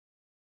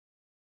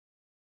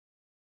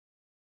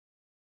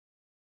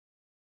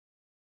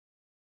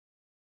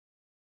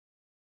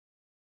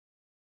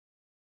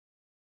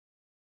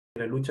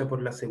nuestra lucha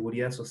por la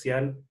seguridad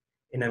social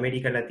en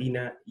América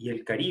Latina y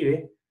el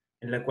Caribe,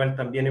 en la cual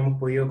también hemos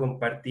podido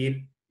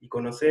compartir y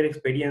conocer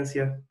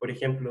experiencias, por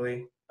ejemplo,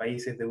 de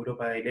países de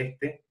Europa del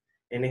Este,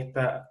 en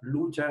esta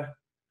lucha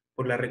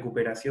por la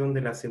recuperación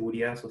de la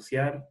seguridad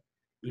social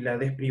y la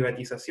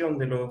desprivatización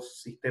de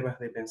los sistemas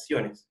de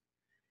pensiones.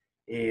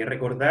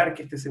 Recordar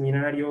que este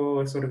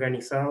seminario es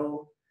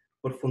organizado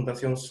por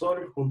Fundación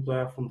SOL junto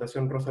a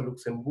Fundación Rosa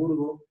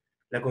Luxemburg,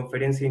 la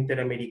Conferencia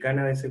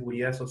Interamericana de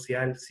Seguridad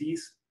Social,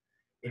 CISS,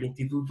 el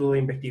Instituto de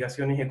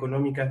Investigaciones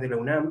Económicas de la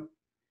UNAM,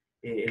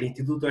 el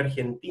Instituto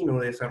Argentino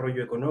de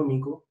Desarrollo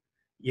Económico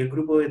y el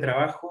grupo de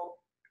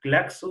trabajo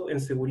CLACSO en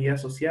Seguridad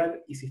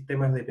Social y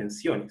Sistemas de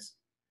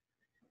Pensiones.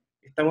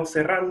 Estamos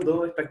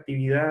cerrando esta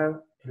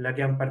actividad en la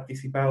que han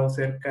participado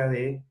cerca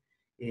de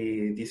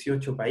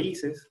 18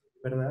 países,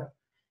 ¿verdad?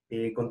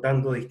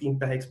 Contando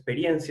distintas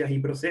experiencias y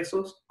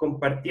procesos,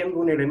 compartiendo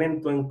un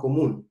elemento en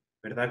común,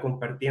 ¿verdad?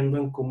 Compartiendo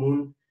en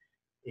común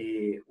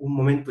un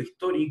momento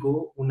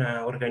histórico,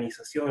 una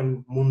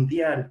organización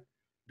mundial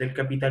del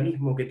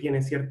capitalismo que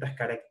tiene ciertas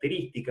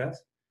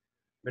características,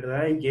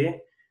 ¿verdad? Y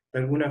que de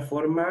alguna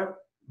forma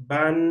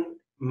van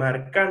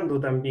marcando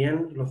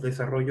también los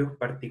desarrollos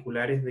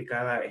particulares de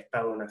cada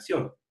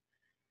Estado-nación.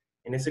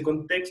 En ese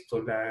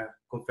contexto, la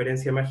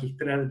conferencia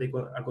magistral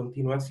a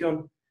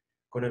continuación,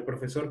 con el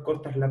profesor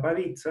Costas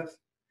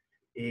Lapavitsas,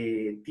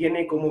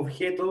 tiene como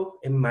objeto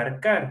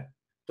enmarcar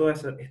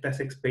todas estas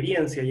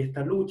experiencias y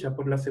esta lucha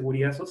por la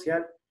seguridad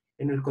social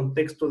en el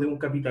contexto de un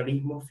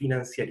capitalismo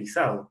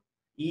financiarizado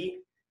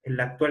y en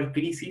la actual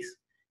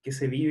crisis que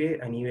se vive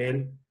a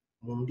nivel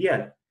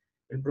mundial.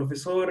 El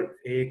profesor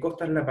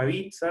Costas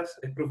Lapavitsas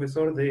es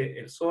profesor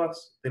del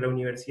SOAS de la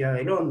Universidad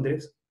de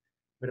Londres,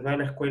 ¿verdad?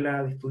 La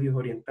Escuela de Estudios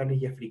Orientales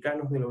y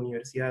Africanos de la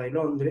Universidad de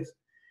Londres.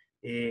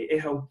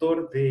 Es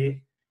autor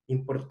de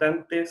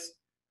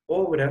importantes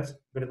obras,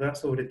 ¿verdad?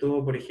 Sobre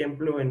todo, por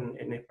ejemplo,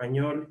 en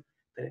español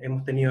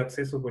hemos tenido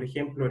acceso, por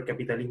ejemplo, al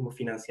capitalismo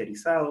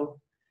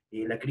financiarizado,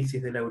 la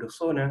crisis de la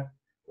eurozona,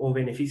 o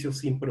beneficios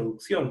sin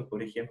producción,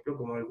 por ejemplo,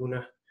 como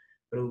algunas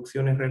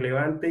producciones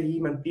relevantes,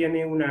 y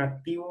mantiene un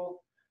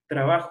activo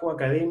trabajo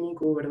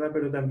académico, ¿verdad?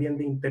 Pero también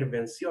de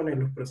intervención en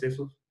los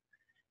procesos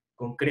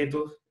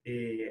concretos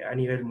a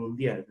nivel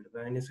mundial,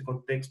 ¿verdad? En ese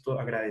contexto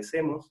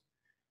agradecemos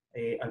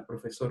al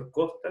profesor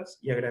Costas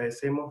y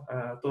agradecemos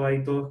a todas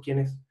y todos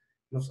quienes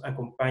nos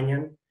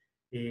acompañan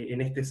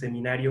en este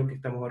seminario que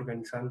estamos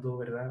organizando,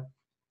 ¿verdad?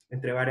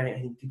 Entre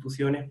varias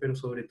instituciones, pero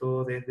sobre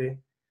todo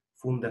desde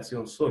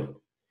Fundación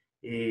SOL.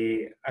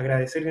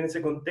 Agradecerles en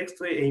ese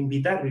contexto e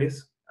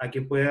invitarles a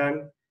que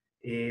puedan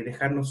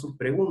dejarnos sus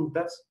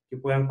preguntas, que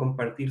puedan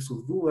compartir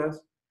sus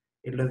dudas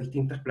en las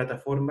distintas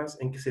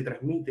plataformas en que se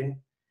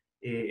transmite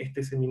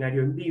este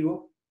seminario en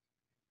vivo,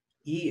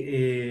 y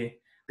de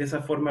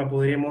esa forma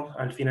podremos,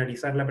 al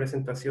finalizar la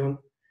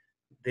presentación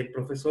del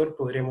profesor,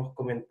 podremos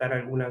comentar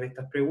algunas de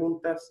estas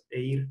preguntas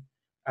e ir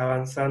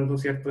avanzando,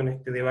 ¿cierto?, en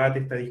este debate,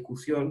 esta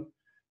discusión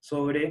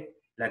sobre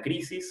la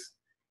crisis,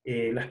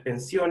 las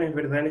pensiones,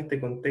 ¿verdad?, en este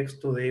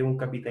contexto de un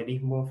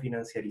capitalismo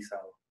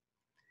financiarizado.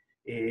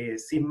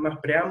 Sin más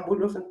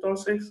preámbulos,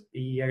 entonces,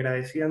 y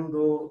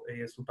agradeciendo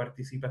su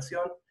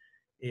participación,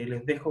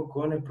 les dejo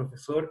con el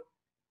profesor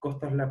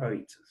Costas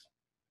Lapavitsas.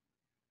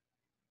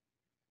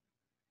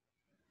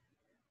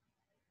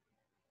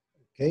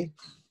 Okay.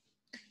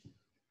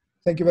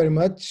 Thank you very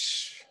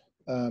much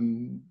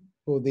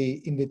for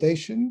the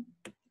invitation.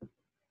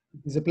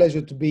 It's a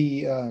pleasure to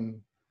be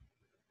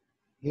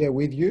here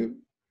with you.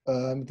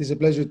 It is a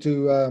pleasure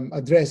to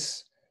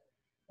address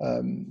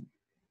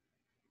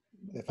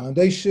the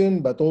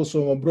foundation, but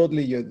also more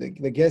broadly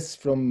the guests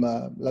from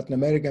Latin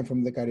America and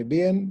from the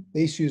Caribbean.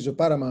 The issues of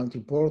paramount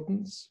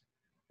importance,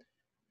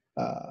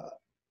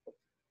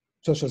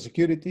 social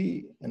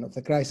security, and of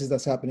the crisis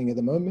that's happening at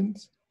the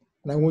moment.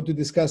 And I want to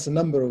discuss a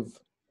number of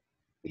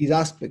these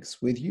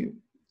aspects with you.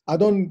 I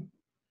don't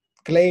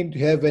claim to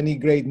have any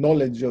great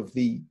knowledge of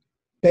the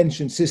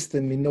pension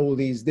system in all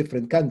these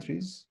different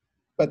countries,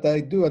 but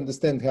I do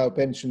understand how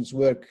pensions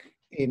work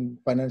in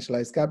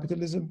financialized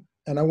capitalism.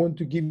 And I want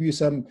to give you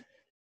some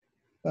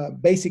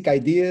basic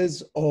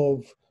ideas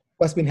of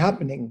what's been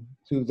happening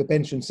to the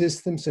pension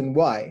systems and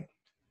why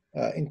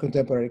in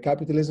contemporary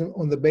capitalism,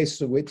 on the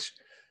basis of which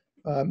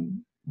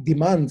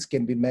demands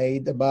can be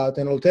made about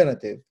an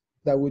alternative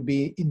that would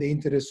be in the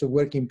interests of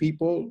working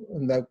people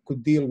and that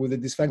could deal with the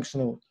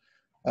dysfunctional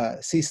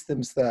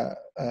systems that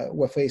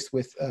we're faced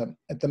with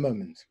at the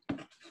moment.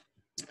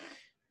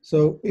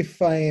 So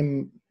if I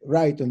am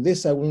right on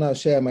this, I will now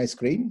share my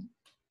screen.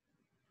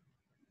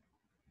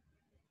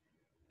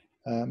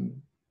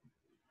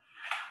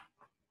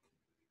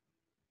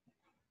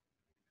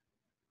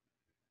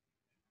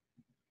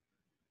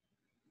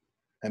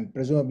 And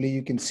presumably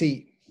you can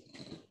see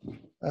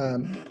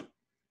the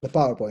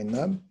PowerPoint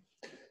now.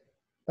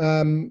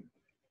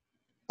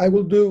 I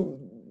will do,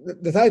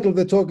 the title of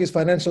the talk is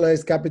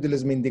Financialized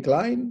Capitalism in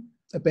Decline,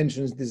 a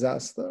Pensions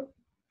Disaster.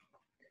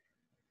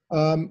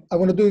 I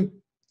want to do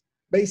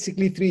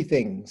basically three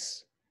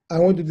things. I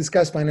want to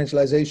discuss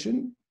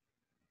financialization.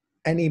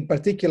 and in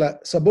particular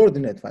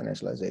subordinate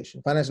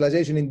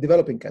financialization in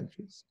developing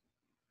countries.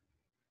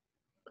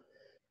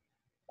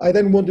 I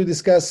then want to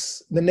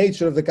discuss the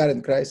nature of the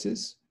current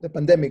crisis, the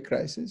pandemic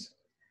crisis.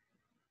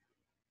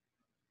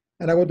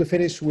 And I want to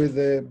finish with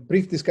a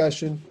brief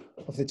discussion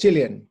of the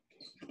Chilean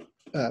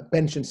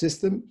pension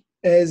system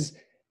as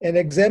an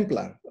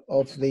exemplar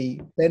of the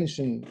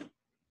pension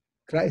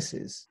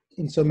crisis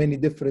in so many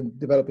different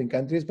developing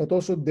countries, but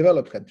also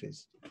developed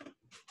countries.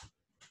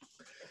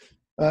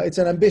 It's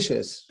an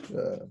ambitious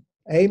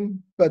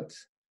aim, but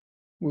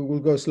we will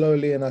go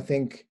slowly, and I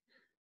think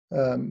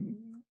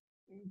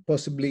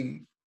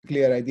possibly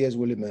clear ideas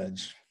will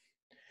emerge.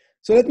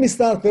 So let me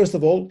start, first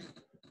of all,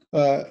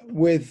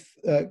 with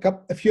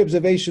a few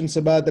observations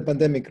about the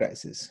pandemic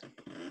crisis.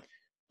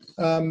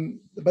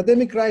 The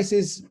pandemic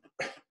crisis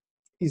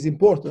is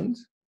important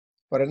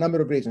for a number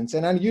of reasons. It's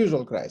an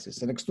unusual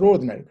crisis, an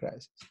extraordinary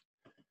crisis.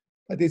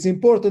 But it's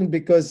important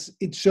because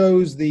it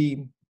shows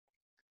the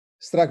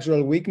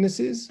structural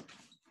weaknesses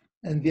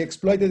and the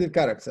exploitative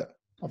character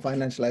of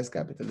financialized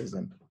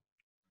capitalism.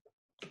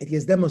 It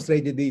has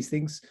demonstrated these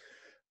things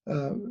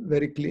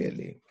very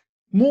clearly.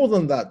 More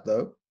than that,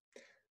 though,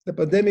 the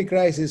pandemic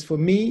crisis, for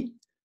me,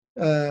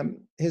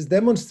 has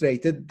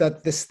demonstrated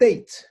that the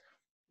state,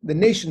 the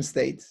nation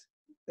state,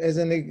 is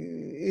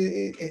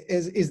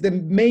the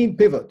main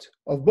pivot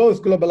of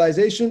both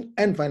globalization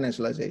and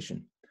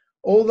financialization.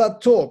 All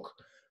that talk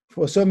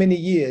for so many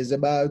years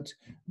about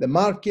the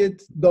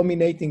market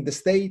dominating the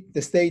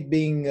state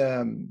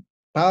being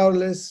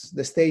powerless,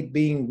 the state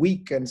being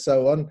weak, and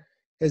so on,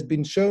 has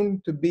been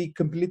shown to be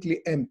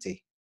completely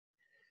empty.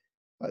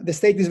 The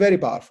state is very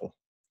powerful.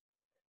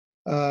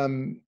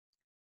 Not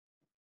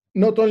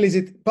only is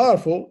it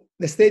powerful,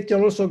 the state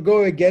can also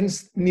go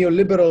against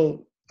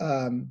neoliberal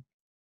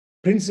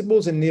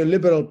principles and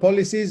neoliberal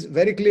policies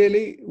very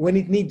clearly when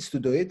it needs to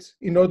do it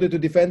in order to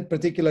defend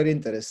particular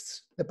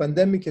interests. The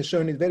pandemic has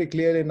shown it very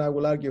clearly, and I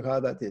will argue how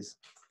that is.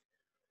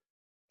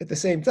 At the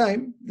same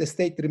time, the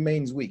state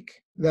remains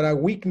weak. There are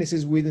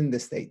weaknesses within the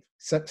state,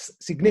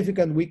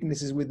 significant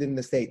weaknesses within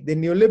the state. The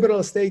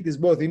neoliberal state is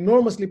both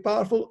enormously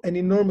powerful and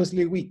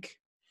enormously weak.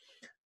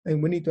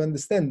 And we need to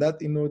understand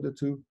that in order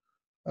to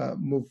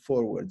move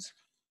forwards.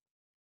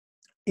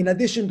 In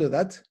addition to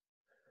that,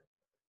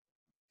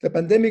 the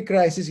pandemic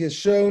crisis has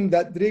shown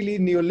that really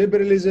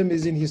neoliberalism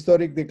is in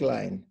historic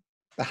decline.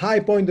 The high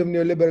point of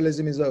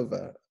neoliberalism is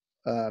over.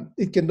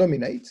 It can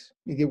dominate,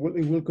 it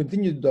will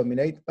continue to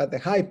dominate, but the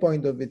high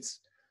point of its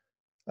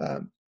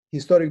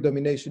historic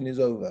domination is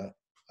over.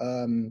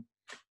 And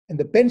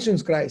the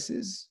pensions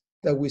crisis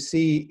that we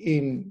see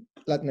in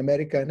Latin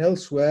America and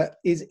elsewhere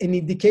is an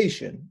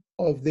indication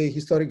of the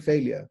historic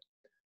failure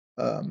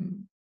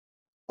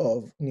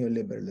of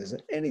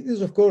neoliberalism. And it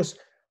is, of course,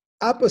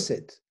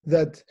 opposite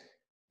that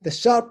the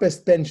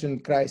sharpest pension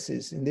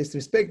crisis in this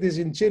respect is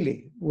in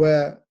Chile,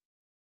 where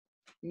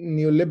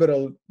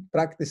neoliberal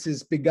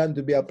practices began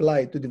to be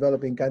applied to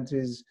developing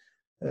countries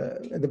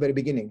at the very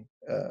beginning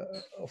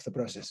of the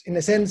process. In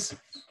a sense,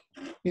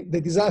 the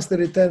disaster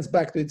returns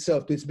back to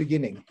itself, to its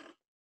beginning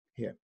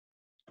here.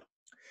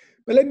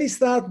 But let me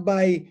start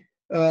by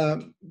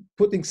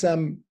putting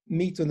some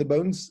meat on the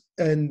bones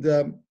and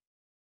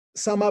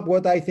sum up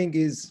what I think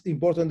is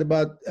important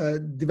about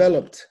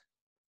developed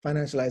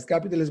financialized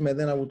capitalism, and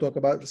then I will talk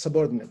about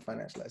subordinate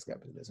financialized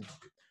capitalism.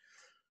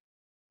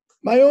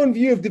 My own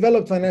view of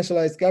developed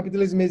financialized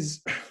capitalism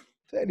is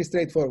fairly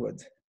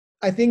straightforward.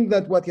 I think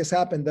that what has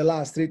happened the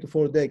last 3 to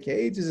 4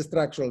 decades is a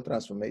structural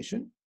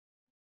transformation.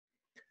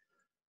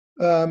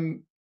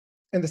 And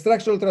the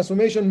structural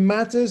transformation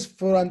matters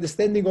for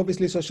understanding,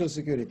 obviously, social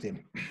security.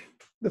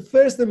 The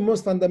first and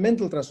most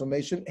fundamental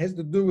transformation has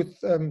to do with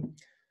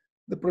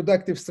the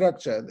productive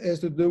structure. It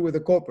has to do with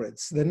the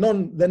corporates, the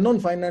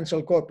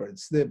non-financial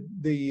corporates,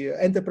 the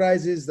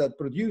enterprises that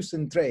produce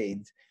and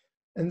trade.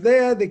 And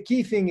there, the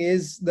key thing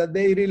is that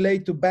they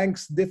relate to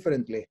banks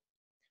differently.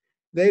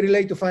 They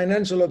relate to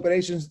financial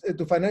operations,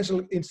 to financial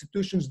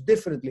institutions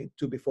differently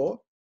to before.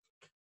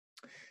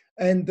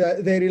 And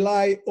they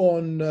rely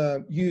on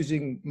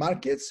using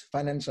markets,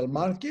 financial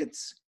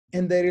markets,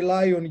 and they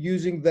rely on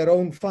using their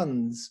own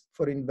funds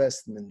for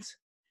investment.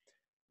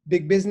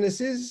 Big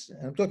businesses,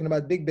 I'm talking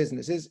about big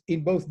businesses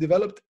in both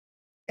developed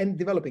and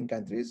developing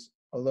countries,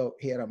 although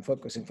here I'm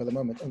focusing for the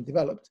moment on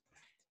developed,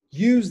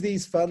 use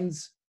these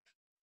funds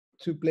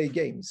to play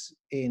games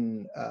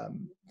in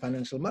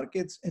financial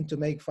markets and to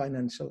make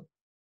financial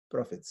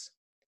profits.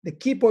 The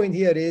key point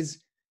here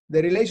is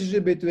the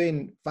relationship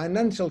between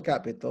financial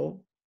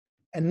capital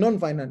and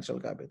non-financial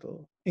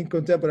capital in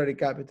contemporary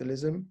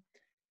capitalism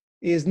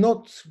is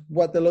not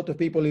what a lot of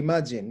people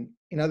imagine.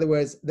 In other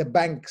words, the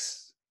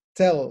banks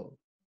tell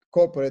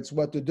corporates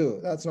what to do.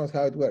 That's not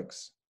how it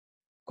works.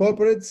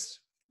 Corporates,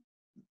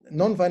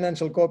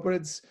 non-financial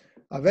corporates,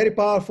 are very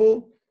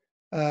powerful.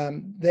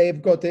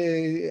 They've got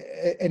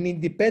an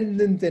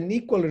independent and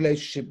equal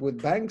relationship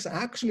with banks.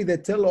 Actually,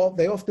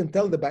 they often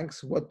tell the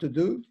banks what to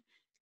do,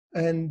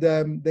 and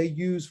they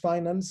use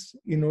finance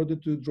in order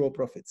to draw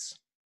profits.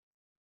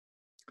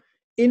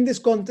 In this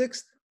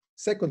context,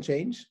 Second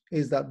change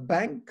is that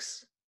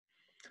banks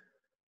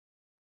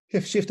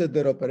have shifted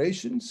their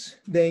operations.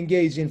 They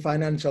engage in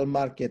financial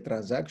market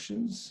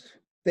transactions.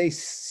 They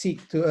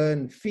seek to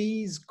earn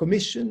fees,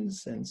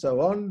 commissions, and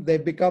so on.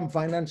 They've become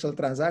financial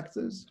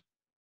transactors.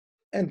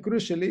 And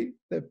crucially,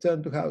 they've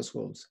turned to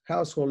households.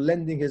 Household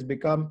lending has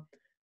become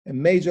a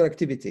major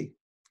activity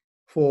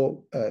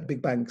for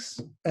big banks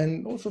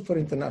and also for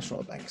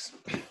international banks.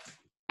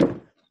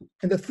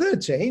 And the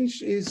third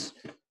change is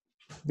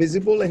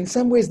visible, and in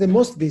some ways the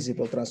most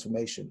visible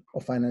transformation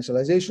of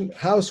financialization.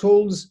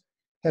 Households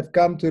have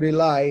come to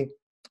rely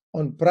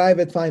on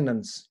private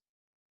finance.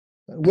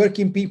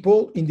 Working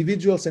people,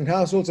 individuals and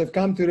households have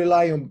come to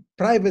rely on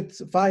private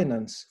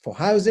finance for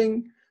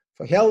housing,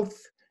 for health,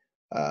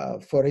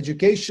 for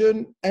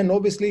education, and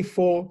obviously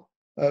for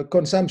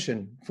consumption,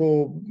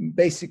 for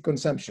basic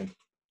consumption.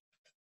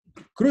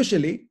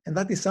 Crucially, and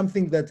that is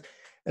something that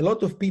a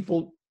lot of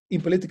people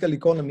in political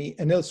economy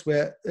and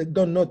elsewhere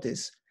don't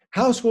notice,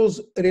 households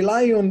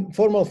rely on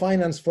formal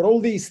finance for all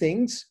these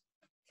things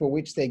for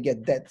which they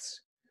get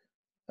debts,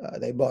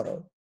 they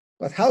borrow.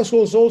 But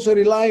households also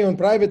rely on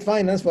private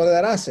finance for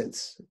their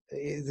assets,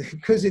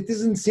 because it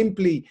isn't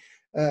simply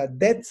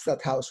debts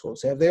that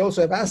households have. They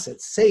also have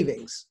assets,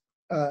 savings,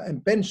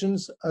 and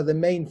pensions are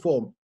the main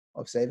form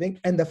of saving.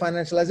 And the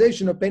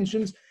financialization of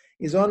pensions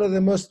is one of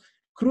the most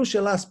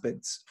crucial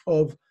aspects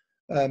of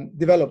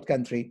developed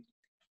country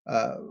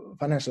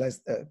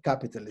financialized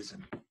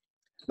capitalism.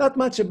 Not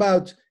much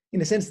about,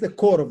 in a sense, the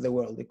core of the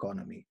world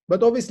economy.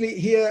 But obviously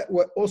here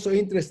we're also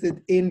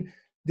interested in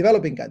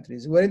developing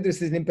countries. We're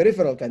interested in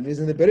peripheral countries,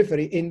 in the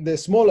periphery, in the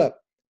smaller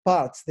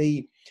parts,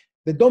 the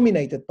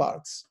dominated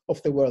parts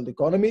of the world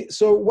economy.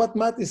 So what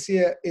matters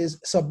here is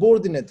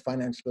subordinate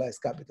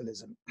financialized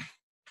capitalism,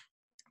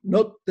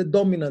 not the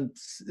dominant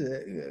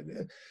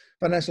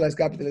financialized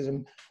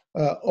capitalism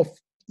of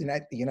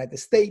the United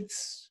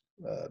States,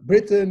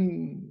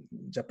 Britain,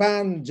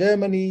 Japan,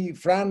 Germany,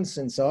 France,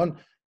 and so on,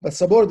 but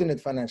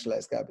subordinate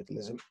financialized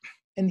capitalism.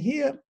 And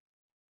here,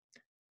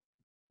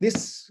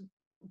 this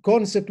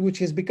concept, which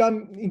has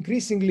become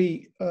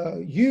increasingly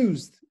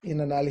used in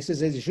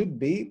analysis, as it should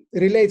be,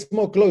 relates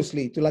more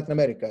closely to Latin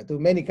America, to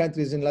many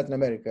countries in Latin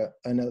America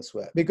and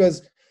elsewhere,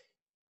 because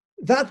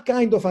that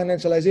kind of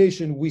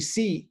financialization we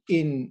see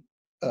in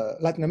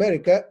Latin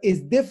America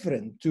is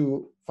different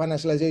to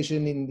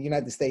financialization in the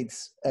United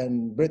States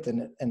and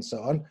Britain and so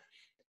on,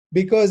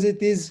 because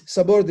it is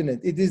subordinate,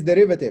 it is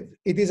derivative.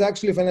 It is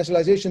actually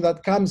financialization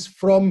that comes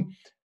from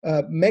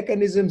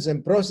mechanisms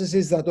and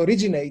processes that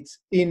originate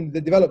in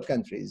the developed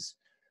countries,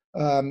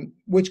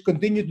 which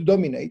continue to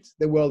dominate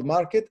the world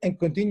market and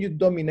continue to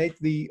dominate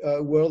the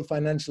world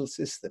financial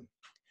system.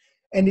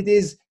 And it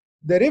is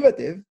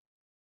derivative,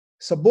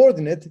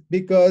 subordinate,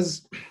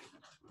 because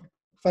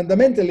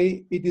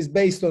fundamentally it is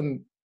based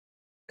on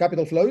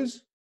capital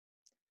flows,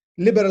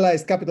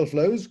 liberalized capital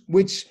flows,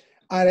 which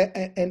are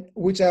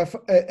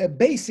a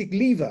basic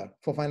lever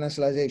for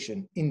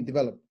financialization in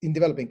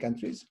developing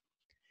countries.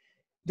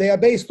 They are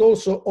based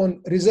also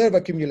on reserve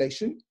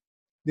accumulation.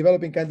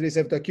 Developing countries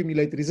have to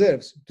accumulate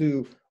reserves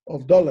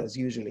of dollars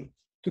usually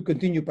to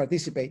continue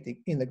participating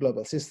in the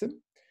global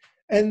system.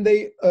 And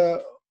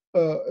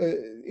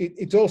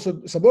it's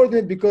also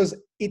subordinate because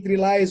it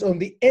relies on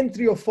the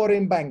entry of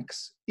foreign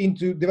banks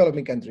into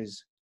developing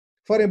countries.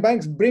 Foreign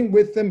banks bring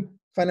with them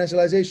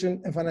financialization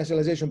and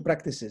financialization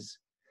practices.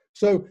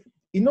 So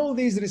in all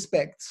these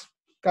respects,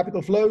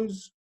 capital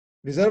flows,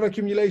 reserve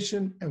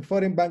accumulation, and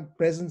foreign bank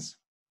presence,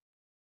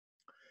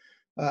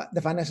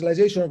 the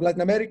financialization of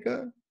Latin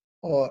America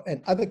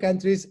and other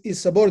countries is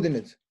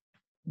subordinate,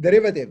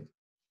 derivative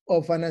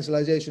of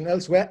financialization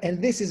elsewhere.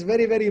 And this is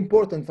very, very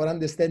important for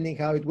understanding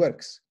how it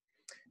works.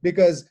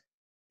 Because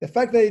the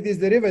fact that it is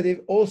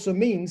derivative also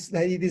means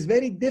that it is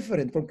very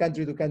different from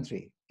country to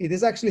country. It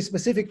is actually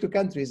specific to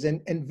countries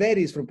and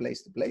varies from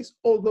place to place,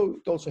 although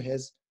it also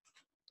has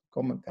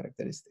common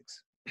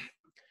characteristics.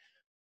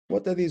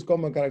 What are these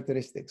common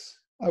characteristics?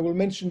 I will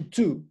mention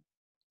two,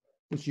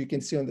 which you can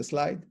see on the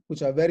slide,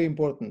 which are very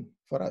important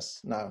for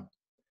us now.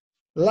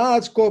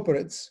 Large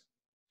corporates,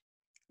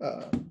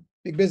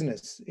 big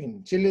business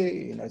in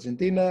Chile, in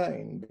Argentina,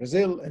 in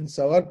Brazil, and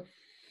so on,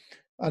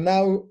 are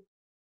now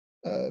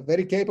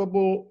very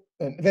capable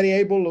and very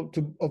able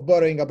of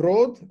borrowing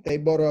abroad. They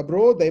borrow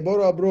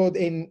abroad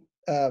in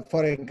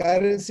foreign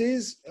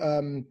currencies,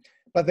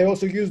 but they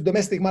also use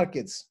domestic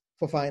markets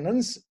for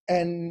finance,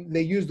 and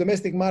they use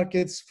domestic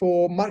markets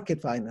for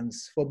market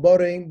finance, for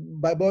borrowing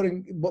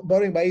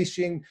by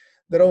issuing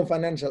their own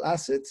financial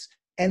assets.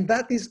 And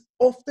that is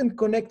often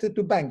connected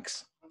to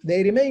banks.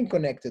 They remain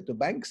connected to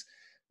banks,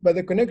 but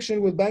the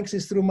connection with banks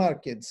is through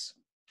markets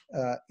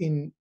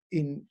in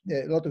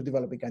a lot of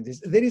developing countries.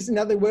 There is, in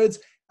other words,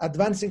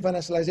 advancing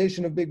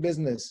financialization of big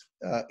business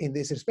in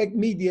this respect,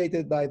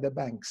 mediated by the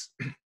banks.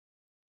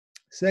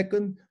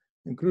 Second,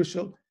 and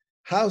crucial,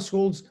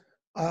 households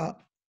are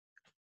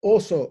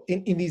also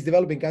in these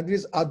developing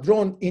countries are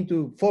drawn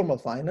into formal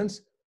finance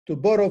to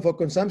borrow for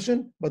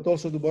consumption, but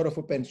also to borrow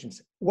for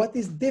pensions. What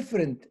is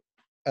different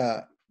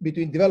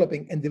between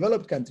developing and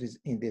developed countries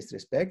in this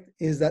respect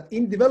is that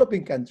in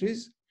developing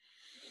countries,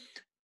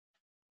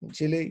 in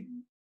Chile,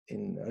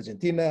 in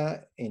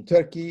Argentina, in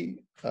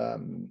Turkey,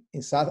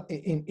 in South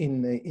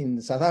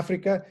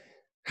Africa,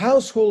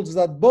 households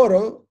that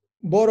borrow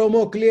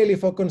more clearly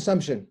for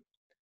consumption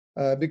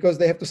because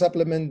they have to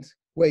supplement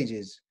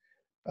wages.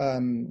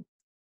 In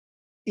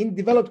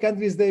developed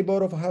countries, they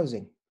borrow for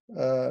housing.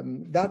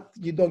 That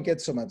you don't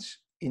get so much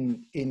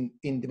in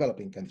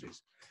developing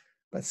countries.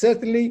 But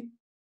certainly,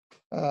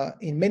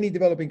 in many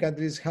developing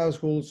countries,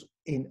 households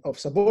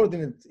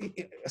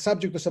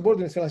subject to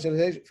subordinate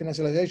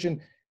financialization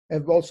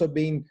have also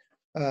been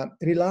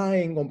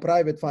relying on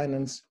private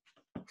finance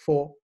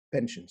for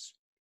pensions.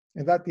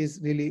 And that is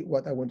really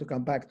what I want to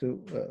come back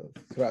to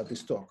throughout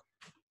this talk.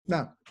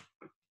 Now,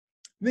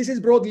 this is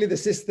broadly the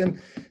system,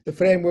 the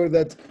framework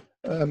that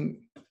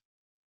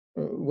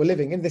we're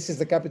living in. This is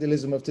the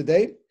capitalism of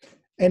today.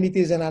 And it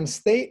is an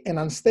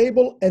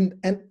unstable and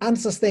an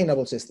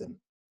unsustainable system.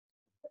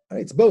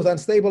 It's both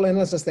unstable and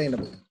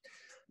unsustainable.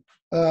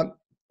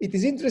 It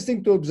is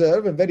interesting to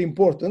observe, and very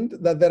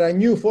important, that there are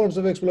new forms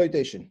of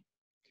exploitation.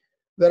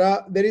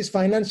 There is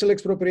financial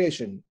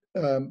expropriation.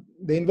 The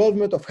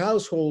involvement of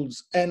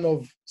households and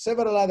of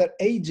several other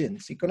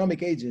agents,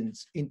 economic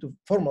agents, into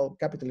formal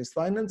capitalist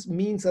finance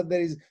means that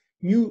there is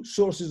new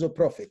sources of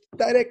profit,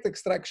 direct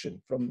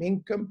extraction from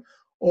income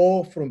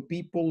or from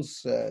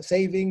people's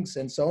savings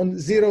and so on.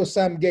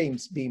 Zero-sum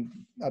games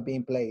are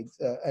being played,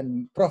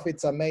 and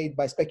profits are made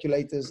by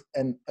speculators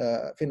and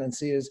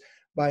financiers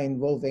by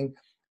involving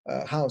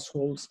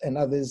households and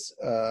others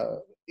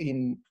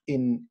in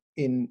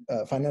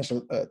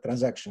financial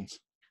transactions.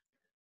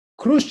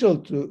 Crucial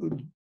to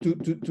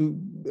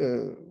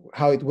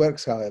how it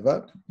works,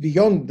 however,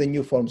 beyond the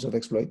new forms of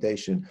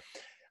exploitation,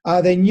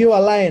 are the new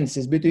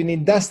alliances between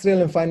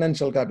industrial and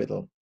financial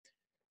capital,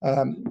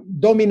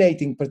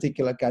 dominating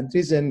particular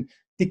countries and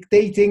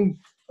dictating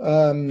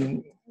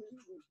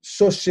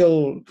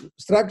social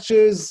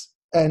structures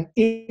and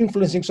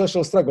influencing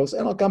social struggles.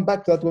 And I'll come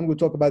back to that when we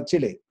talk about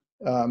Chile.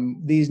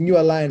 These new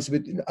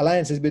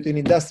alliances between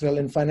industrial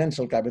and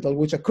financial capital,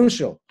 which are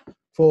crucial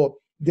for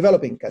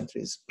developing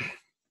countries.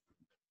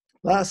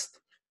 Last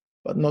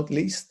but not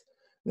least,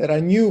 there are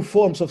new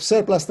forms of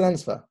surplus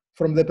transfer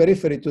from the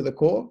periphery to the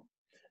core.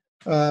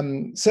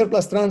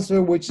 Surplus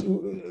transfer,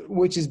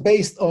 which is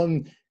based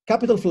on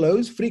capital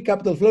flows, free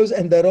capital flows,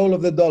 and the role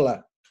of the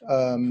dollar.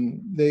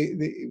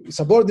 The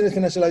subordinate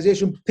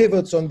financialization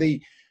pivots on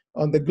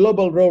the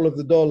global role of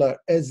the dollar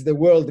as the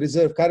world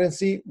reserve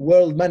currency,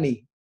 world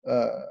money,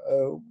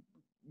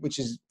 which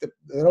is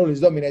the role is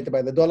dominated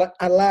by the dollar,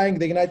 allowing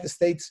the United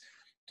States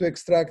to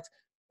extract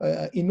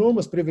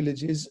enormous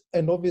privileges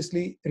and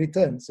obviously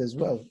returns as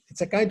well. It's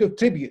a kind of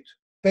tribute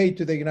paid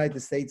to the United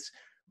States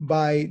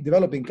by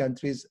developing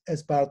countries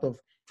as part of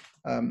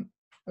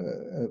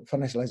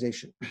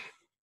financialization.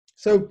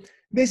 So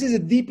this is a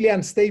deeply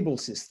unstable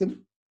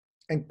system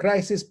and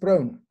crisis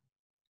prone.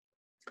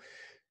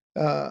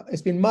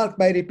 It's been marked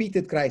by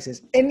repeated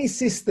crises. Any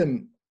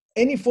system,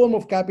 any form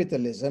of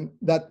capitalism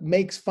that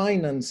makes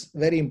finance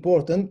very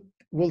important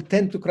will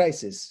tend to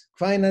crisis.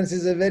 Finance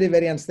is a very,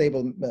 very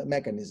unstable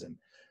mechanism.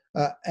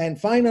 And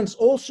finance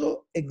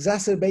also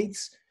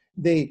exacerbates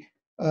the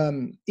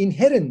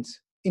inherent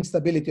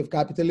instability of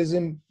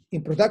capitalism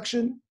in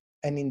production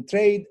and in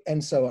trade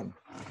and so on.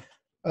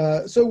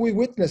 So we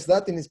witnessed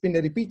that, and it's been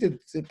a repeated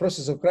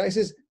process of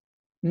crisis,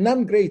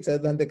 none greater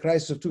than the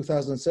crisis of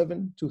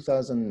 2007,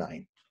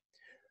 2009.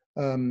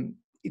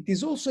 It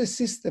is also a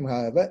system,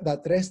 however,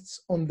 that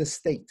rests on the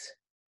state.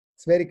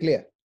 It's very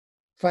clear.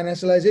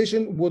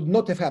 Financialization would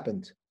not have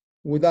happened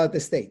without the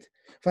state.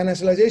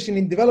 Financialization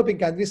in developing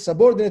countries,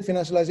 subordinate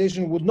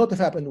financialization would not have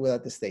happened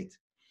without the state.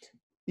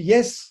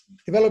 Yes,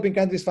 developing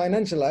countries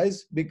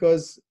financialize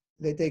because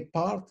they take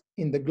part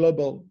in the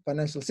global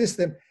financial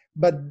system,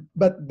 but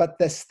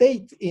the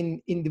state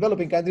in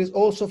developing countries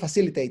also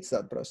facilitates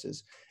that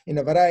process in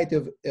a variety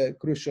of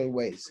crucial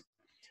ways.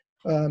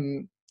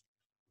 And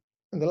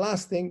the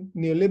last thing,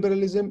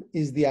 neoliberalism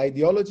is the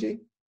ideology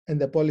and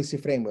the policy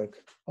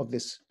framework of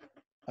this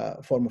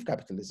form of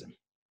capitalism.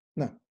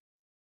 Now,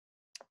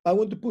 I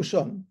want to push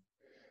on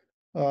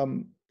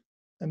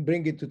and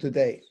bring it to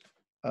today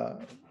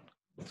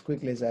as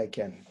quickly as I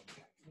can.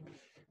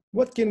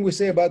 What can we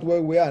say about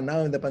where we are now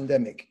in the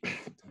pandemic?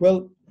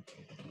 Well,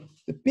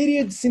 the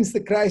period since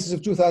the crisis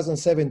of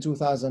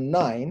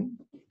 2007-2009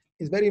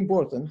 is very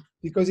important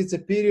because it's a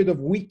period of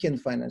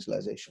weakened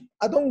financialization.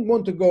 I don't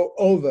want to go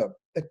over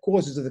the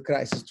causes of the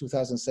crisis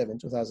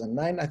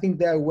 2007-2009. I think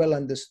they are well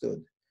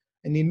understood.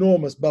 An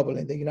enormous bubble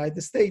in the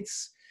United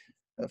States,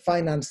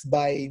 financed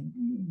by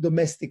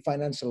domestic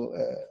financial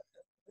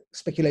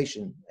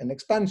speculation and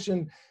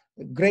expansion,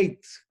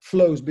 great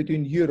flows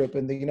between Europe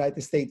and the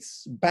United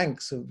States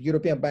banks, of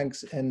European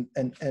banks and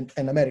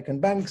American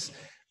banks,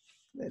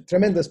 a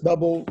tremendous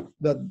bubble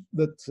that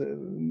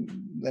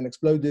then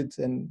exploded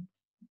and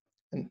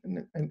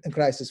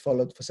crisis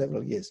followed for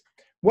several years.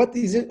 What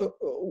is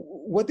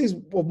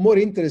of more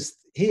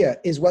interest here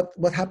is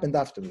what happened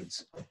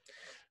afterwards.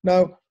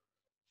 Now,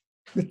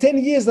 The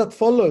 10 years that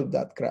followed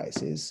that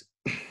crisis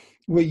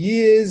were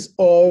years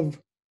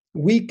of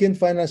weakened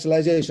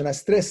financialization. I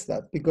stress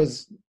that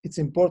because it's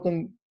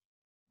important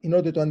in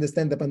order to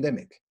understand the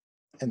pandemic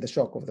and the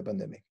shock of the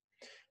pandemic.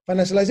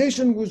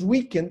 Financialization was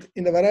weakened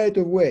in a variety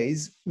of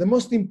ways. The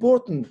most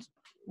important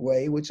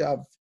way, which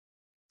I've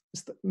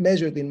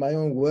measured in my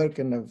own work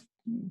and I've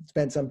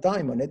spent some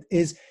time on it,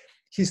 is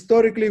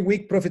historically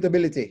weak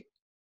profitability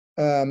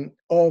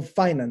of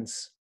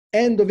finance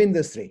and of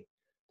industry.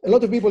 A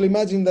lot of people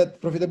imagine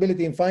that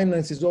profitability in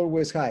finance is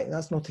always high.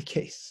 That's not the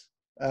case.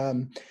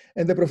 And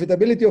the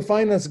profitability of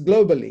finance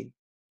globally,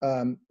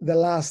 the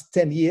last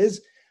 10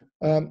 years,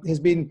 has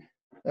been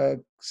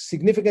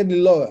significantly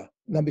lower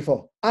than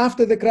before.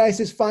 After the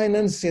crisis,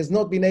 finance has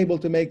not been able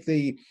to make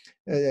the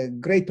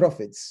great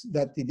profits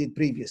that it did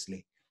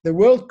previously. The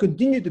world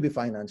continued to be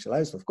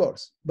financialized, of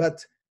course,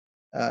 but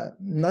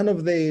none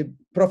of the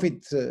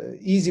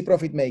easy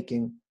profit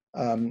making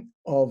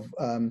of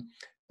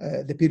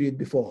the period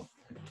before.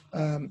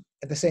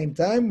 At the same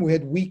time, we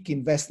had weak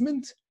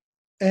investment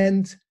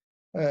and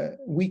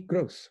weak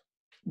growth.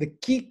 The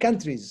key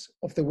countries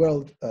of the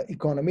world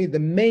economy, the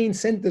main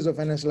centers of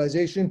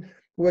financialization,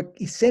 were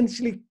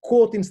essentially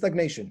caught in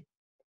stagnation.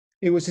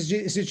 It was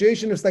a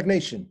situation of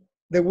stagnation.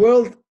 The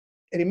world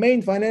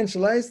remained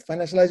financialized,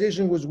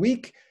 financialization was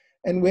weak,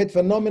 and we had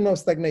phenomenal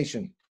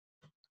stagnation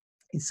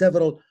in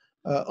several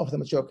of the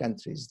mature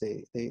countries,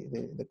 the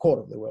core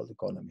of the world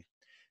economy.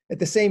 At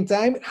the same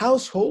time,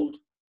 household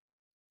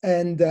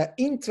and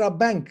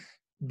intra-bank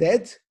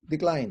debt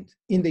declined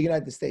in the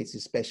United States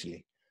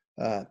especially.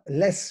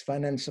 Less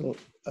financial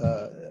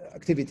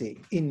activity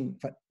in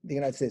the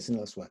United States and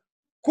elsewhere.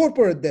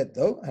 Corporate debt,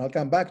 though, and I'll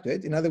come back to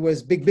it, in other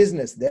words, big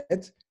business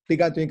debt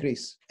began to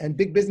increase. And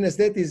big business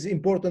debt is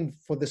important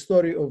for the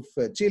story of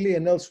Chile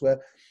and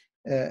elsewhere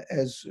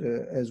as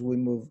we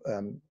move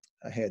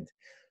ahead.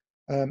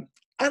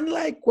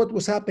 Unlike what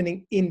was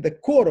happening in the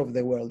core of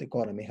the world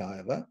economy,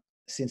 however,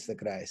 since the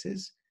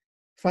crisis,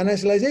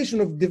 financialization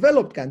of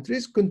developed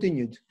countries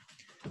continued.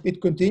 It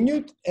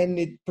continued and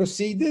it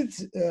proceeded,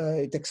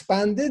 it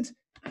expanded.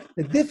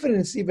 The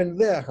difference even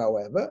there,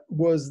 however,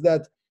 was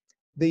that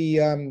the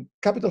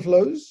capital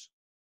flows,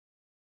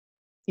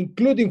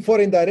 including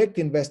foreign direct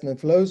investment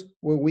flows,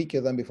 were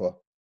weaker than before.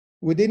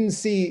 We didn't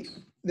see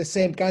the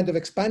same kind of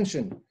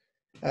expansion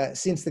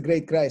since the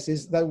Great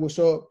Crisis that we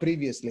saw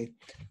previously.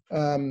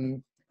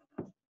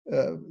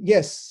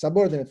 Yes,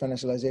 subordinate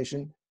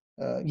financialization.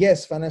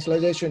 Yes,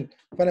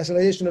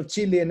 financialization of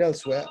Chile and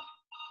elsewhere,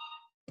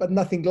 but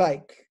nothing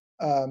like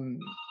the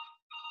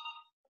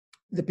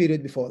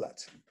period before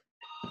that.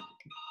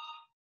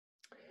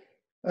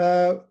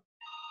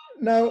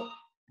 Now,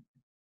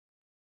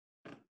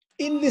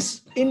 in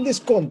this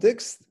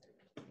context,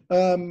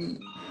 when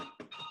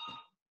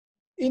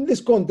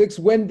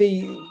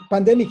the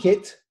pandemic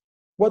hit,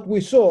 what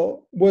we saw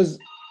was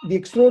the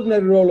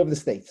extraordinary role of the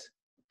state.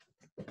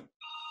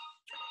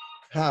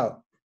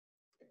 How?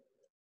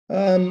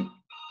 The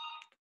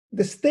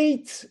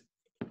state,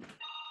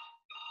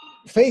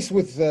 faced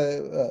with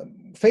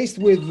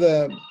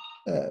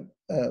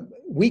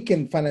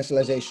weakened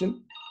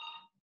financialization,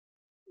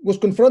 was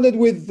confronted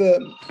with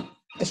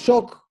a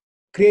shock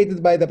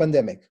created by the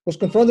pandemic, was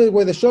confronted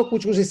with a shock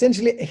which was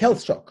essentially a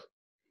health shock.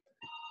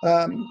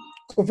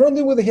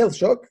 Confronted with a health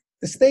shock,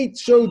 the state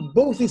showed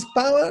both its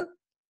power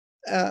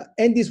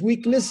and its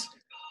weakness,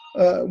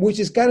 which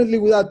is currently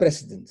without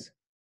precedent.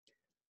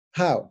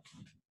 How?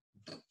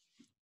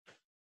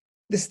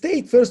 The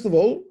state, first of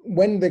all,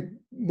 when the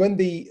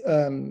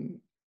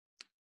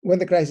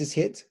crisis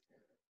hit,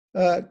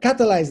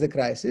 catalyzed the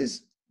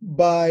crisis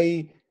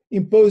by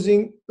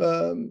imposing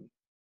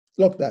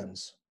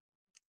lockdowns.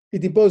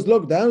 It imposed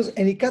lockdowns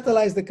and it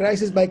catalyzed the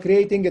crisis by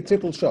creating a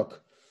triple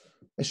shock.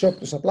 A shock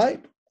to supply,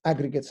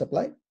 aggregate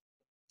supply.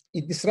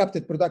 It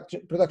disrupted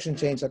production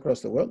chains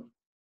across the world.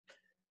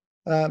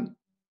 A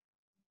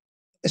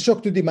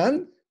shock to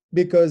demand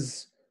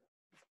because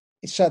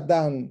it shut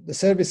down the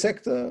service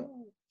sector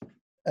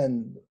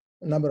and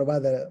a number of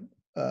other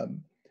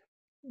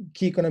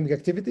key economic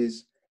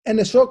activities, and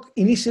a shock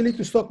initially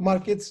to stock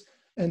markets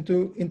and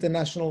to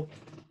international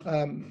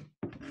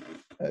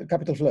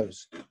capital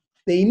flows.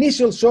 The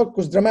initial shock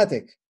was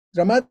dramatic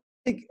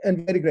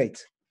and very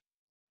great.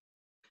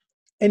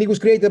 And it was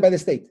created by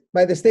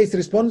the state's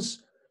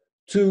response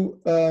to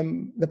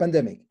the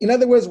pandemic. In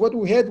other words, what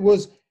we had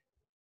was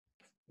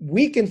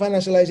weakened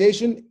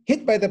financialization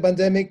hit by the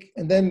pandemic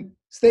and then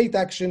state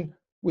action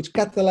which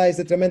catalyzed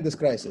a tremendous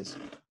crisis.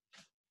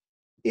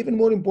 Even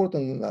more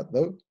important than that,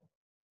 though,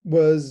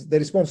 was the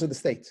response of the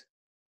state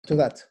to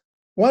that.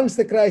 Once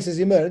the crisis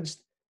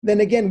emerged,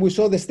 then again we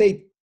saw the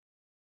state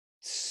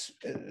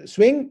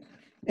swing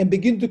and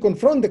begin to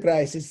confront the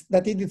crisis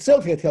that it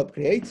itself had helped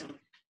create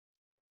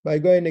by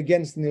going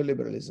against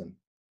neoliberalism.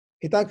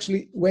 It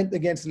actually went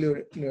against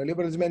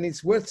neoliberalism, and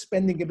it's worth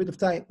spending a bit of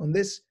time on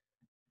this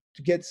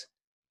to get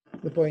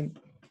the point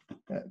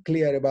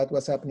clear about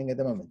what's happening at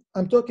the moment.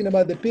 I'm talking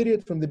about the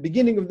period from the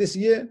beginning of this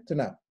year to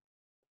now.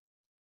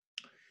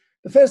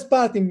 The first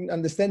part in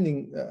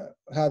understanding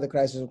how the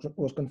crisis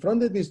was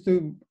confronted is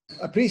to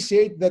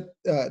appreciate that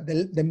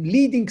the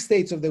leading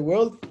states of the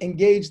world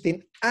engaged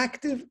in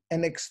active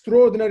and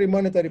extraordinary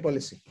monetary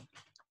policy.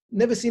 We've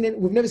never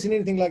seen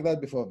anything like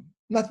that before.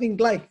 Nothing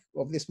like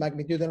of this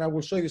magnitude, and I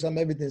will show you some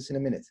evidence in a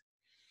minute.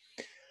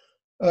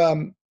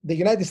 The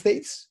United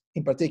States,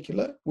 in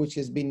particular, which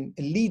has been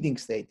a leading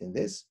state in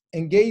this,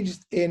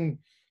 engaged in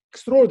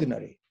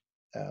extraordinary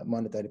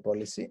monetary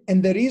policy.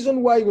 And the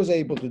reason why it was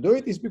able to do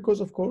it is because,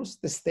 of course,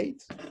 the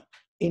state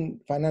in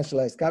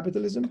financialized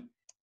capitalism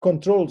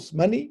controls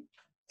money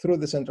through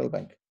the central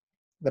bank.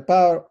 The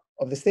power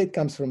of the state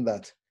comes from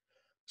that.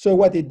 So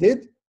what it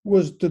did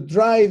was to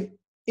drive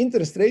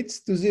interest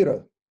rates to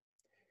zero.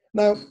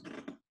 Now,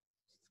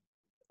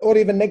 or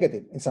even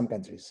negative in some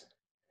countries.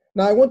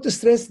 Now, I want to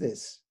stress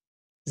this.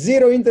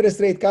 Zero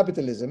interest rate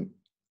capitalism,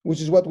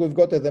 which is what we've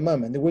got at the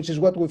moment, which is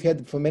what we've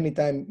had for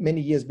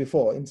many years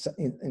before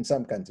in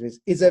some countries,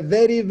 is a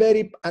very,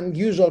 very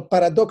unusual,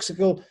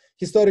 paradoxical,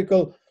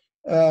 historical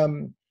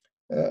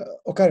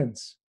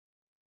occurrence.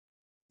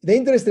 The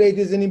interest rate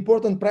is an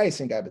important price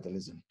in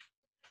capitalism.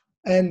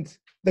 And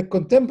the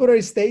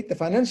contemporary state, the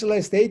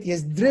financialized state,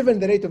 has driven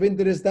the rate of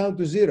interest down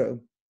to zero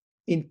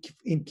in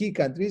key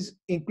countries,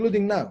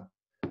 including now.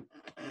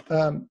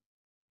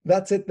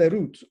 That's at the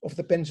root of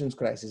the pensions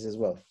crisis as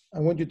well. I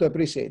want you to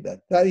appreciate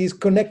that. That is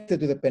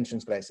connected to the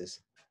pensions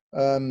crisis.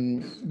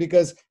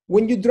 Because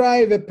when you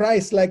drive a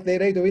price like the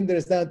rate of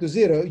interest down to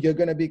zero, you're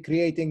going to be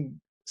creating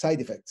side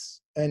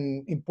effects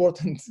and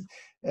important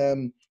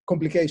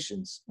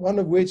complications, one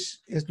of which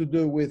has to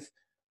do with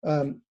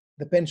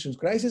the pensions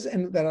crisis,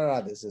 and there are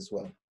others as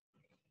well.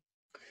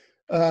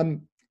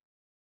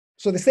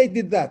 So the state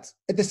did that.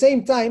 At the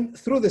same time,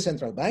 through the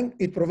central bank,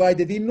 it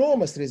provided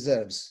enormous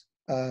reserves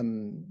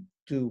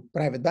to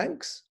private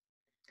banks.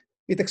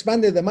 It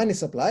expanded the money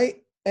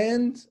supply,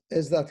 and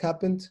as that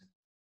happened,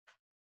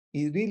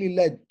 it really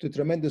led to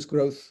tremendous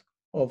growth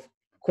of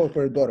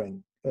corporate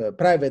borrowing.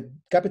 Private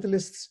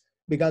capitalists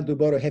began to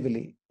borrow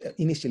heavily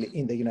initially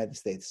in the United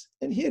States.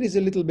 And here is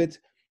a little bit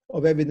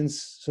of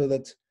evidence so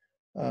that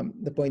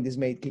the point is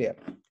made clear.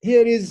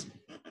 Here is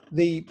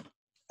the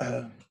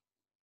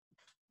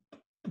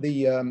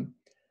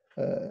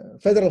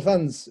federal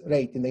funds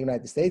rate in the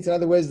United States. In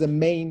other words, the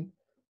main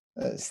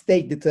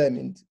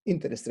state-determined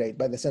interest rate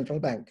by the central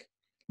bank.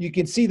 You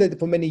can see that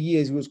for many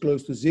years it was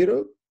close to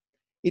zero.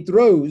 It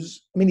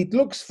rose. I mean, it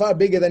looks far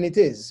bigger than it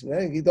is.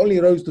 Right? It only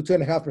rose to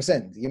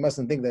 2.5%. You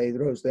mustn't think that it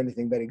rose to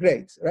anything very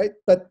great, right?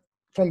 But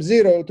from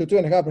 0 to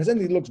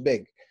 2.5%, it looks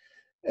big.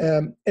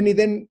 And it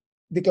then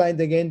declined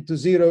again to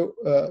zero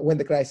when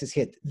the crisis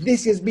hit.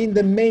 This has been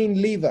the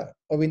main lever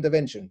of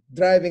intervention,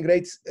 driving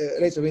rates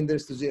of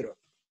interest to zero.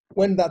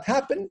 When that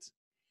happened,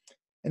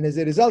 and as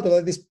a result of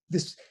that,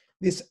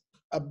 this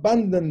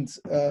abundant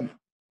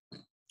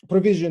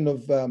provision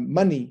of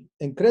money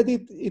and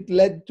credit, it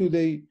led to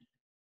the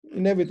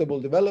inevitable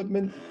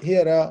development.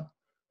 Here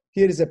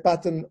is a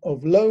pattern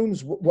of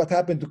loans, what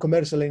happened to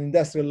commercial and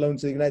industrial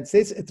loans in the United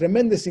States, a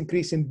tremendous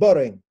increase in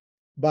borrowing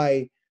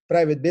by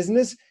private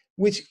business,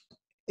 which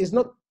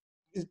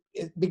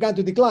it began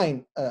to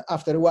decline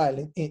after a while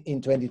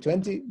in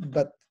 2020,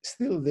 but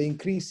still the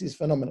increase is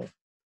phenomenal.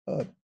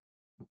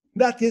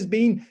 That has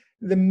been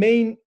the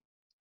main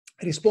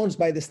response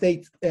by the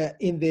state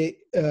in the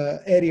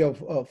area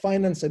of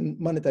finance and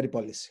monetary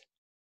policy.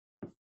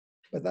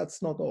 But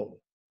that's not all.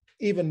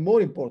 Even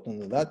more important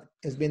than that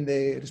has been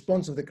the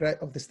response of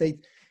the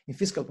state in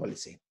fiscal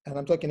policy. And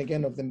I'm talking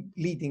again of the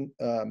leading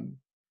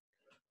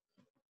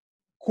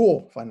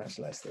core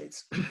financialized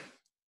states.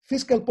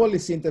 Fiscal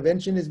policy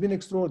intervention has been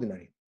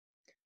extraordinary.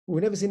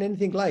 We've never seen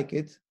anything like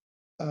it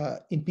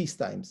in peace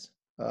times.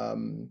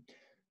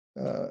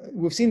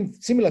 We've seen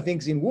similar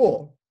things in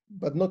war,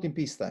 but not in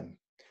peacetime.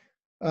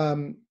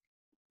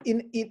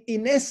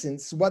 In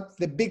essence, what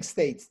the big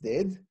states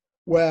did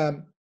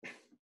were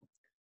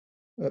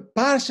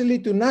partially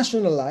to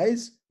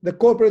nationalize the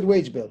corporate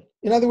wage bill.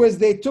 In other words,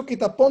 they took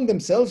it upon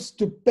themselves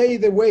to pay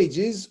the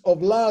wages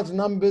of large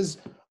numbers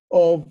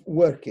of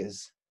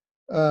workers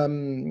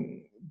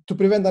to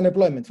prevent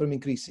unemployment from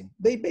increasing.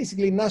 They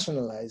basically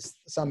nationalized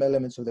some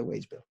elements of the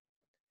wage bill.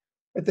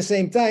 At the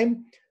same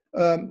time,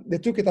 they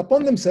took it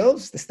upon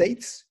themselves, the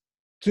states,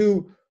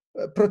 to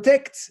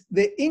protect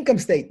the income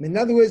statement. In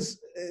other words,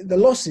 the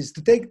losses,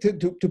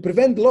 to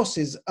prevent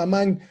losses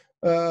among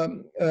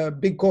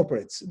big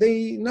corporates.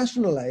 They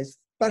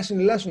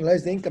partially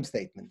nationalized the income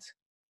statement.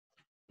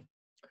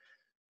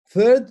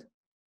 Third,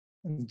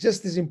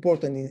 just as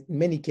important in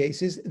many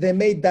cases, they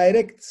made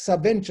direct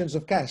subventions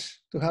of cash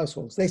to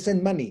households. They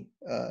sent money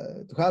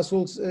to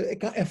households,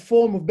 a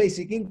form of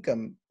basic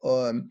income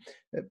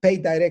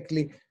paid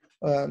directly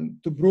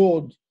to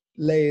broad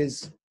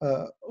layers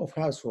of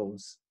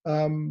households.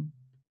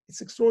 It's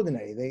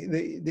extraordinary.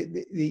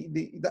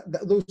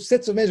 Those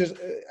sets of measures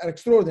are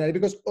extraordinary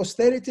because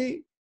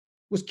austerity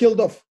was killed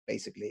off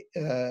basically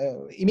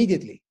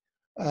immediately,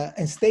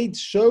 and states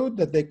showed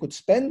that they could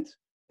spend.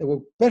 They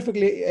were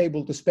perfectly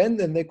able to spend,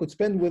 and they could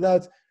spend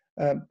without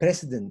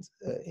precedent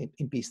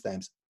in peace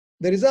times.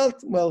 The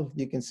result, well,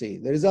 you can see.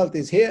 The result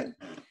is here.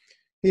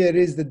 Here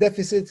is the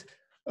deficit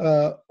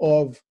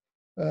of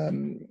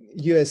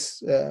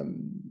US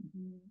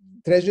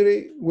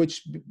Treasury,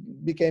 which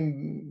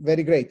became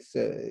very great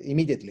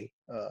immediately.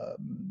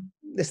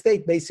 The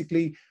state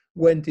basically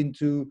went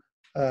into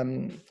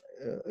redlining,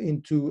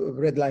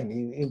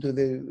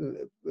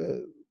 into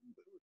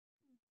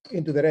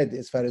the red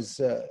as far as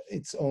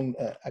its own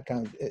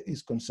account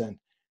is concerned.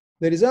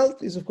 The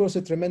result is, of course,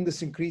 a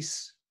tremendous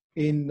increase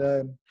in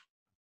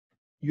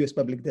US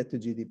public debt to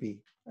GDP.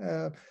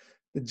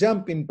 The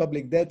jump in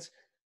public debt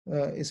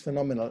is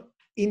phenomenal.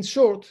 In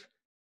short,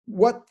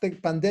 what the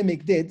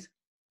pandemic did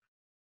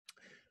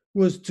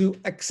was to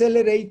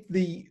accelerate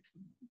the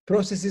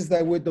processes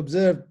that we'd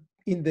observed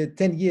in the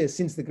 10 years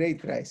since the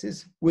Great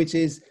Crisis, which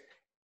is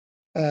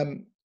a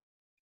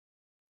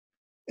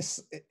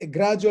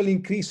gradual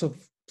increase of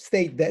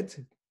state debt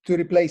to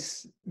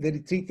replace the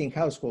retreating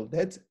household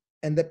debt.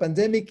 And the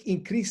pandemic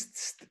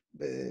increased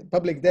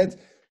public debt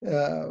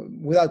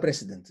without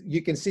precedent.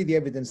 You can see the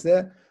evidence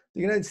there.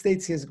 The United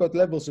States has got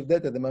levels of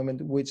debt at the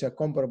moment which are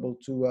comparable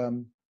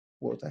to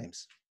war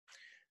times.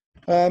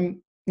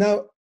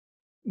 Now,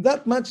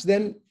 that much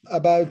then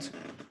about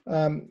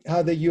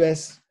how the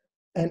US,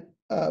 and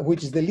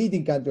which is the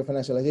leading country of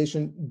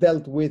financialization,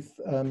 dealt with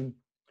the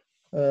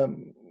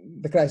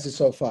crisis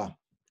so far.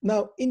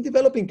 Now, in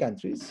developing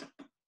countries,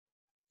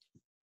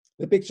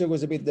 the picture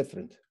was a bit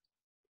different,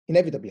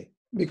 inevitably,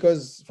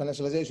 because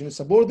financialization is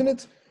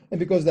subordinate and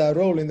because their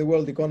role in the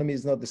world economy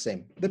is not the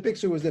same. The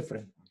picture was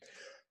different.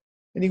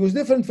 And it was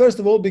different, first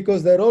of all,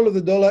 because the role of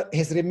the dollar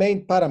has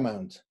remained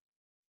paramount.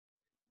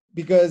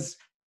 Because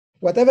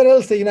whatever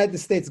else the United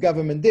States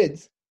government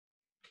did,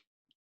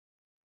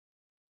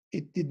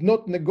 it did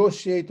not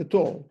negotiate at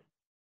all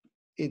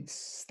its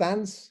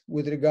stance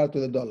with regard to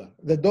the dollar.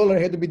 The dollar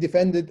had to be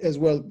defended as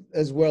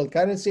world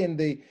currency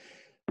and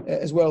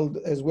as world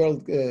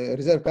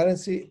reserve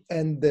currency,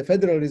 and the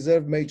Federal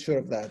Reserve made sure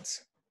of that.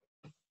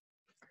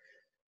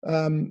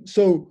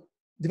 So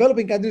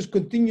developing countries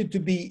continue to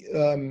be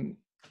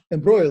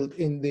embroiled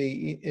in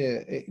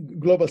the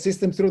global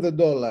system through the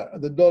dollar.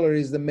 The dollar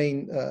is the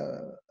main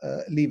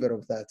lever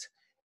of that.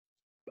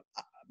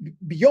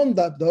 Beyond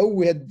that, though,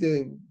 we had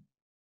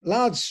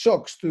large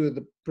shocks to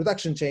the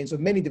production chains of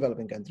many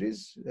developing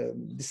countries,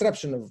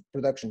 disruption of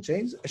production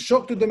chains, a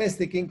shock to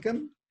domestic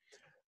income,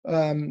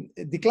 a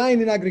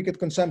decline in aggregate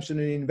consumption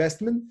and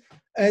investment,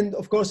 and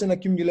of course an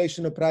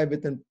accumulation of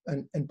private and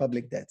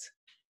public debt.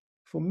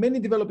 For many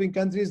developing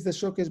countries, the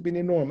shock has been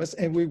enormous,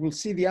 and we will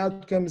see the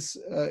outcomes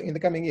in the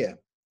coming year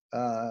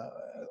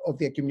of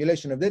the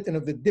accumulation of debt and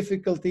of the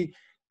difficulty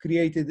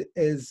created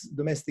as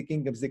domestic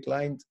incomes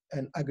declined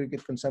and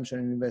aggregate consumption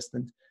and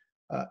investment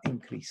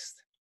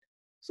increased.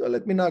 So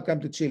let me now come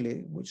to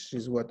Chile, which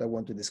is what I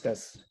want to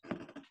discuss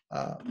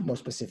more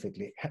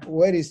specifically.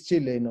 Where is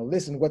Chile in all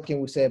this, and what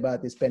can we say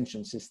about this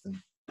pension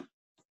system?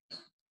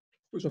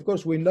 Which, of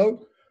course, we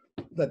know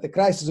that the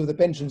crisis of the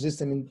pension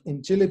system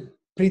in Chile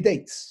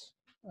predates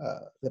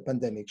the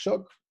pandemic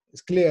shock.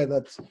 It's clear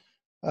that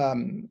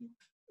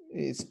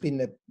it's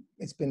been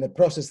a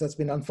process that's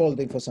been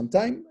unfolding for some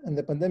time, and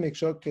the pandemic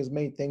shock has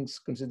made things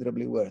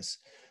considerably worse.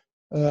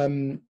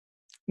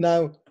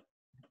 Now,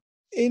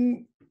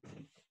 in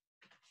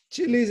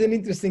Chile is an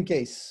interesting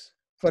case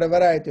for a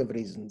variety of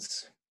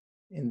reasons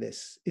in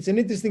this. It's an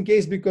interesting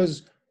case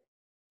because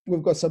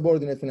we've got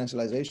subordinate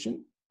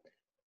financialization,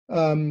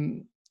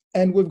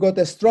 and we've got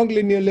a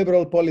strongly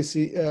neoliberal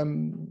policy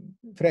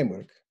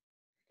framework.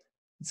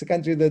 It's a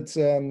country that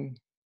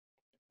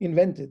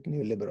invented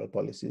neoliberal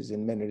policies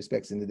in many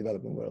respects in the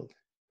developing world,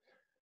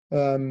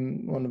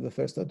 one of the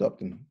first to adopt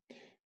them.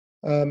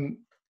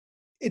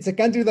 It's a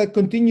country that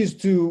continues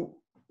to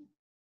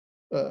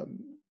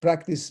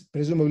practice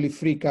presumably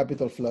free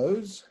capital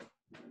flows,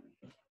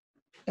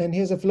 and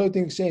has a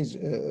floating exchange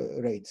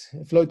rate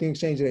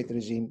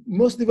regime.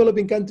 Most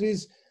developing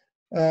countries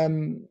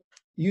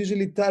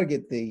usually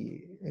target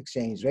the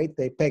exchange rate,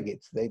 they peg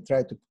it, they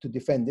try to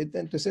defend it,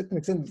 and to a certain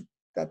extent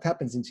that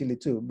happens in Chile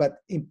too.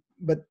 But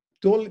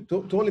to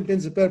all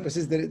intents and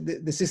purposes,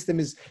 the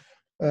system is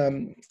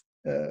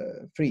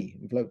free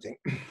and floating.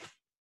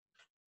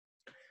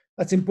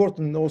 That's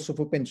important also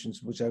for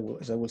pensions, which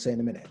as I will say in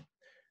a minute.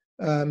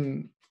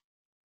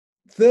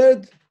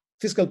 Third,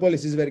 fiscal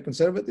policy is very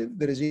conservative.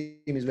 The regime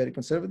is very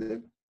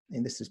conservative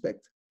in this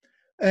respect.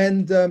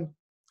 And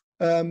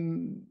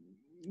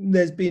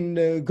there's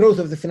been growth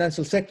of the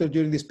financial sector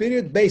during this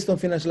period based on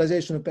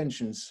financialization of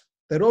pensions.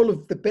 The role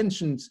of the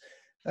pensions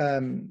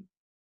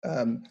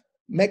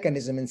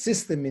mechanism and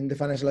system in the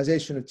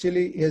financialization of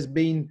Chile has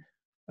been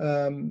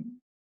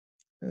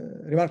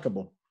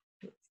remarkable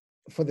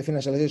for the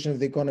financialization of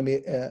the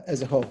economy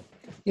as a whole.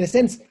 In a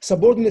sense,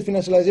 subordinate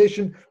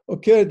financialization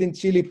occurred in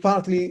Chile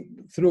partly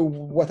through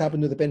what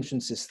happened to the pension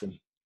system.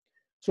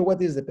 So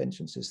what is the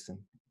pension system?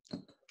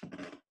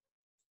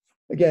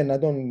 Again,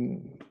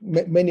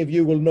 many of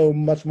you will know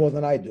much more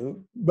than I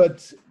do,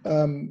 but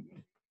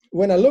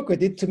when I look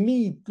at it, to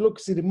me, it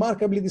looks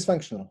remarkably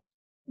dysfunctional.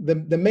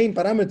 The main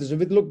parameters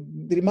of it look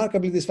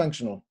remarkably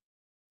dysfunctional.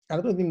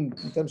 I don't think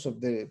in terms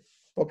of the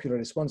popular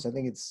response, I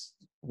think it's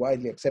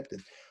widely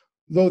accepted.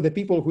 Though the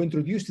people who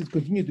introduced it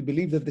continue to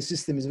believe that the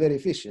system is very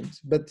efficient.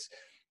 But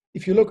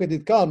if you look at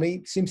it calmly,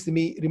 it seems to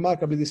me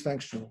remarkably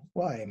dysfunctional.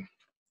 Why?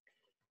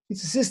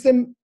 It's a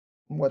system,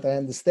 what I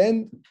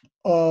understand,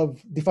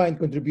 of defined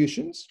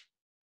contributions,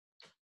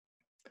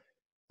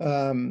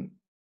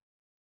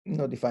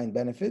 no defined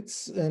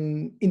benefits,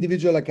 and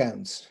individual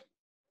accounts,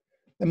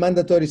 a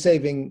mandatory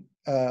saving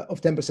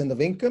of 10% of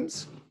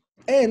incomes,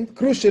 and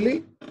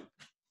crucially,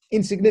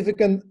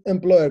 insignificant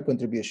employer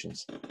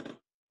contributions.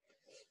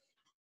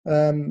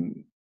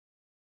 The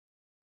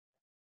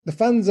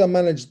funds are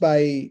managed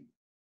by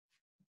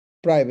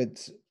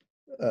private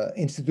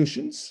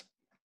institutions,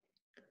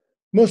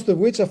 most of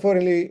which are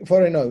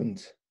foreign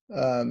owned,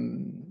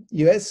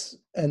 US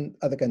and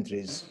other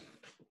countries.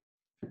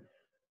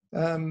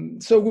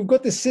 So we've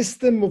got a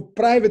system of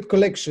private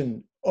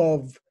collection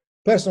of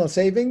personal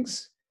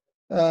savings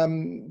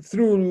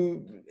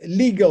through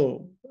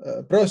legal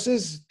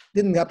process.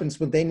 Didn't happen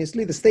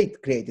spontaneously. The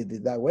state created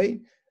it that way.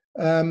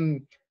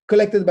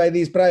 Collected by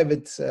these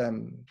private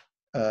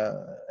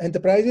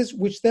enterprises,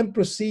 which then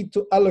proceed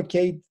to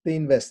allocate the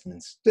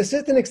investments. To a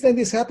certain extent,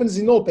 this happens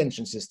in all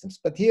pension systems,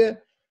 but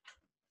here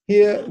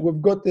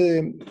we've got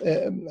a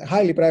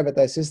highly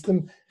privatized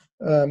system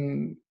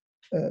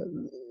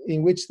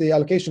in which the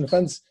allocation of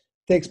funds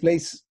takes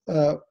place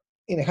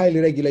in a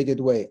highly regulated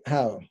way.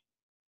 How?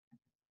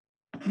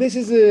 This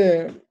is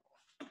a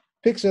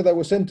picture that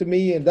was sent to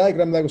me, a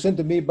diagram that was sent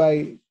to me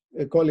by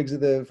colleagues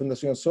at the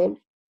Fundación SOL,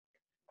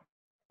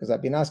 because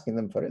I've been asking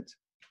them for it,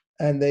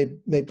 and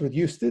they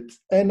produced it.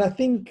 And I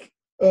think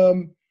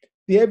the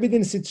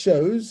evidence it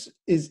shows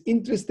is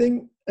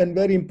interesting and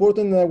very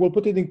important, and I will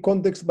put it in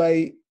context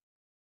by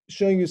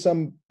showing you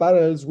some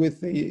parallels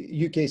with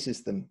the UK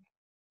system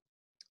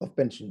of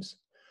pensions.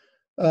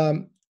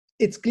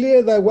 It's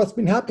clear that what's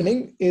been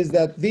happening is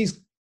that these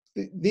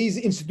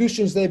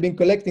institutions that have been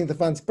collecting the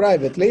funds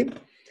privately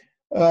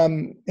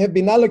have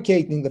been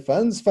allocating the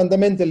funds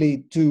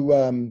fundamentally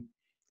to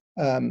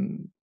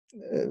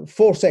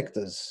 4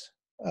 sectors: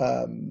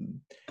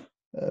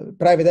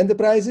 private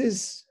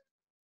enterprises,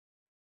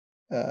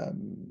 the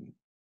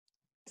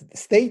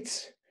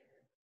state,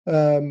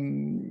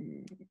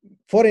 foreign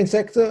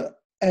sector,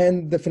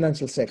 and the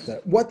financial sector.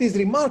 What is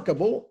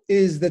remarkable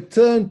is the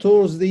turn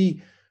towards the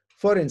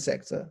foreign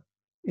sector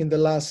in the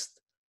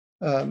last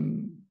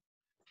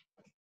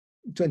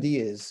 20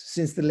 years,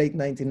 since the late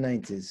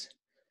 1990s.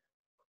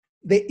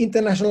 The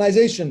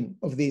internationalization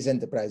of these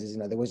enterprises,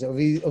 in other words, of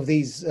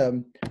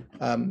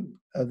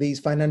these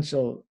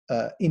financial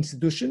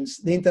institutions,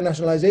 the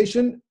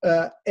internationalization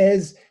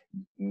as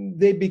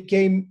they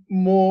became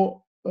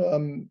more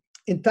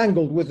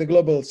entangled with the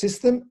global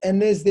system,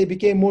 and as they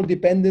became more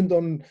dependent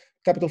on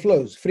capital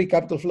flows, free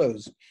capital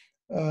flows,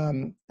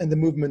 and the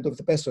movement of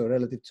the peso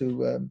relative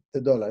to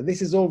the dollar.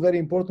 This is all very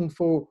important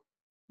for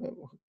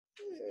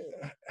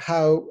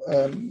how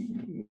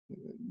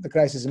the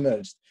crisis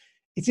emerged.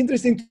 It's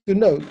interesting to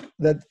note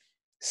that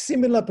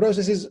similar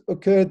processes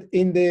occurred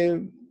in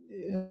the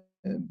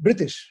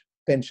British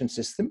pension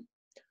system,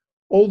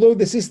 although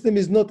the system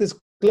is not as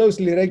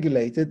closely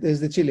regulated as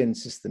the Chilean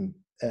system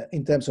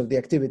in terms of the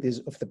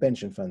activities of the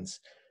pension funds.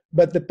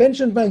 But the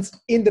pension funds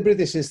in the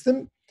British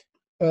system,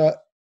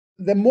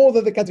 the more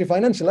that the country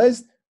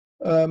financialized,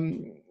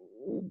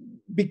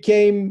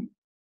 became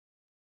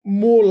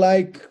more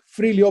like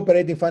freely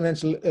operating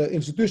financial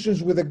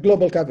institutions with a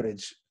global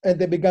coverage. And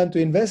they began to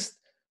invest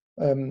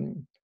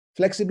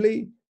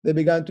flexibly. They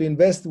began to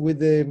invest with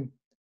the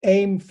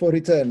aim for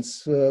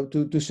returns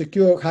to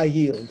secure high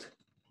yield.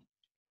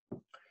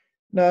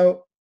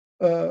 Now,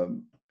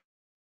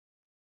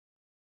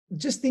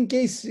 just in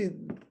case,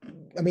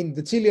 I mean,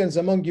 the Chileans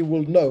among you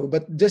will know,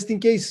 but just in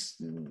case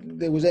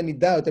there was any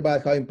doubt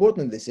about how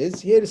important this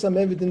is, here is some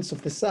evidence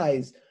of the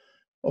size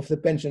of the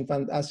pension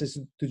fund assets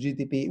to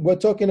GDP. We're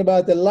talking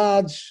about a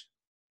large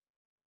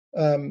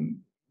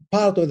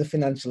part of the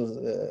financial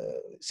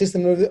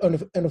system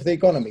and of the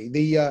economy.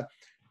 The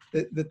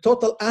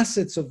total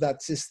assets of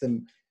that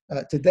system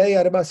today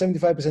are about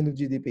 75% of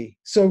GDP.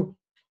 So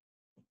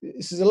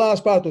this is a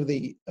large part of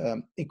the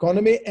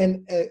economy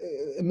and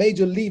a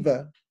major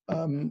lever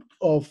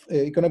of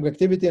economic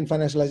activity and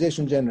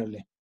financialization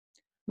generally.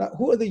 Now,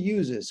 who are the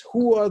users?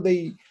 Who are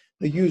the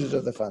users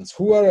of the funds?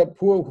 Who are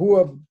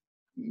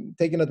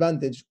taking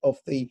advantage of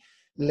the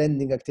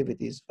lending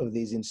activities of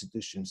these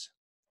institutions?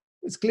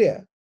 It's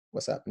clear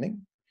what's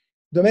happening.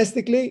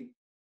 Domestically,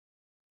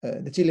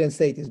 the Chilean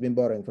state has been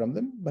borrowing from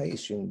them by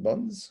issuing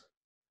bonds,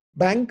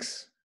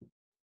 banks,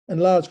 and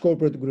large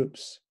corporate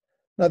groups.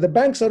 Now, the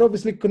banks are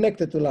obviously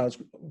connected to large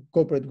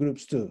corporate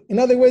groups too. In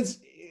other words,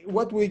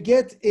 what we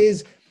get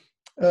is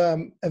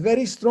a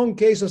very strong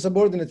case of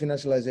subordinate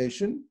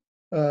financialization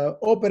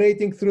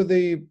operating through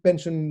the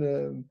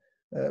pension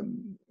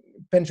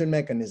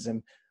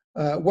mechanism.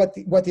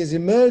 What has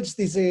emerged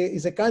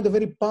is a kind of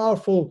very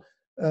powerful,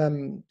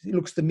 it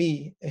looks to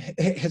me,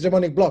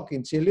 hegemonic bloc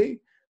in Chile,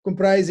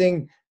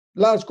 comprising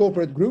large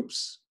corporate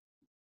groups,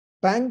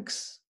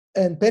 banks,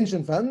 and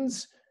pension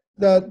funds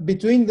that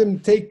between them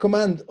take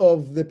command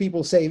of the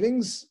people's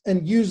savings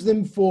and use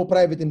them for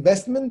private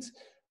investment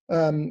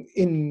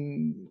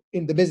in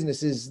the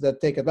businesses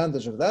that take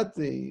advantage of that,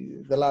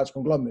 the large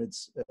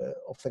conglomerates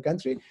of the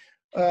country.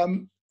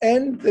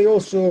 And they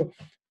also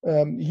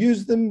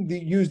use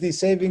these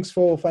savings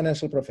for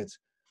financial profit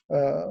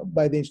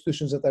by the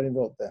institutions that are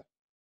involved there.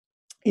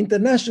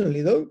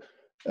 Internationally, though,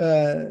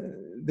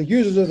 the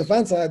users of the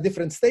funds are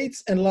different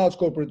states and large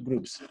corporate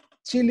groups.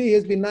 Chile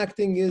has been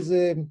acting as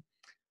a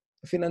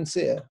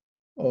financier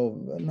of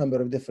a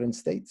number of different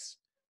states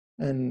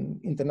and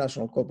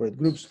international corporate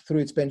groups through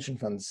its pension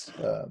funds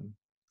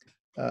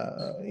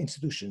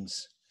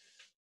institutions.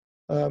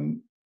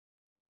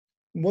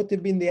 What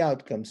have been the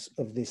outcomes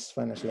of this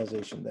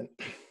financialization then?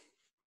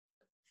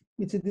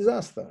 It's a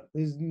disaster.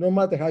 No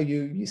matter how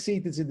you see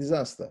it, it's a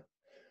disaster.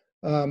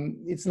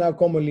 It's now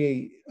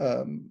commonly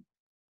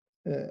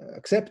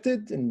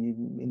accepted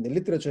in the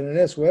literature and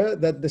elsewhere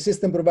that the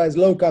system provides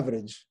low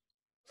coverage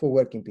for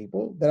working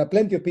people. There are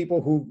plenty of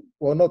people who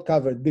were not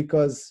covered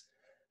because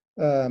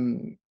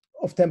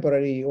of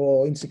temporary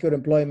or insecure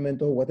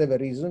employment or whatever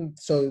reason,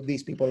 so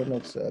these people are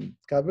not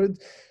covered.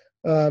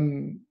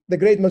 The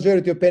great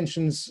majority of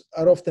pensions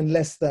are often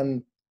less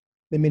than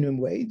the minimum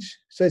wage,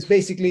 so it's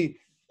basically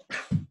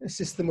a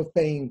system of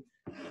paying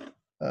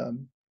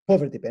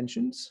poverty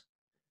pensions.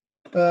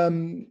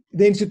 The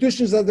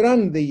institutions that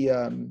run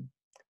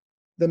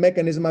the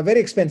mechanism are very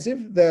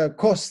expensive. The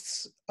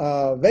costs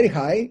are very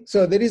high,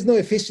 so there is no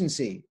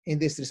efficiency in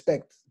this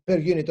respect per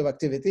unit of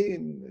activity,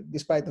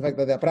 despite the fact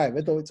that they're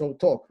private, or it's all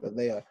talk that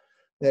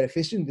they're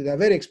efficient. They are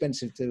very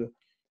expensive to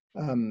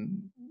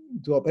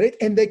operate,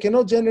 and they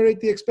cannot generate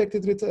the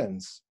expected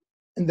returns.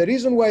 And the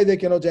reason why they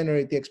cannot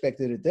generate the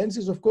expected returns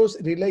is, of course,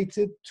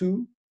 related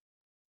to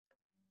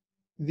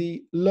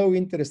the low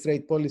interest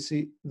rate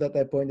policy that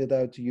I pointed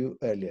out to you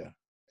earlier.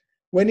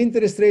 When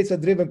interest rates are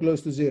driven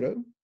close to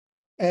zero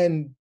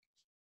and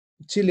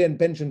Chilean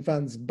pension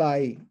funds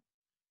buy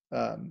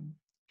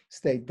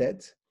state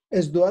debt,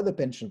 as do other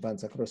pension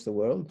funds across the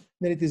world,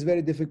 then it is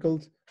very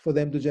difficult for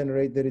them to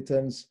generate the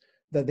returns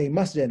that they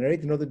must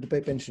generate in order to pay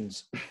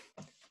pensions.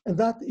 And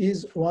that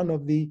is one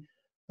of the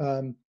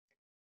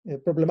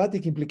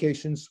problematic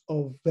implications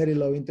of very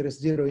low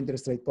interest, zero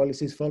interest rate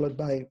policies followed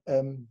by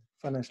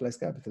financialized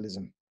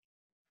capitalism.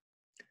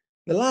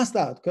 The last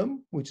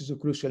outcome, which is of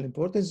crucial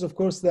importance, is of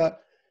course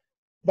that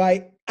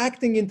by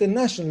acting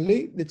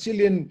internationally, the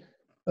Chilean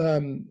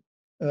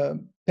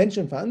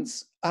pension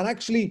funds are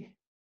actually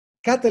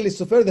catalysts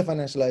of further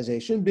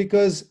financialization,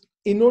 because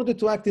in order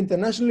to act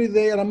internationally,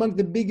 they are among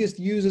the biggest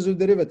users of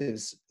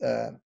derivatives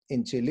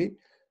in Chile.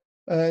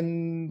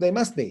 And they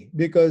must be,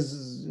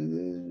 because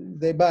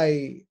they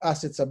buy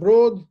assets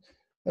abroad,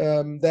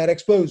 they're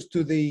exposed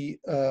to the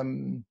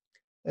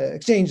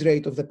exchange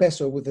rate of the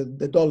peso with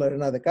the dollar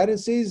and other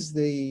currencies.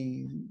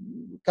 The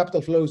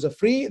capital flows are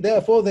free,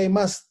 therefore they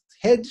must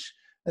hedge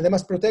and they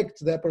must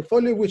protect their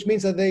portfolio, which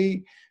means that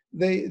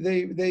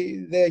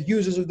they're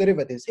users of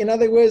derivatives. In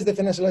other words, the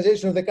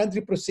financialization of the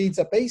country proceeds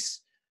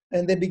apace,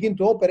 and they begin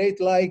to operate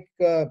like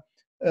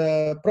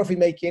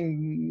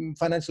profit-making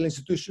financial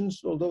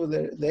institutions, although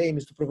the aim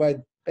is to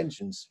provide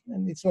pensions.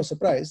 And it's no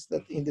surprise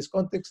that in this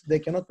context, they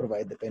cannot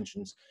provide the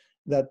pensions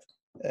that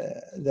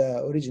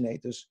the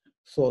originators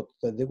thought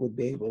that they would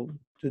be able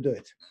to do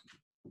it.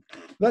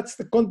 That's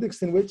the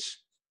context in which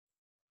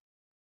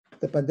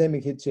the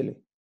pandemic hit Chile.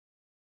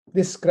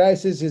 This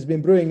crisis has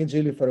been brewing in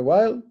Chile for a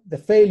while. The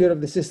failure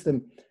of the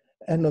system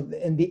and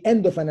the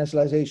end of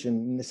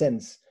financialization, in a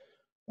sense,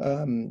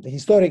 the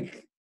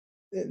historic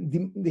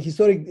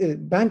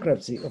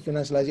bankruptcy of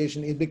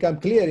financialization, it became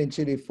clear in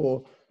Chile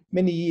for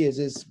many years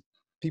as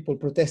people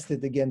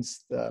protested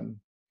against the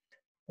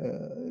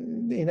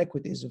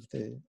inequities of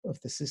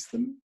the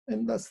system.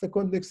 And that's the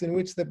context in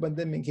which the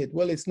pandemic hit.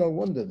 Well, it's no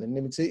wonder then.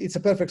 It's a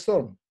perfect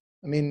storm.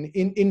 I mean,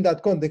 in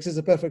that context, it's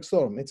a perfect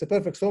storm. It's a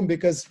perfect storm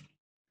because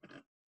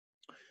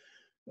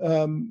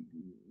of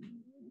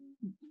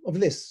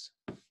this,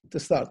 to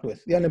start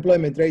with. The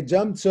unemployment rate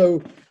jumped.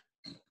 So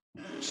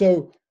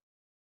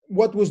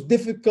what was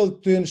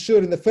difficult to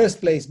ensure in the first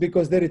place,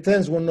 because the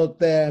returns were not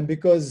there and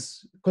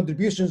because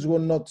contributions were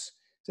not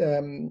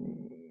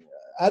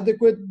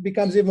adequate,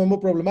 becomes even more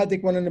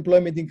problematic when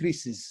unemployment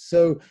increases.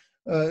 So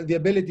the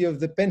ability of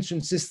the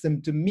pension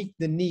system to meet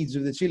the needs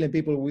of the Chilean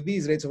people with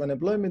these rates of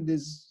unemployment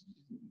is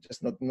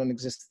just not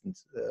non-existent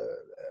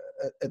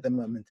at the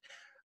moment.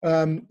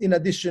 In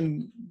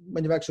addition,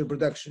 manufacturing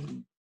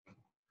production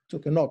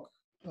took a knock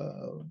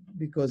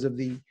because of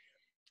the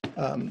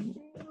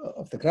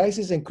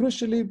crisis, and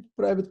crucially,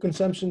 private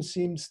consumption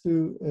seems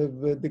to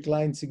have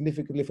declined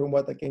significantly from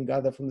what I can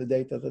gather from the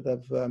data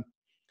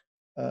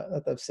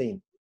that I've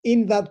seen.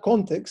 In that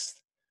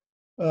context,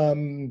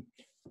 the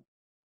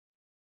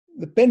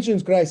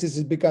pensions crisis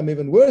has become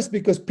even worse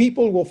because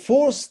people were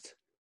forced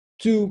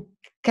to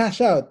cash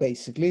out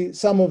basically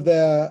some of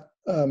their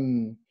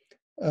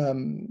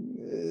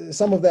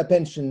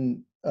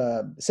pension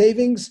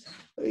savings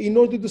in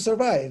order to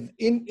survive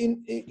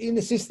in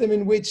a system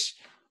in which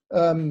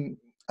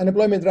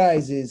unemployment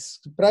rises,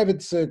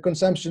 private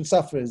consumption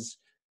suffers,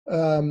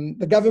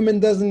 the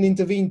government doesn't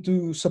intervene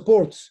to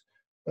support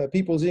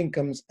people's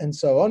incomes and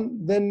so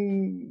on,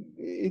 then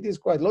it is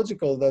quite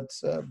logical that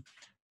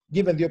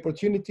given the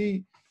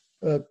opportunity,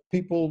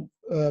 people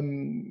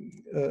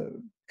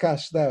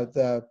cashed out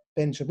their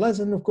pension plans,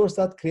 and of course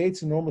that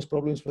creates enormous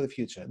problems for the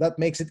future. That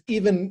makes it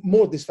even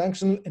more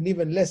dysfunctional and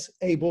even less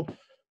able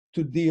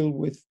to deal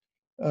with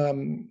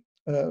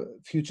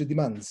future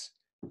demands.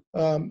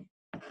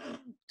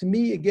 To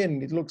me,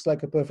 again, it looks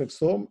like a perfect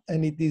storm,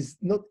 and it is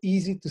not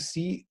easy to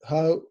see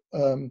how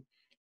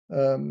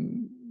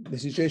the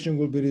situation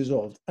will be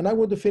resolved. And I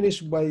want to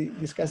finish by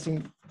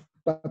discussing,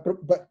 by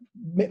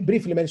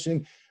briefly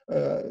mentioning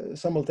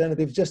some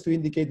alternatives just to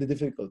indicate the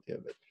difficulty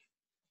of it.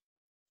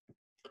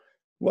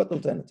 What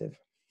alternative?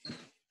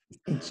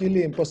 In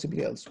Chile and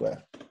possibly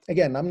elsewhere.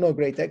 Again, I'm no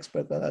great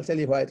expert, but I'll tell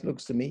you why it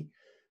looks to me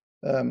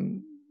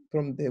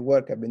from the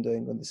work I've been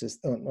doing on the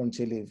system, on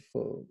Chile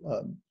for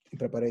in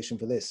preparation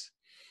for this.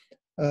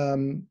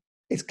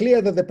 It's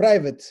clear that the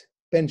private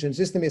pension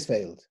system has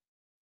failed.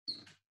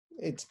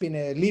 It's been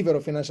a lever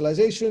of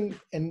financialization,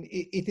 and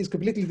it is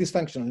completely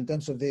dysfunctional in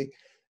terms of the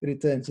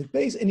returns it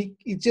pays, and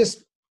it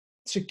just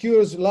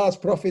secures large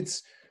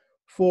profits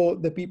for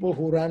the people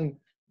who run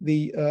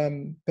the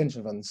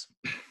pension funds.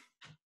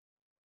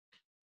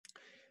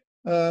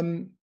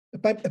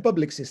 A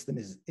public system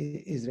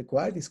is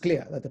required. It's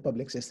clear that a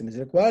public system is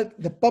required.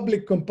 The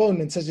public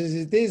component, such as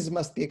it is,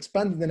 must be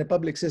expanded, and a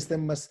public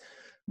system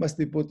must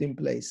be put in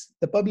place.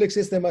 The public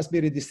system must be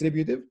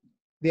redistributive.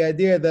 The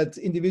idea that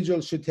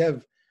individuals should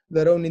have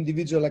their own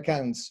individual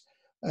accounts,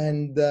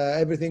 and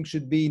everything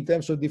should be in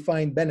terms of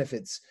defined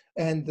benefits,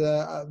 and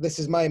this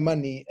is my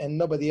money and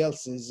nobody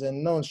else's,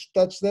 and no one should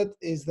touch that,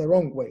 is the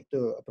wrong way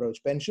to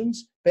approach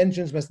pensions.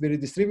 Pensions must be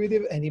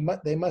redistributive, and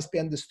they must be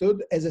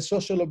understood as a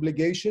social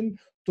obligation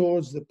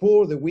towards the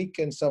poor, the weak,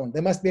 and so on.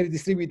 There must be a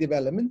redistributive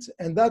element,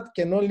 and that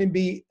can only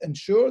be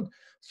ensured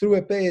through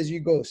a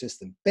pay-as-you-go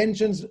system.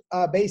 Pensions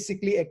are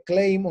basically a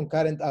claim on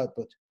current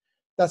output.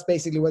 That's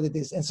basically what it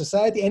is. And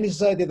society, any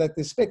society that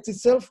respects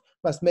itself,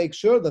 must make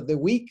sure that the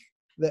weak,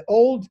 the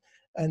old,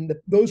 and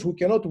those who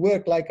cannot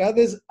work like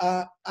others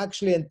are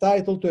actually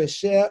entitled to a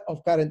share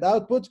of current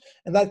output,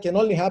 and that can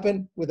only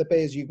happen with a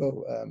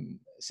pay-as-you-go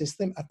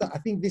system. I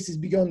think this is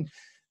beyond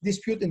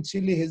dispute, and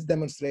Chile has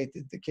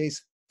demonstrated the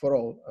case for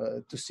all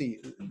to see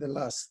the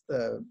last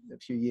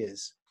few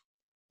years.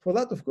 For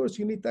that, of course,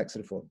 you need tax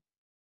reform.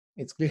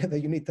 It's clear that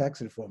you need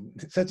tax reform.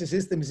 Such a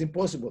system is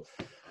impossible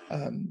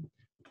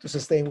to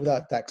sustain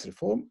without tax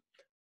reform,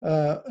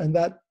 and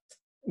that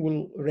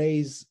will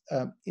raise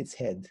its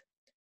head.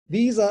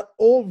 These are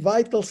all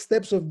vital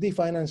steps of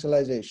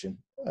definancialization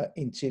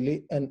in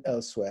Chile and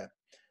elsewhere.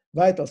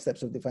 Vital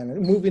steps of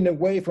definancialization, moving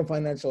away from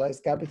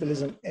financialized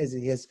capitalism as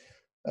it has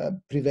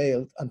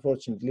prevailed,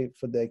 unfortunately,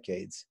 for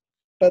decades.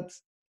 But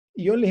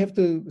you only have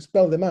to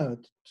spell them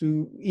out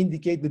to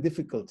indicate the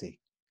difficulty.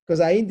 Because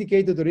I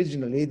indicated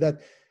originally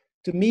that,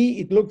 to me,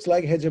 it looks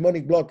like a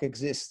hegemonic bloc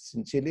exists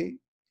in Chile,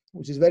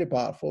 which is very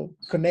powerful,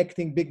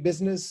 connecting big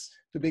business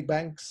to big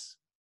banks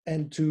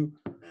and to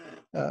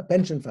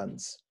pension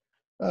funds.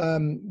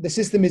 The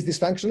system is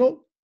dysfunctional,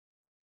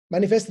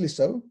 manifestly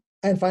so,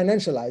 and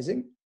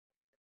financializing.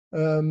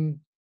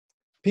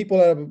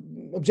 People are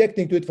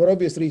objecting to it for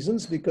obvious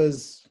reasons,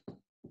 because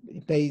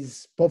it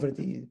pays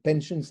poverty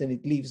pensions and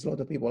it leaves a lot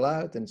of people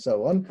out and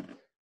so on.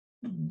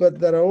 But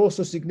there are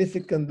also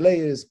significant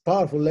layers,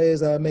 powerful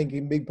layers that are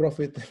making big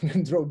profit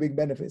and draw big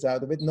benefits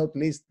out of it, not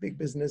least big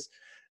business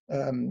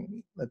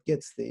that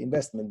gets the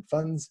investment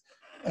funds,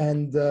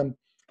 and those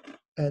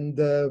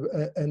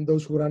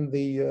who run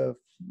the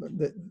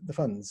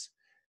funds.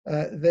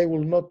 They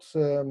will not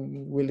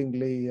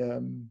willingly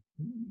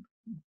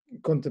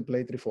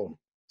contemplate reform.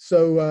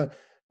 So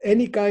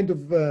any kind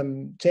of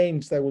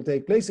change that will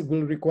take place, it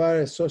will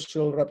require a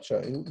social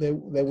rupture. There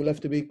will have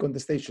to be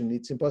contestation.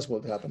 It's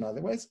impossible to happen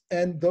otherwise.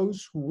 And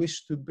those who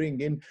wish to bring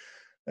in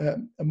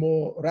a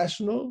more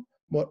rational,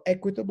 more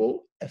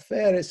equitable, a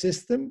fairer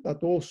system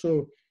that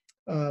also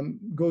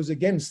goes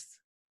against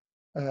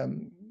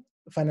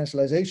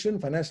financialization,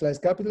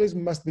 financialized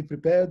capitalism, must be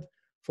prepared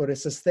for a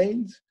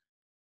sustained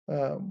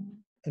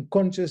and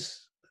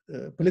conscious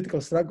political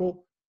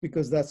struggle,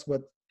 because that's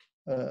what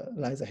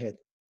lies ahead.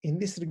 In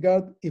this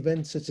regard,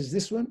 events such as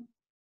this one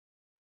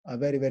are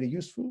very, very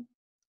useful,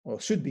 or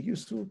should be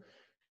useful,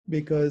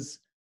 because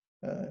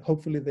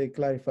hopefully they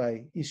clarify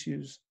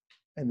issues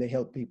and they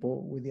help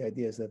people with the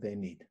ideas that they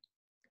need.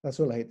 That's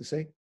all I had to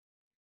say.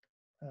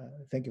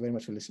 Thank you very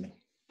much for listening.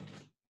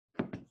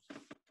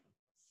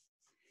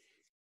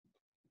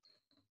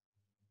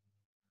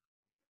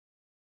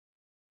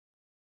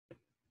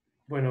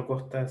 Bueno,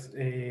 Costas,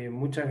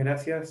 muchas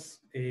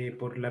gracias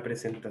por la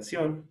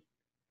presentación.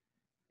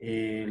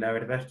 La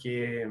verdad es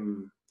que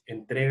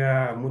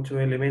entrega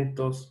muchos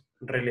elementos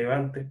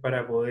relevantes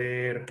para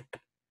poder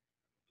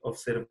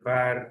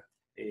observar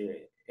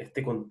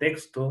este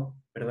contexto,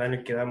 ¿verdad?, en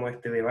el que damos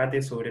este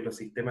debate sobre los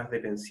sistemas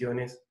de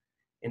pensiones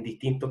en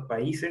distintos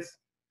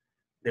países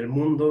del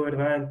mundo,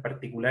 ¿verdad?, en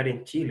particular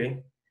en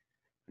Chile.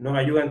 nos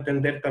ayuda a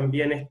entender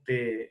también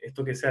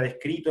esto que se ha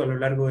descrito a lo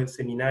largo del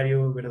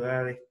seminario,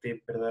 ¿verdad?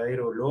 Este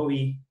verdadero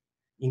lobby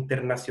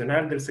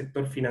internacional del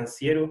sector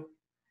financiero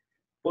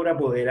por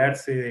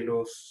apoderarse de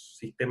los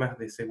sistemas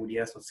de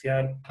seguridad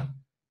social,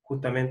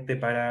 justamente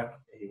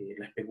para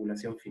la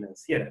especulación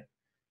financiera.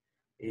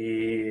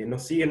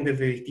 Nos siguen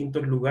desde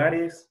distintos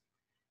lugares,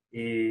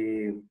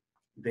 de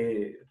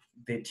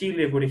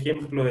Chile, por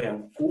ejemplo, de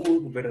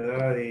Ancud,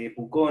 ¿verdad? De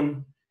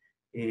Pucón,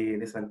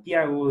 de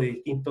Santiago, de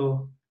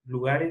distintos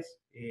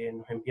lugares,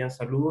 nos envían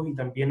saludos y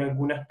también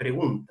algunas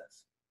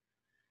preguntas.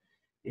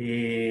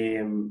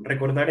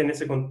 Recordar en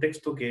ese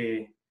contexto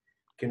que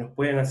nos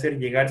pueden hacer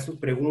llegar sus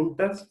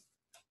preguntas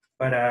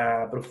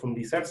para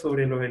profundizar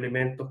sobre los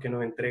elementos que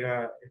nos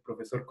entrega el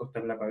profesor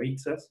Costas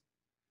Lapavitsas.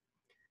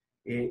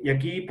 Y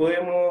aquí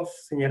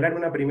podemos señalar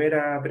una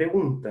primera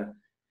pregunta.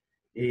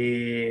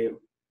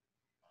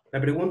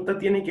 La pregunta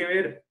tiene que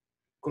ver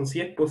con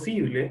si es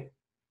posible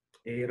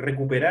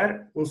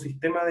recuperar un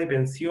sistema de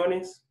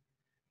pensiones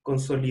con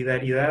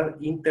solidaridad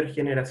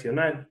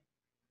intergeneracional,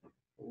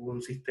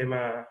 un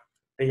sistema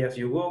pay as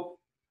you go,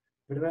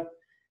 ¿verdad?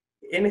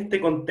 En este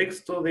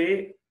contexto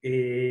de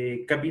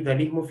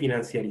capitalismo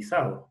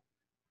financiarizado.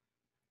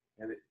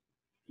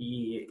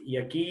 Y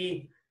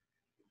aquí,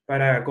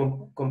 para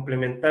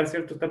complementar,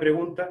 ¿cierto?, esta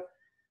pregunta,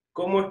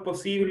 ¿cómo es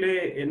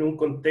posible en un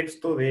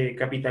contexto de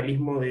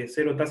capitalismo de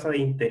cero tasa de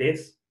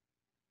interés,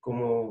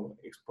 como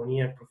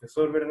exponía el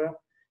profesor, ¿verdad?,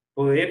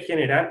 poder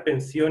generar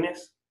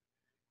pensiones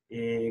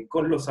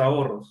con los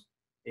ahorros?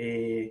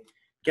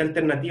 ¿Qué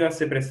alternativas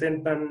se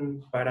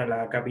presentan para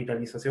la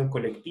capitalización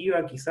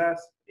colectiva?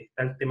 Quizás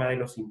está el tema de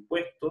los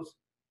impuestos,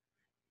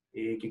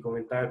 que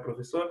comentaba el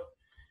profesor.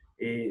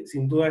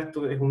 Sin duda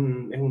esto es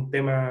un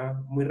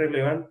tema muy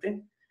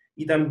relevante.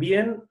 Y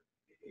también,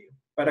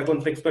 para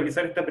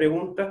contextualizar esta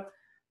pregunta,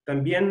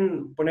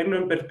 también ponerlo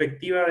en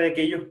perspectiva de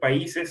aquellos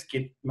países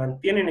que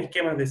mantienen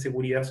esquemas de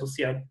seguridad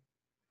social,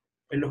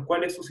 en los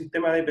cuales su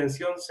sistema de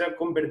pensión se ha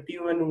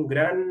convertido en un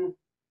gran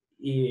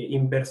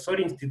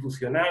inversor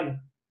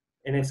institucional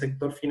en el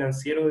sector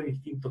financiero de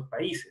distintos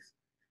países.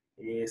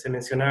 Se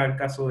mencionaba el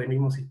caso del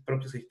mismo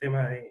propio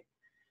sistema de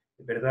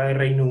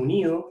Reino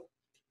Unido.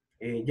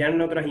 Ya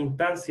en otras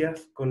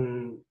instancias,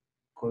 con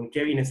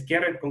Kevin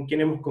Skerrett, con quien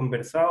hemos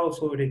conversado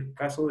sobre el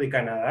caso de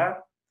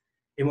Canadá,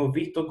 hemos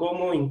visto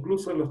cómo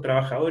incluso los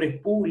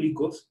trabajadores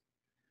públicos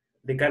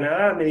de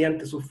Canadá,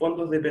 mediante sus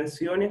fondos de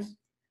pensiones,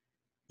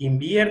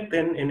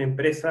 invierten en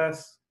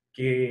empresas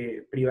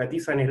que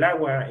privatizan el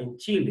agua en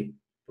Chile,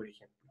 por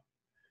ejemplo,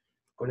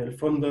 con el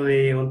fondo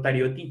de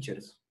Ontario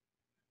Teachers,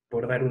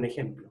 por dar un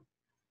ejemplo.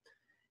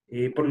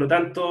 Por lo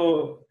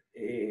tanto,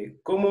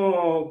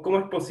 ¿cómo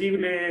es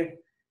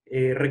posible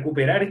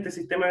recuperar este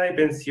sistema de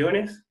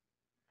pensiones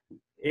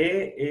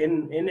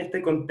en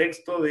este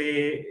contexto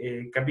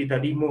de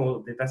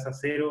capitalismo de tasa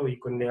cero y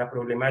con la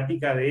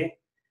problemática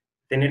de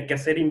tener que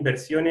hacer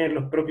inversiones en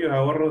los propios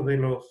ahorros de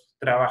los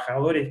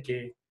trabajadores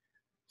que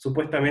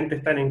supuestamente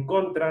están en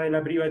contra de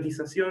la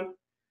privatización?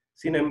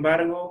 Sin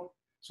embargo,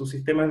 sus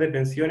sistemas de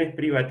pensiones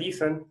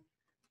privatizan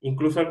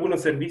incluso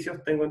algunos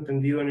servicios, tengo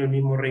entendido, en el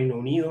mismo Reino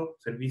Unido,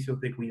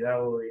 servicios de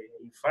cuidado de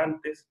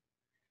infantes,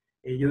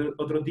 y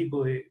otro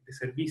tipo de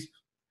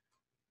servicios.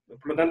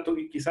 Por lo tanto,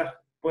 quizás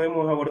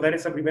podemos abordar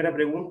esa primera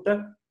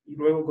pregunta y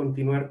luego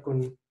continuar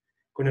con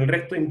el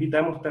resto.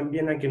 Invitamos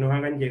también a que nos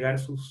hagan llegar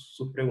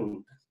sus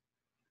preguntas.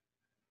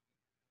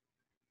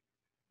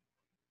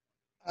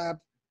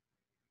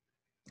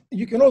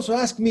 You can also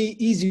ask me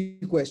easy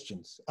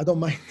questions. I don't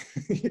mind.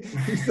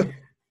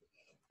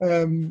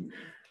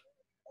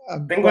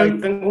 Tengo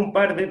un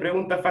par de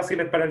preguntas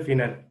fáciles para el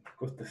final,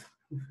 Costas.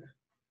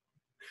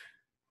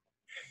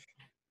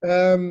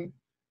 There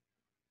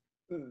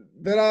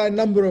are a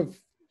number of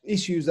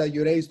issues that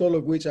you raised, all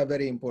of which are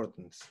very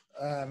important.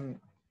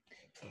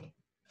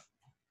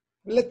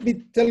 Let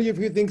me tell you a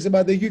few things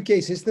about the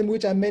UK system,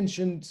 which I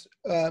mentioned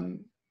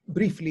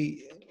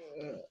briefly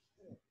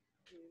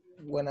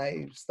when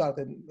I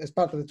started as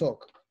part of the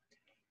talk.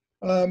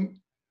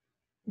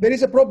 There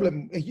is a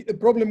problem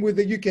with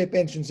the UK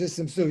pension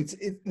system too.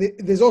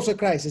 There's also a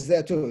crisis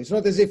there too. It's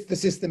not as if the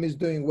system is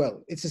doing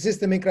well. It's a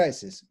system in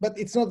crisis, but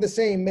it's not the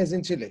same as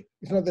in Chile.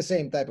 It's not the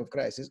same type of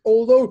crisis,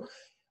 although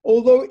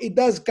it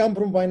does come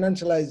from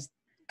financialized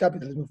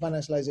capitalism,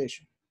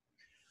 financialization.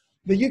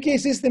 The UK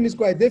system is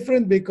quite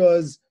different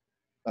because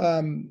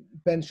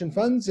pension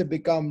funds have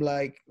become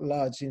like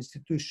large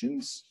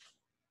institutions,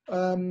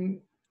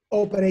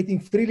 operating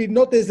freely,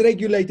 not as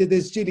regulated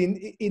as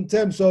Chile in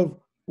terms of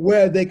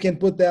where they can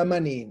put their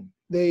money in.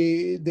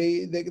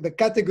 The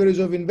categories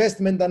of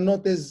investment are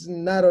not as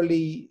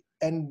narrowly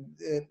and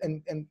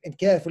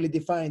carefully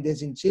defined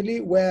as in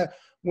Chile, where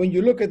when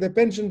you look at the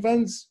pension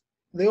funds,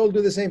 they all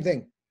do the same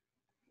thing.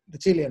 The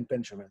Chilean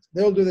pension funds,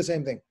 they all do the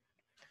same thing.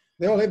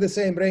 They all have the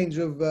same range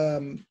of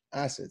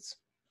assets.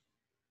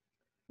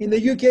 In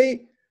the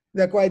UK,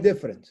 they're quite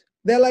different.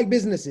 They're like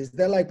businesses.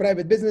 They're like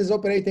private businesses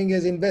operating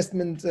as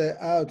investment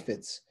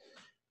outfits.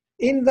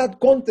 In that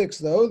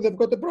context, though, they've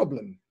got a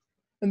problem.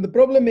 And the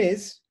problem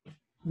is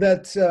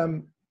that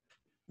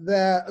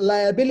their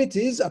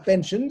liabilities are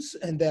pensions,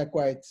 and they're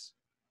quite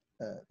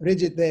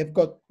rigid. They've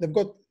got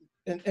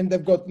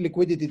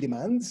liquidity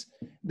demands.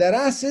 Their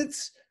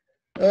assets,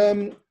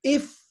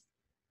 if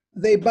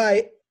they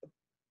buy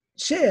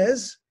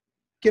shares,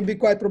 can be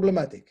quite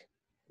problematic.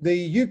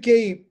 The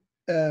UK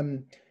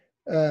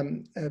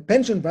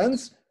pension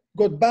funds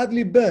got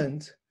badly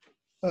burned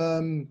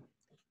in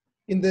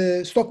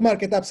the stock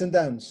market ups and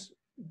downs,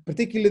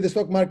 particularly the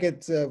stock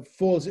market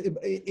falls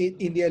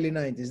in the early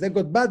 90s. They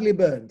got badly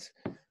burned,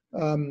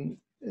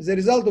 as a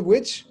result of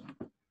which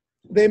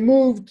they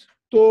moved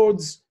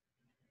towards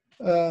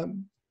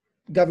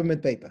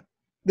government paper.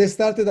 They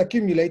started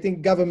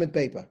accumulating government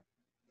paper.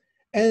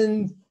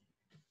 And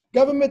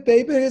government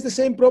paper has the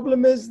same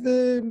problem as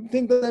the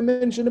thing that I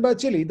mentioned about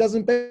Chile. It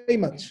doesn't pay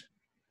much.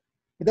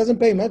 It doesn't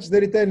pay much.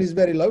 The return is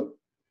very low.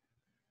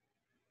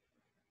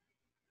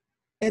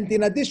 And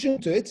in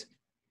addition to it,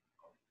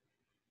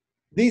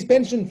 these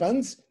pension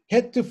funds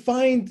had to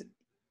find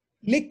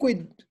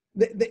liquid,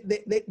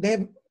 they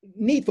have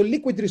need for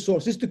liquid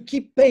resources to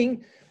keep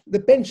paying the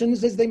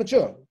pensions as they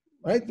mature,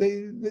 right?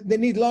 They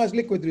need large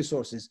liquid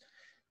resources.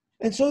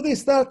 And so they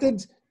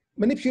started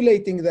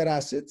manipulating their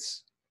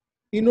assets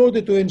in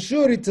order to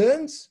ensure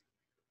returns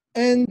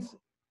and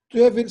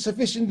to have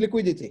sufficient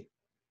liquidity.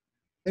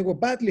 They were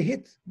badly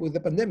hit with the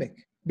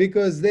pandemic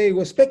because they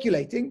were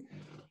speculating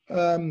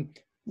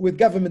with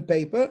government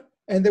paper,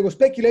 and they were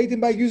speculating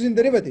by using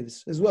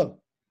derivatives as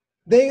well.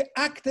 They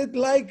acted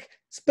like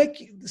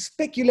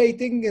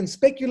speculating and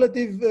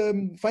speculative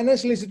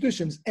financial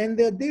institutions, and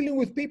they're dealing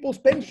with people's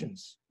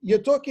pensions. You're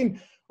talking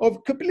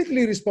of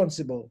completely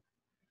irresponsible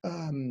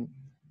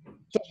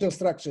social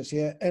structures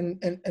here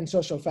and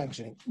social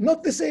functioning.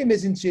 Not the same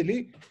as in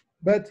Chile,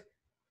 but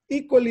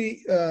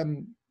equally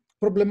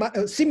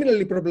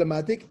similarly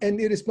problematic and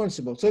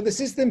irresponsible. So the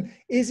system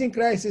is in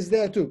crisis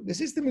there too. The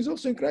system is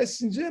also in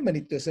crisis in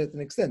Germany to a certain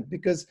extent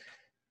because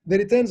the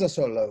returns are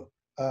so low.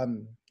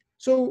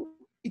 So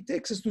it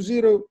takes us to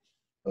zero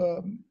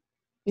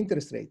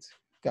interest rate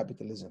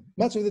capitalism.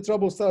 Much of the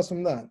trouble starts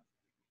from that.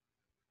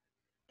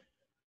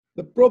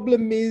 The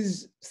problem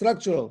is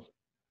structural.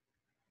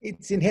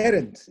 It's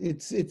inherent.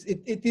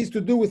 It is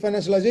to do with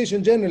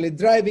financialization generally,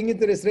 driving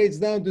interest rates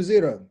down to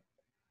zero.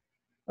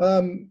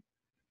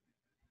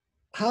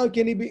 How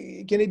can it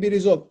be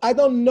resolved? I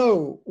don't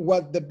know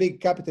what the big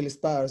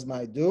capitalist powers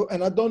might do,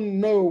 and I don't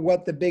know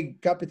what the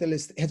big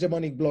capitalist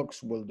hegemonic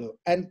blocs will do.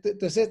 And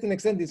to a certain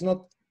extent, it's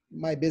not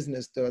my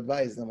business to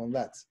advise them on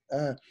that.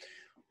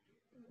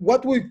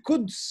 What we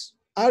could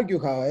argue,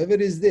 however,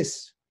 is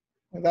this,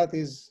 and that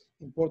is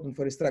important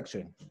for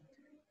restructuring.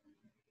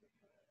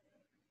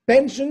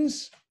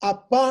 Pensions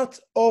are part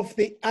of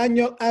the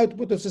annual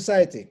output of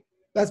society.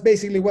 That's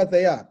basically what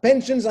they are.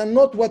 Pensions are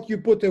not what you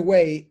put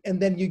away and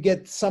then you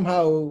get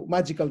somehow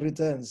magical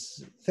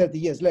returns 30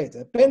 years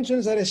later.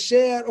 Pensions are a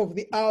share of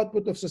the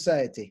output of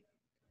society.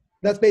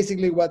 That's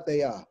basically what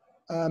they are.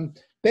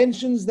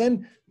 Pensions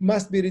then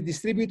must be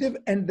redistributive,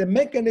 and the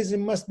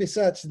mechanism must be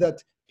such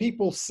that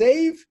people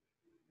save,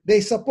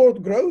 they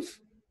support growth,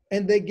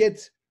 and they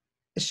get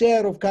a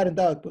share of current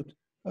output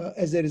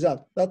as a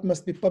result. That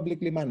must be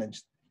publicly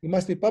managed. It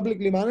must be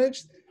publicly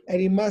managed, and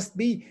it must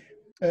be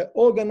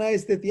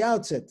organized at the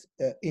outset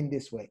in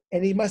this way,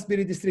 and it must be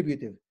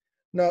redistributive.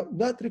 Now,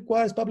 that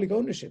requires public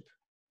ownership.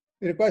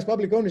 It requires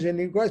public ownership,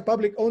 and it requires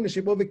public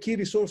ownership of the key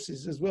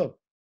resources as well.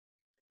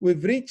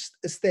 We've reached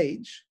a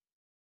stage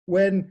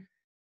when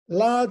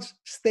large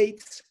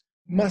states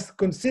must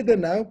consider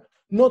now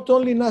not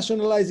only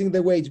nationalizing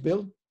the wage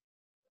bill,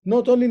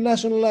 not only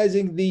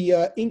nationalizing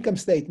the income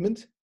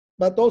statement,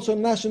 but also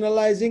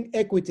nationalizing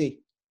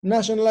equity,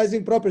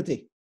 nationalizing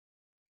property.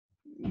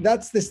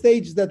 That's the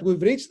stage that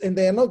we've reached, and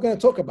they are not going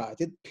to talk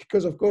about it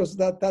because, of course,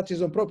 that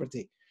touches on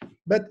property.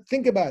 But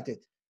think about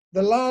it.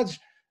 The large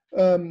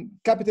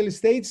capitalist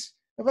states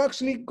have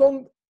actually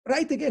gone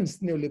right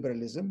against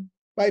neoliberalism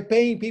by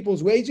paying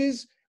people's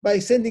wages, by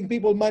sending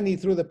people money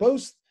through the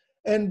post,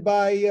 and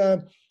by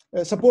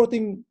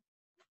supporting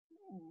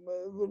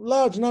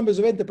large numbers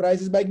of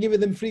enterprises by giving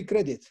them free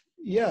credit.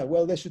 Yeah,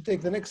 well, they should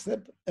take the next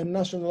step and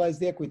nationalize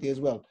the equity as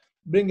well.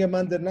 Bring them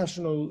under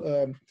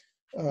national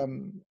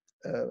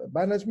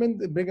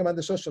management, bring them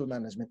under social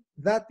management.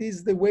 That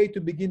is the way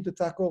to begin to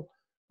tackle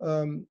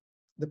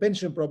the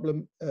pension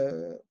problem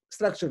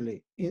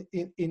structurally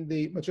in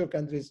the mature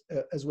countries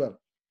as well.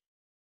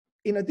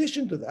 In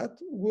addition to that,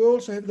 we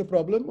also have the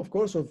problem, of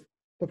course, of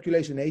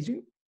population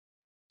aging,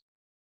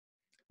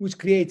 which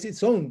creates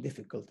its own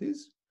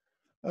difficulties.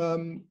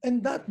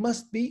 And that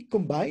must be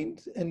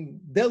combined and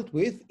dealt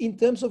with in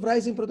terms of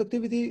rising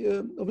productivity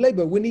of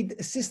labor. We need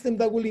a system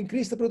that will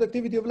increase the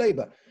productivity of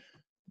labor.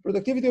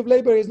 Productivity of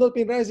labor has not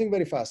been rising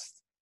very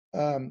fast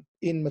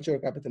in mature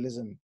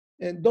capitalism.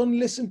 And don't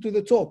listen to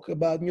the talk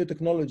about new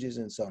technologies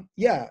and so on.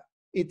 Yeah,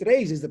 it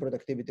raises the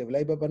productivity of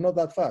labor, but not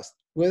that fast.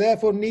 We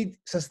therefore need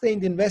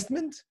sustained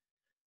investment,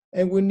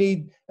 and we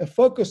need a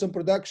focus on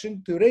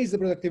production to raise the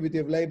productivity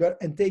of labor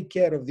and take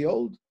care of the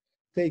old,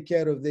 take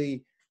care of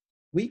the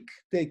weak,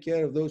 take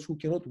care of those who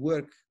cannot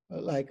work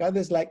like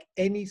others, like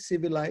any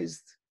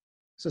civilized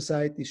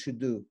society should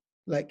do,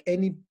 like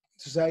any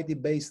society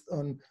based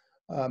on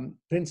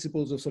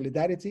principles of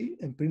solidarity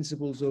and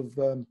principles of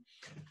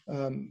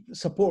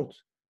support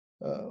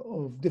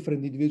of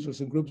different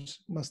individuals and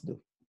groups must do.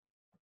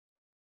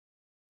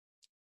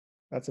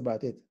 That's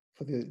about it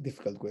for the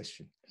difficult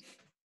question.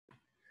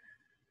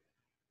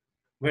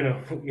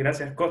 Bueno,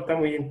 gracias Costa,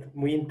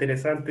 muy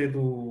interesante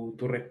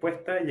tu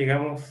respuesta.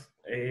 Llegamos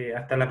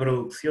hasta la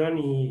producción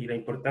y la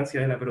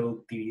importancia de la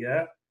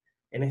productividad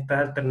en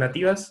estas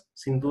alternativas.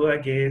 Sin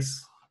duda que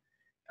es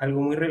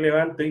algo muy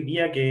relevante hoy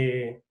día,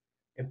 que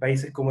en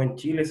países como en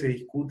Chile se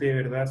discute,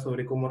 ¿verdad?,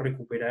 sobre cómo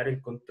recuperar el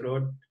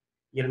control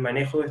y el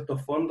manejo de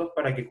estos fondos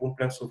para que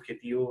cumplan su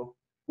objetivo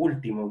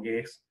último, que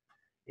es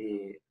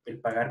el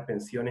pagar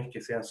pensiones que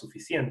sean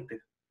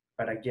suficientes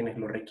para quienes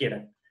lo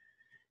requieran.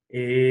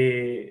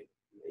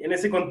 En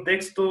ese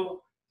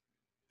contexto,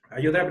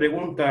 hay otra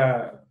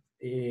pregunta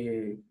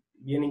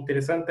bien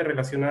interesante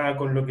relacionada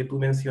con lo que tú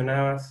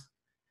mencionabas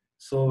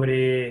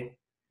sobre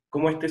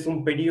cómo este es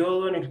un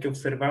periodo en el que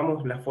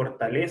observamos la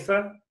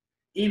fortaleza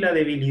y la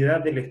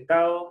debilidad del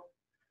Estado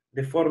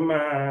de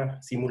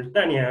forma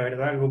simultánea,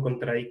 ¿verdad? Algo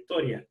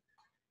contradictoria.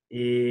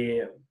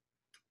 En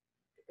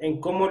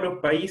cómo los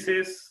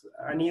países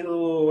han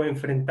ido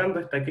enfrentando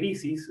esta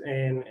crisis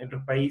en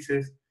los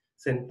países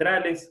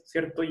centrales,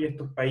 ¿cierto? Y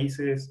estos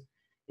países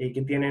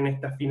que tienen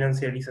esta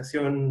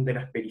financialización de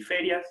las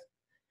periferias.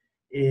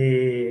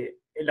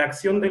 La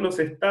acción de los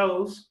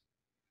estados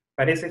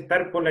parece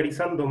estar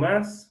polarizando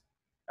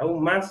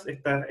aún más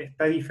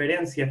esta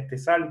diferencia, este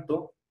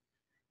salto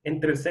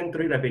entre el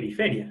centro y la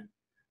periferia,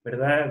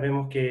 ¿verdad?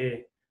 Vemos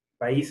que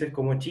países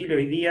como Chile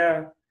hoy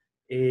día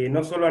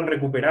no solo han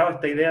recuperado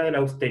esta idea de la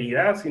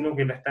austeridad, sino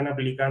que la están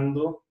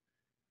aplicando,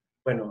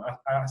 bueno,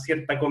 a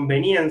cierta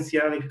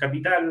conveniencia del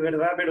capital,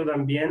 ¿verdad? Pero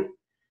también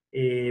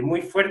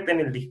muy fuerte en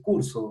el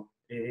discurso,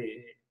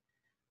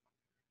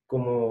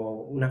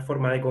 como una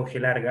forma de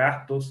congelar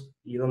gastos,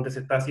 y donde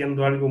se está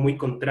haciendo algo muy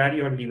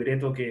contrario al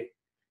libreto que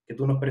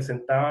tú nos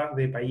presentabas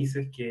de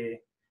países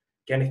que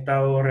han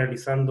estado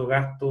realizando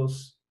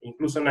gastos,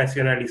 incluso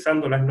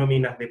nacionalizando las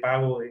nóminas de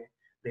pago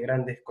de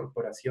grandes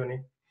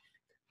corporaciones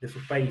de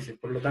sus países.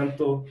 Por lo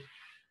tanto,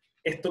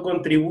 esto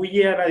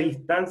contribuye a la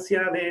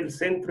distancia del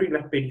centro y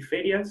las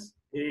periferias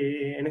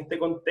en este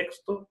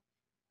contexto.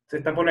 ¿Se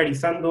está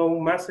polarizando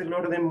aún más el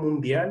orden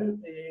mundial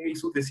y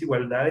sus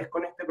desigualdades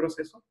con este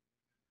proceso?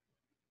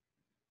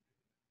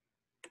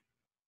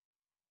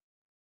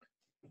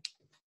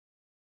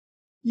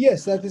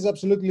 Yes, that is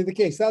absolutely the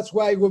case. That's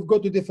why we've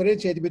got to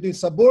differentiate between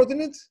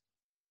subordinate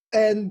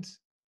and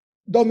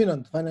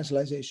dominant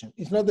financialization.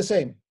 It's not the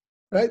same,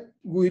 right?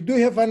 We do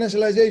have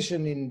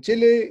financialization in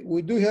Chile.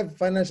 We do have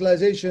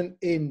financialization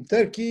in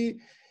Turkey,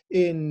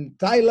 in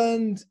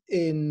Thailand,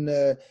 in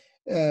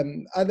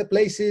other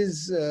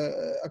places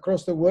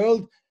across the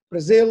world,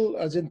 Brazil,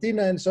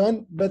 Argentina, and so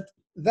on. But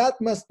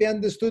that must be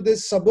understood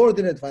as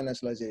subordinate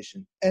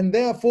financialization. And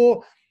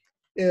therefore,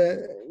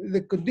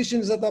 the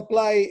conditions that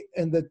apply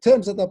and the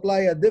terms that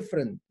apply are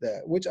different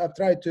there, which I've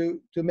tried to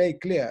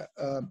make clear.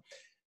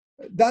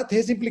 That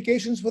has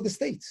implications for the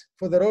state,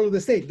 for the role of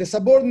the state. The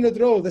subordinate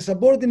role, the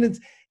subordinate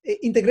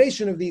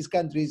integration of these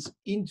countries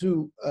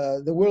into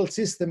the world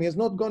system has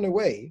not gone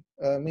away.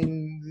 I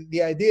mean,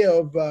 the idea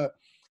of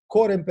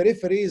core and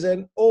periphery is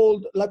an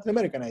old Latin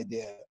American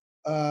idea.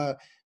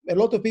 A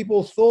lot of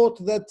people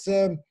thought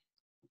that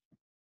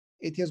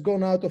it has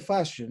gone out of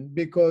fashion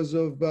because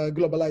of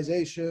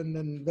globalization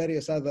and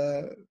various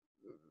other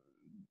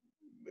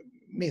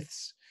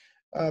myths.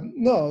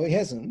 No, it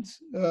hasn't.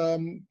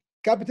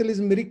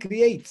 Capitalism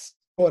recreates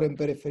core and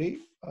periphery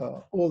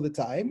all the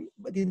time,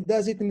 but it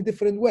does it in a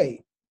different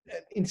way.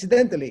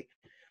 Incidentally,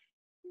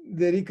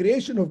 the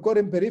recreation of core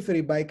and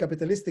periphery by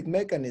capitalistic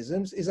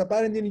mechanisms is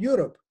apparent in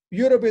Europe.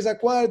 Europe has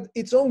acquired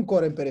its own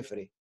core and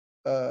periphery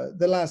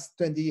the last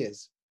 20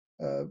 years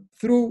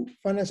through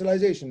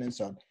financialization and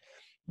so on.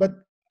 But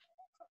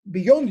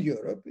beyond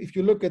Europe, if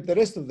you look at the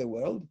rest of the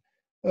world,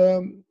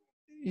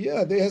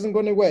 yeah, it hasn't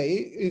gone away.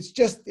 It's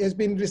just has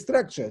been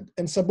restructured.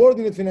 And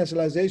subordinate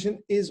financialization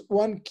is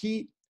one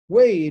key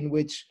way in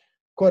which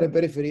core and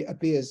periphery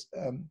appears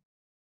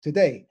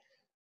today.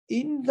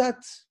 In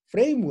that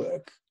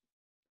framework,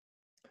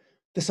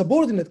 the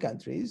subordinate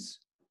countries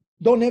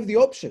don't have the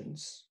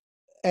options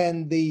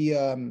and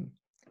the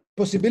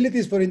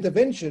possibilities for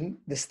intervention,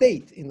 the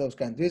state in those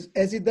countries,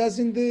 as it does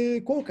in the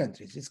core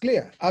countries. It's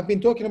clear. I've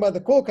been talking about the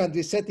core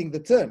countries setting the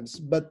terms,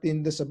 but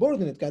in the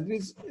subordinate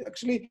countries,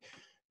 actually,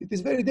 it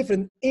is very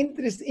different.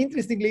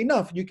 Interestingly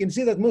enough, you can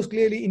see that most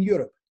clearly in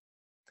Europe,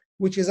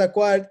 which has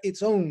acquired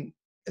its own,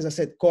 as I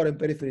said, core and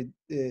periphery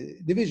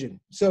division.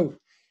 So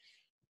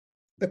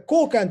the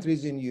core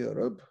countries in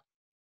Europe,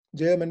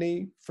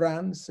 Germany,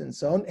 France, and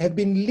so on, have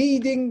been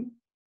leading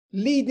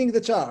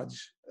the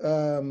charge,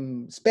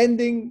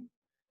 spending,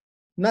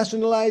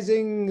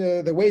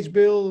 nationalizing the wage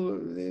bill,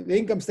 the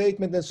income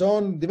statement, and so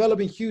on,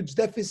 developing huge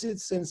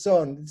deficits, and so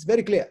on. It's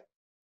very clear.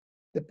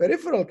 The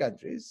peripheral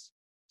countries,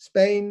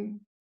 Spain,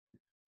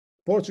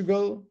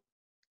 Portugal,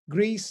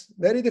 Greece,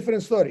 very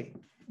different story.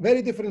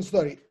 Very different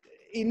story.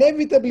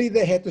 inevitably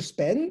they had to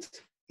spend.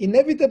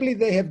 Inevitably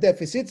they have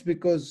deficits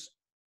because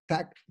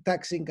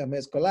tax income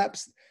has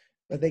collapsed,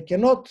 but they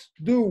cannot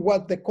do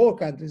what the core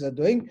countries are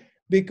doing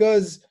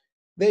because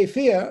they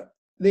fear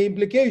the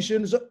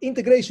implications of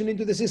integration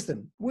into the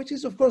system, which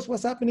is, of course,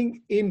 what's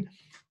happening in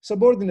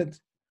subordinate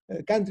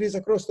countries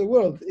across the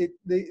world.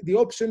 The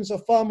options are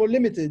far more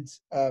limited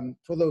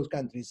for those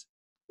countries.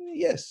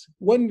 Yes,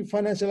 when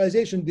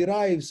financialization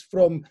derives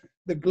from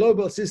the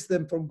global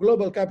system, from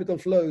global capital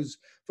flows,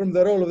 from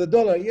the role of the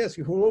dollar, yes,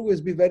 you will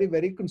always be very,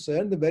 very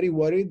concerned and very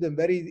worried and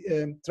very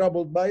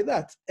troubled by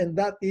that. And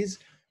that is,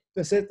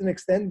 to a certain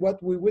extent,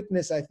 what we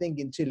witness, I think,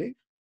 in Chile.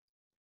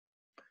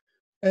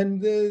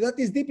 And that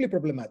is deeply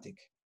problematic.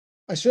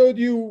 I showed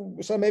you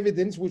some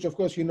evidence, which of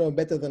course you know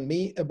better than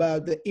me,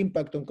 about the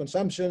impact on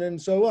consumption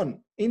and so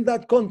on. In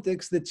that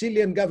context, the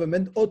Chilean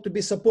government ought to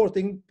be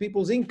supporting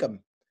people's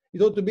income.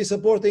 It ought to be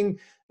supporting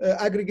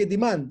aggregate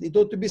demand. It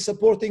ought to be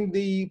supporting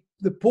the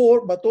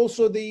poor, but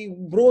also the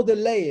broader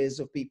layers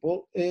of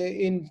people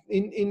in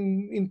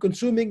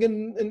consuming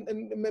and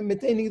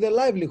maintaining their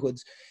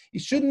livelihoods.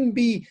 It shouldn't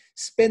be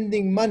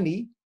spending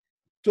money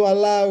to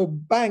allow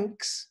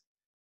banks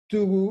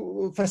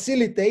to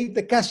facilitate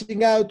the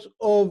cashing out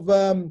of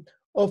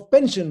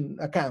pension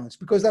accounts,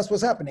 because that's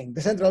what's happening.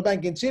 The central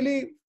bank in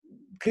Chile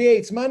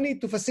creates money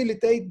to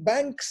facilitate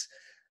banks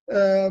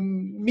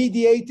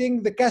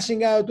mediating the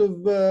cashing out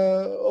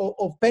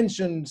of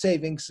pension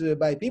savings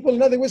by people.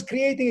 In other words,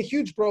 creating a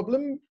huge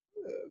problem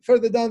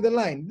further down the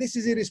line. This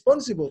is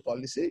irresponsible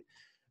policy,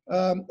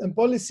 and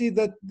policy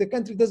that the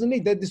country doesn't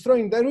need.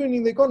 They're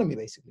ruining the economy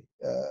basically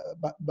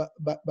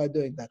by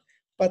doing that.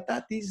 But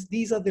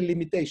these are the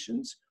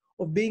limitations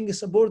of being a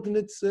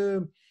subordinate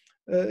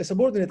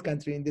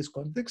country in this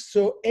context.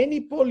 So any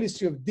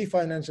policy of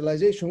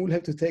definancialization will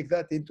have to take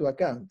that into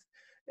account.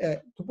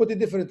 To put it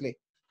differently,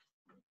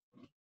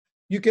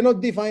 you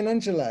cannot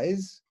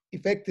definancialize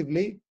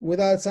effectively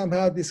without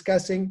somehow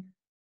discussing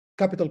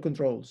capital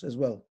controls as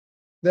well.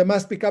 There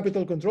must be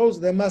capital controls.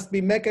 There must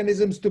be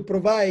mechanisms to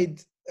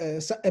provide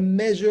a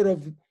measure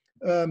of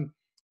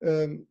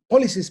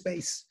policy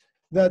space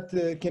that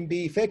can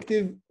be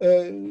effective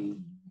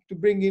to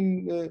bring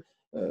in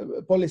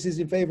policies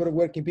in favor of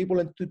working people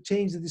and to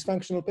change the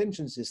dysfunctional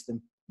pension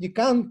system. You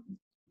can't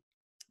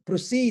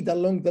proceed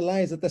along the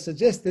lines that are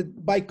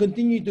suggested by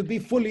continuing to be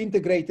fully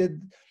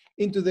integrated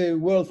into the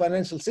world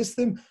financial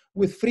system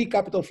with free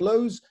capital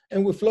flows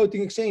and with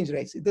floating exchange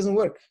rates. It doesn't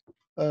work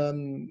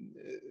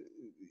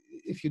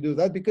if you do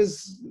that,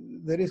 because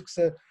the risks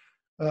are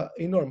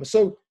enormous.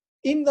 So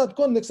in that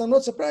context, I'm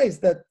not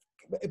surprised that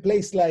a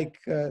place like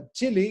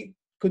Chile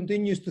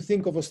continues to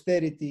think of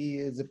austerity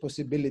as a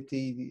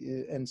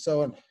possibility and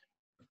so on.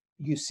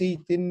 You see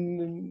it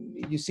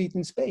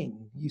in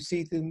Spain. You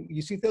see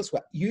it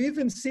elsewhere. You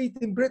even see it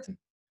in Britain.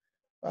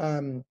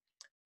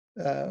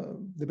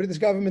 The British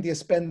government has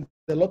spent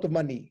a lot of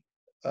money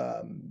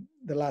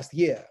the last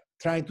year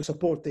trying to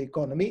support the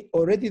economy.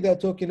 Already they're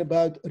talking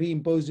about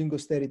reimposing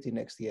austerity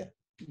next year.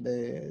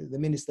 The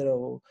minister,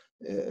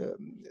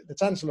 the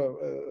chancellor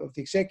of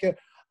the Exchequer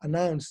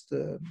announced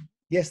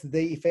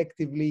yesterday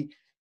effectively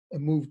a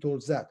move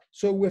towards that.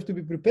 So we have to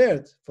be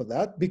prepared for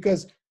that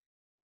because,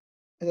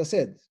 as I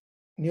said,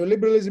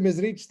 neoliberalism has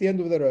reached the end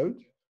of the road.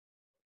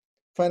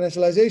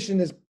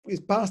 Financialization is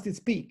past its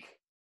peak,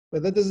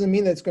 but that doesn't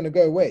mean that it's going to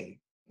go away.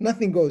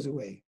 Nothing goes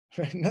away,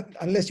 right?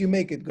 Unless you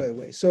make it go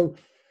away. So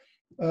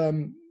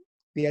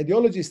the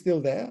ideology is still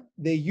there.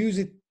 They use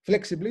it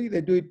flexibly.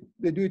 They do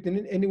it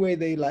in any way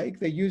they like.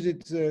 They use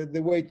it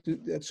the way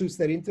that suits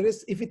their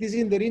interests. If it is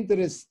in their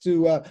interest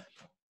to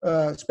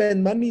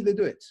spend money, they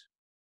do it.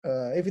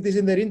 If it is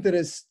in their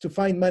interest to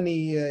find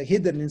money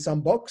hidden in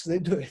some box, they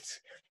do it.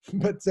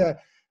 But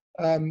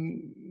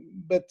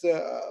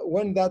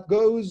when that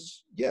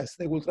goes, yes,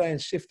 they will try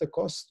and shift the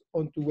cost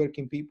onto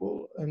working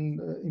people and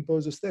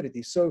impose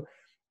austerity. So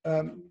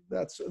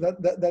that's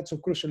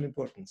of crucial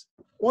importance.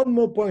 One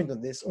more point on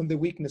this, on the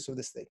weakness of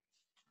the state.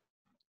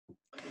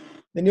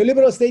 The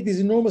neoliberal state is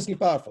enormously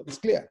powerful. It's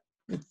clear.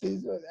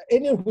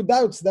 Anyone who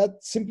doubts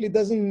that simply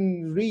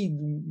doesn't read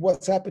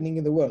what's happening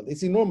in the world.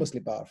 It's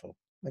enormously powerful,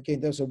 okay,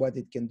 in terms of what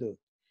it can do.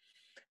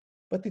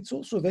 But it's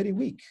also very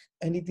weak.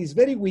 And it is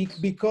very weak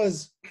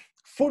because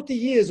 40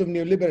 years of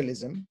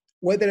neoliberalism,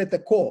 whether at the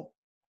core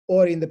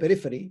or in the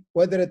periphery,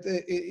 whether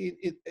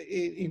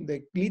in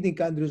the leading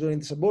countries or in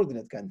the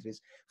subordinate countries,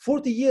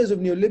 40 years of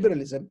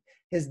neoliberalism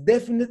has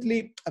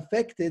definitely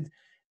affected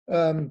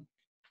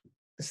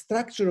the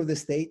structure of the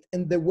state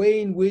and the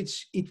way in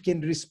which it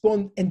can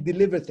respond and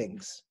deliver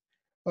things.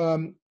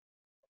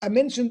 I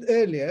mentioned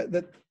earlier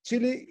that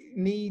Chile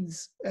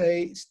needs,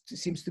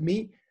 seems to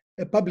me,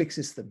 a public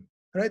system,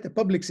 right? A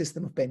public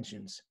system of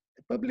pensions.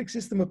 A public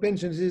system of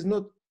pensions is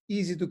not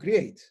easy to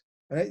create,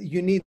 right?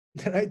 You need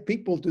the right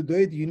people to do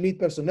it. You need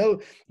personnel,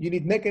 you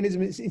need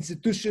mechanisms,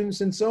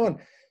 institutions, and so on.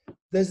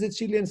 Does the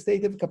Chilean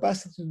state have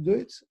capacity to do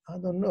it? I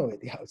don't know at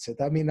the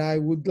outset. I mean, I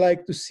would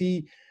like to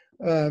see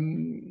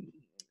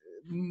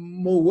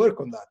more work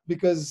on that,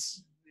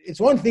 because it's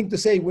one thing to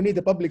say we need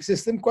a public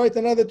system, quite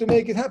another to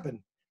make it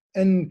happen.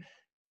 And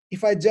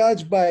if I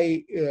judge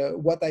by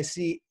what I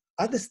see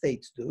other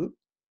states do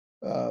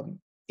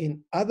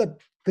in other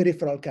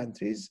peripheral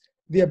countries,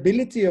 the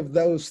ability of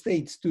those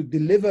states to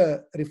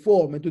deliver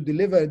reform and to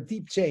deliver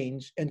deep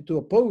change and to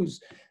oppose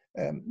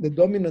the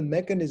dominant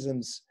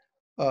mechanisms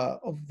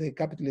of the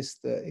capitalist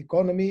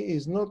economy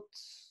is not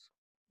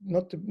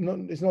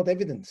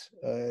evident.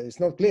 It's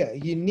not clear.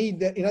 You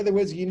need, in other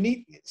words, you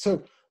need,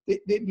 so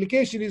the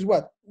implication is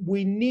what?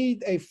 We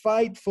need a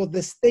fight for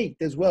the state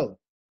as well.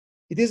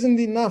 It isn't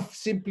enough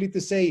simply to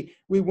say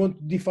we want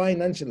to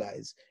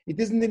definancialize. It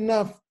isn't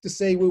enough to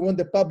say we want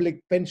a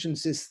public pension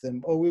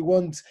system or we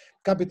want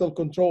capital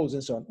controls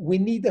and so on. We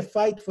need a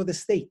fight for the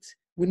state.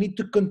 We need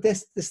to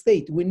contest the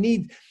state. We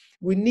need,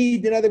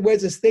 in other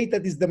words, a state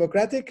that is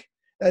democratic,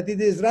 that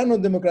it is run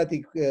on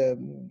democratic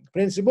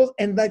principles,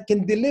 and that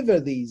can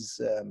deliver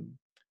these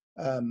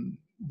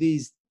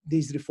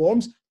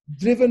reforms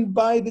driven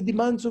by the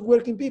demands of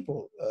working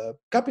people.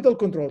 Capital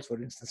controls,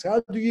 for instance. How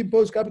do you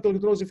impose capital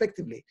controls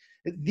effectively?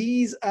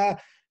 These are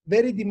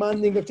very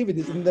demanding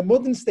activities. And the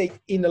modern state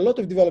in a lot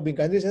of developing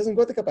countries hasn't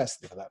got the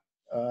capacity for that.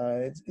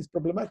 It's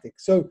problematic.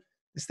 So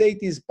the state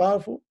is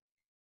powerful,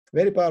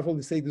 very powerful.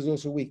 The state is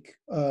also weak.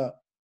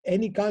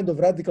 Any kind of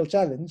radical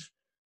challenge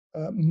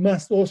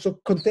must also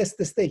contest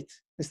the state.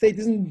 The state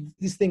isn't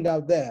this thing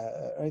out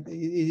there. Right?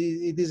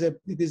 It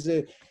is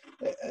a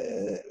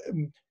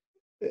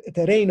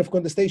terrain of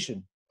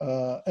contestation,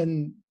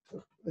 and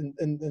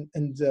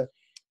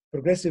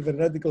progressive and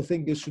radical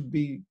thinkers should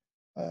be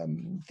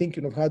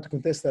thinking of how to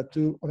contest that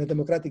too on a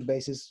democratic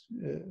basis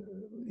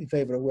in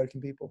favor of working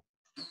people.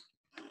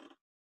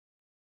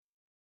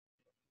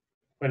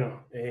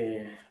 Bueno,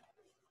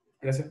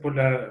 gracias por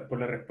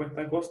la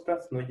respuesta,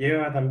 Costas. Nos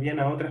lleva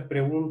también a otras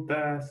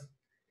preguntas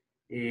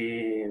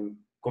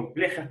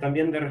complejas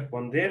también de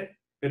responder,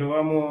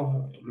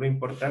 pero lo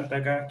importante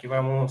acá es que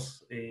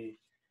vamos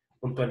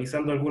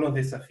puntualizando algunos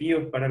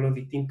desafíos para los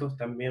distintos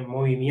también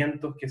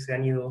movimientos que se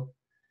han ido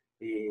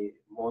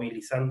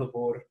movilizando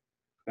por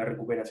la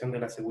recuperación de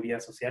la seguridad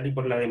social y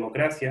por la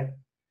democracia,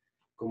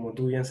 como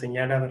tú bien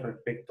señalas,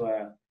 respecto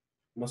a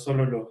no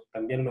solo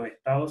también los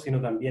estados, sino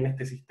también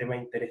este sistema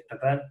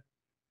interestatal,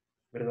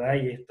 ¿verdad?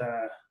 Y este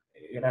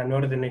gran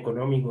orden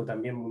económico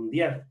también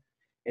mundial.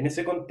 En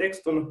ese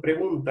contexto nos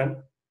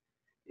preguntan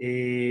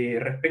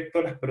respecto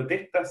a las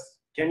protestas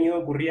que han ido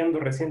ocurriendo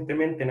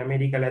recientemente en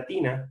América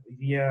Latina. Hoy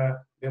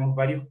día vemos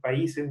varios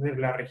países de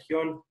la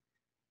región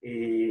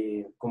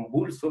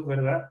convulsos,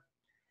 ¿verdad?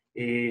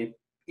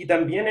 Y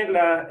también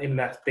en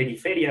las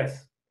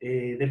periferias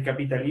del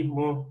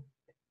capitalismo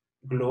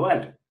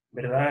global,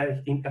 ¿verdad?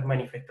 Distintas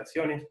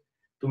manifestaciones.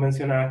 Tú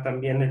mencionabas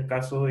también el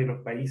caso de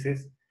los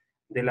países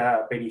de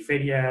la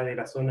periferia de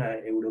la zona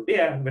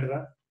europea,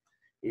 ¿verdad?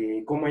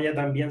 Cómo allá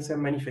también se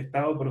han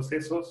manifestado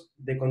procesos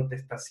de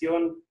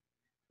contestación,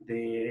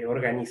 de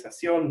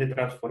organización, de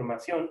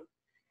transformación.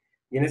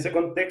 Y en ese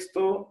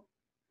contexto,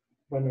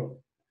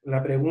 bueno,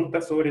 la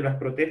pregunta sobre las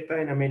protestas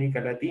en América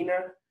Latina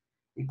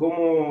y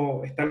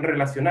cómo están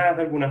relacionadas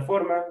de alguna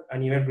forma a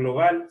nivel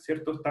global,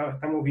 ¿cierto?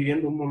 Estamos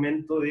viviendo un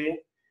momento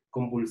de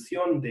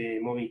convulsión, de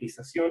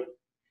movilización,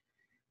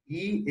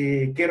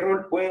 y qué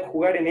rol pueden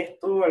jugar en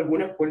esto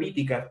algunas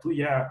políticas. Tú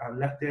ya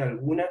hablaste de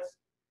algunas,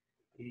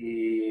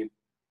 y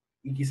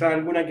quizás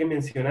alguna que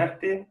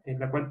mencionaste, en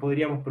la cual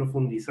podríamos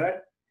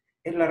profundizar,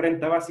 es la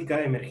renta básica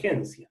de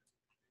emergencia,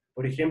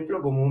 por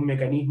ejemplo, como un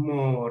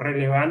mecanismo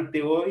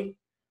relevante hoy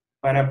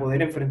para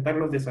poder enfrentar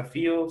los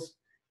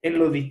desafíos en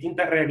las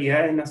distintas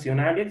realidades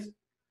nacionales,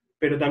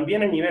 pero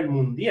también a nivel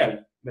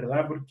mundial,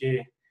 ¿verdad?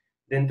 Porque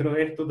dentro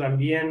de esto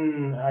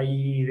también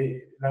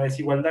la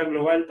desigualdad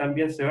global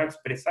también se va a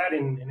expresar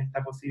en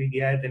esta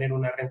posibilidad de tener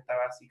una renta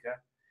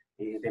básica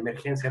de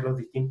emergencia en los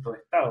distintos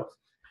estados.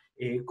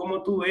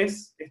 ¿Cómo tú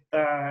ves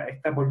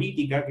esta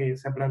política que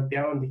se ha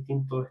planteado en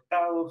distintos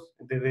estados,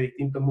 desde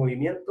distintos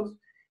movimientos,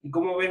 y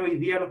cómo ves hoy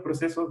día los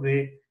procesos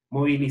de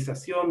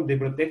movilización, de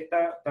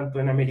protesta, tanto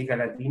en América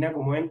Latina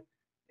como en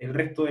el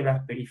resto de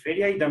las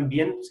periferias, y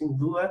también, sin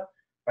duda,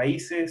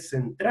 países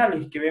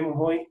centrales que vemos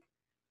hoy,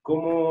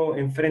 cómo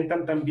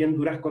enfrentan también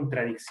duras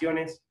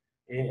contradicciones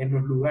en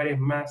los lugares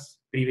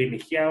más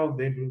privilegiados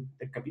del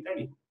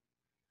capitalismo?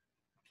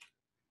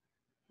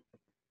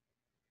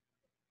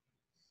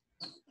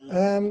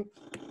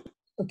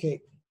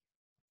 Okay.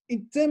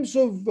 In terms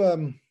of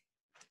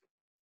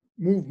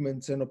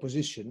movements and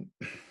opposition,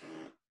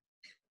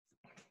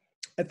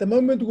 at the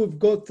moment we've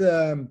got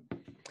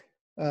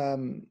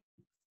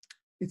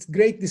it's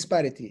great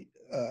disparity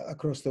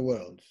across the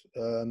world.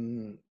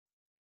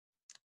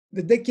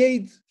 The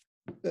decade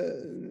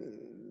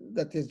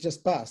that has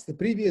just passed, the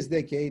previous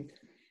decade,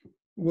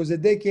 was a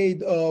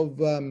decade of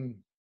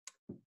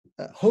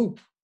hope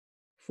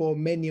for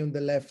many on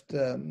the left,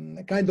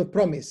 a kind of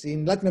promise.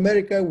 In Latin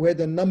America, we had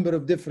a number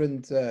of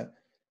different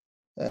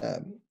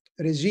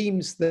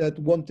regimes that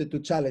wanted to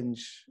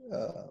challenge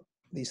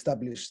the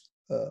established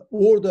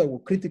order, were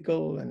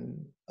critical,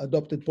 and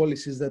adopted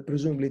policies that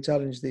presumably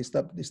challenged the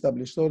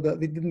established order.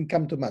 They didn't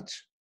come to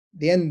much.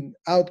 The end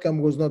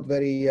outcome was not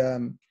very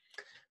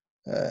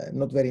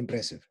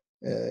impressive.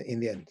 in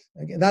the end.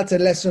 Okay? That's a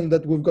lesson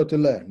that we've got to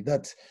learn,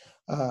 that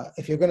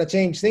if you're going to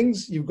change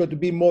things, you've got to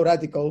be more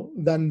radical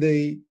than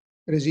the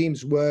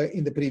regimes were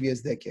in the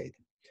previous decade.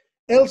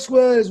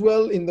 Elsewhere as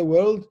well in the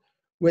world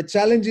were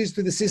challenges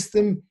to the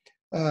system,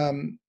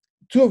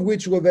 two of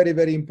which were very,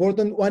 very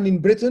important. One in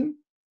Britain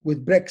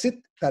with Brexit,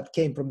 that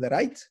came from the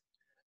right,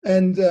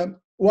 and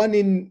one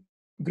in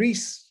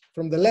Greece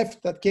from the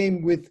left that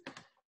came with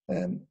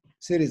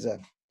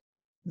Syriza.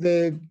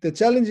 The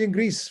challenge in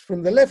Greece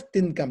from the left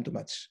didn't come too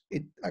much.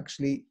 It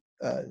actually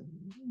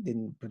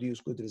didn't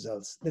produce good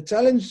results. The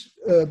challenge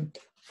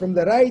from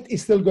the right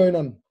is still going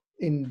on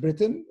in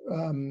Britain,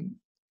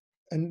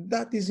 and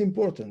that is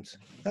important.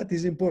 That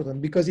is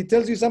important because it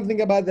tells you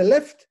something about the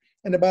left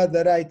and about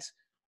the right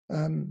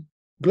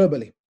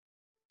globally.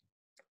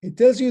 It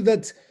tells you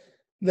that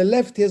the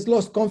left has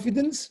lost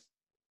confidence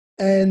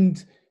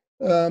and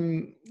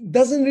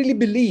doesn't really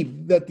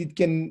believe that it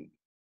can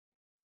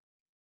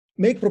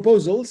make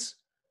proposals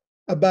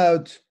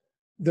about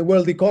the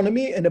world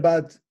economy and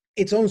about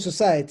its own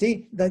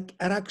society that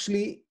can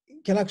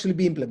actually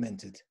be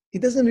implemented.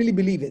 It doesn't really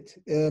believe it.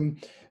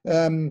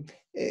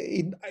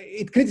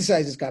 It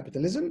criticizes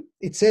capitalism.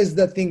 It says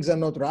that things are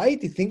not right.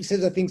 It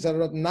says that things are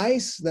not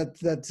nice,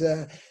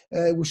 that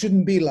we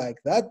shouldn't be like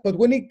that. But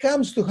when it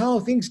comes to how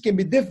things can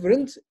be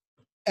different,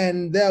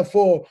 and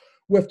therefore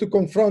we have to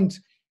confront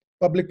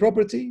public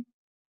property,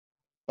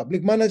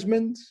 public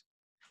management,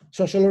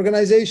 social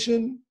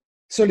organization,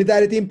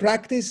 solidarity in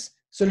practice,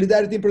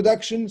 solidarity in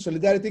production,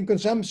 solidarity in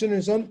consumption,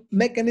 and so on,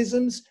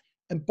 mechanisms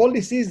and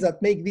policies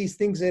that make these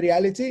things a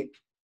reality,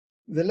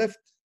 the left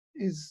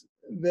is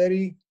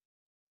very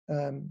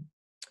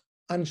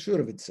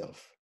unsure of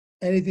itself.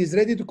 And it is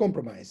ready to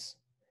compromise.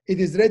 It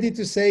is ready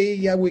to say,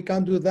 yeah, we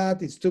can't do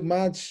that, it's too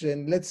much,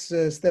 and let's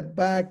step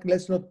back,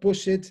 let's not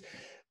push it.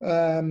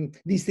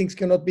 These things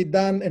cannot be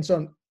done, and so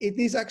on. It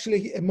is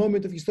actually a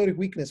moment of historic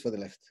weakness for the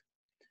left.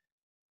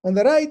 On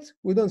the right,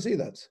 we don't see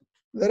that.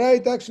 The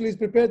right actually is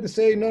prepared to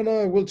say,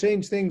 no, we'll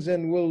change things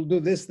and we'll do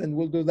this and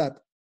we'll do that.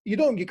 You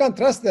can't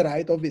trust the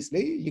right,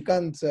 obviously. You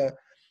can't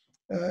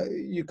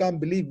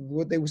believe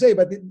what they will say,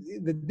 but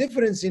the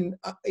difference in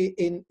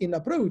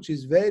approach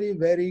is very,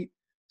 very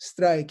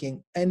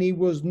striking. And it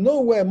was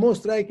nowhere more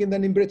striking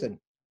than in Britain,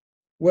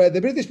 where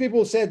the British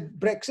people said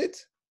Brexit.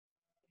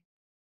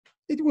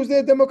 It was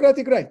their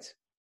democratic right.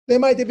 They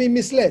might have been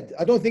misled.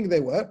 I don't think they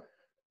were,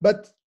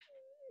 but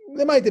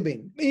they might have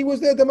been. It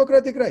was their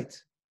democratic right.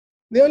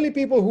 The only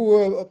people who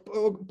were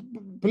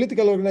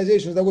political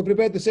organizations that were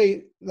prepared to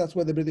say that's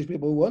what the British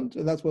people want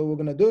and that's what we're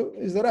going to do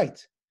is the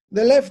right.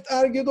 The left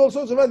argued all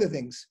sorts of other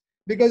things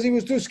because he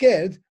was too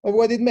scared of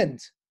what it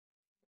meant.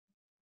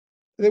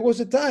 There was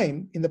a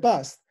time in the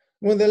past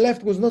when the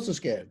left was not so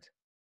scared.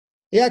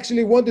 He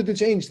actually wanted to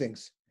change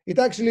things. It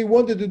actually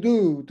wanted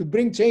to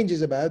bring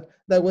changes about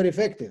that were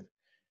effective.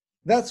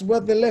 That's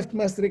what the left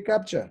must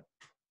recapture.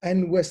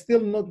 And we're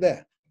still not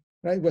there,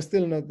 right? We're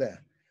still not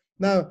there.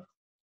 Now,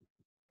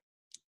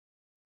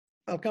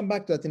 I'll come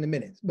back to that in a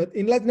minute. But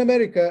in Latin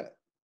America,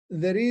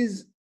 there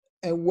is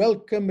a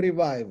welcome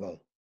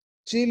revival.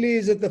 Chile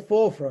is at the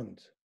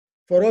forefront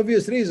for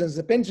obvious reasons.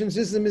 The pension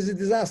system is a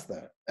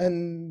disaster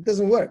and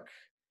doesn't work.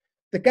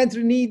 The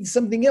country needs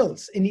something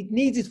else, and it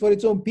needs it for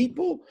its own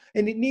people,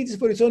 and it needs it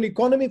for its own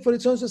economy, for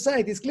its own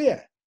society. It's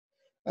clear.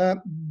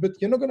 But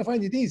you're not going to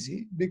find it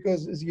easy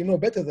because, as you know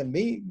better than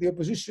me, the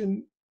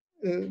opposition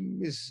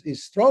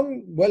is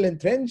strong, well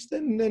entrenched,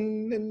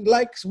 and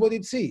likes what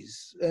it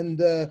sees.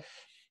 And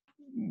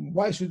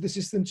why should the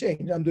system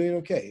change? I'm doing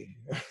okay.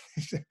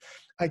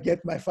 I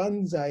get my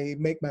funds, I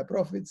make my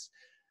profits.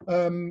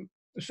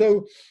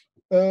 So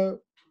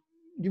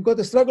you've got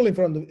a struggle in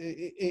front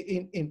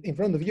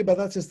of you, but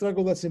that's a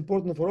struggle that's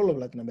important for all of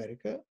Latin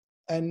America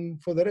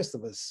and for the rest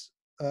of us.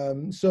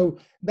 So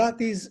that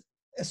is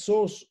a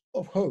source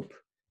of hope.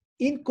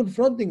 In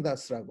confronting that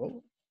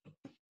struggle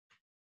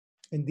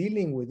and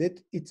dealing with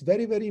it, it's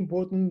very, very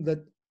important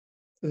that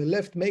the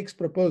left makes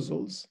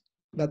proposals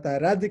that are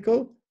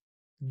radical,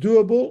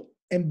 doable,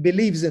 and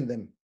believes in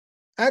them.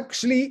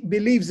 Actually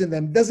believes in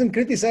them, doesn't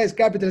criticize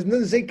capitalism,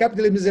 doesn't say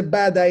capitalism is a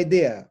bad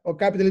idea or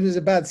capitalism is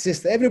a bad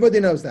system. Everybody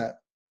knows that.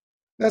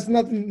 That's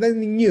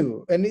nothing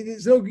new. And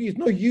it's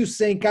no use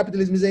saying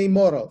capitalism is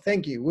immoral.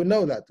 Thank you. We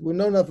know that. We've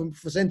known that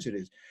for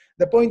centuries.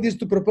 The point is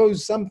to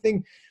propose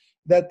something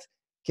that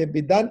can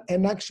be done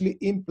and actually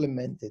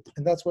implemented.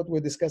 And that's what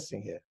we're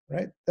discussing here,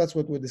 right? That's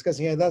what we're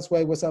discussing here. That's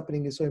why what's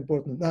happening is so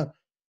important. Now,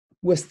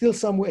 we're still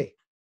some way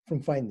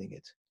from finding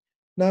it.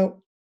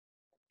 Now,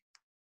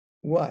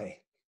 why?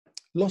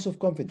 Loss of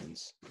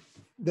confidence.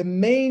 The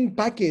main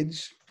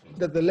package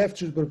that the left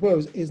should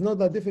propose is not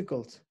that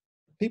difficult.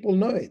 People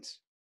know it.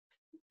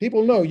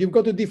 People know you've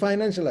got to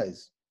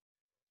definancialize.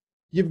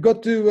 You've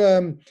got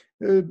to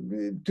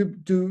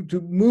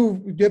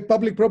have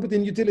public property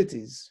in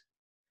utilities.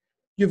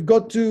 You've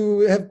got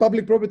to have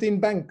public property in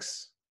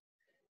banks.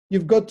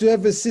 You've got to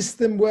have a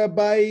system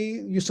whereby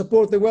you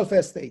support the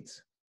welfare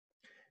state.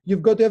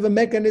 You've got to have a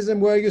mechanism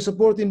where you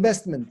support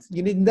investment.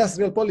 You need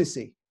industrial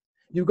policy.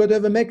 You've got to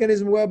have a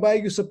mechanism whereby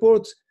you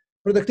support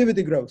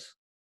productivity growth.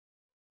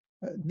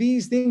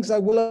 These things are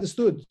well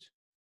understood,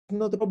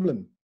 not a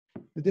problem.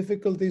 The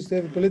difficulty is to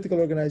have a political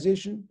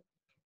organization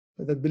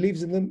that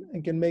believes in them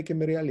and can make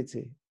them a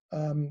reality.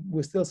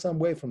 We're still some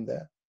way from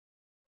there.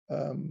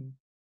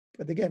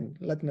 But again,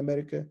 Latin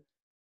America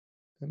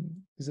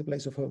is a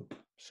place of hope.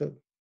 So.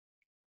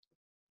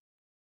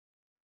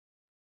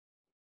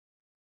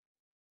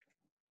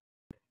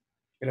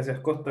 Gracias,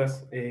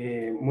 Costas.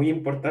 Muy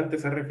importante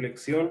esa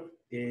reflexión.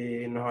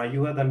 Nos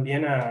ayuda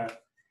también a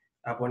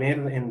poner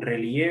en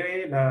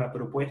relieve la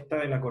propuesta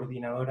de la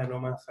coordinadora No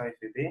Más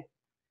AFP,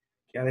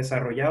 que ha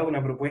desarrollado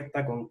una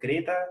propuesta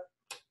concreta,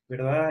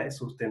 ¿verdad?,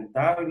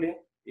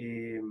 sustentable,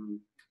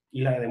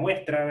 y la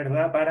demuestra,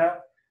 ¿verdad?,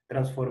 para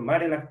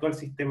transformar el actual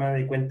sistema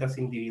de cuentas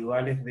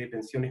individuales de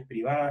pensiones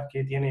privadas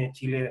que tiene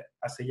Chile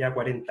hace ya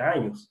 40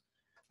 años,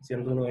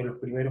 siendo uno de los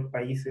primeros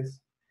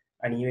países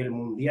a nivel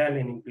mundial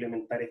en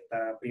implementar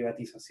esta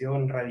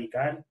privatización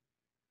radical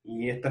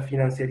y esta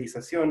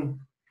financiarización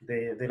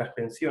de las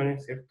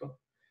pensiones, ¿cierto?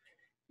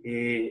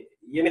 Y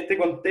en este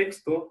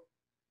contexto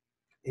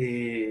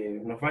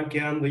nos van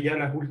quedando ya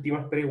las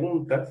últimas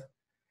preguntas.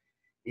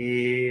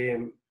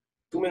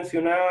 Tú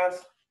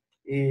mencionabas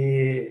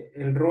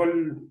el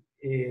rol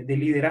de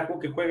liderazgo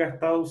que juega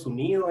Estados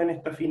Unidos en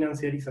esta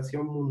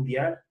financiarización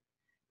mundial,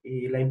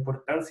 la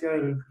importancia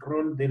del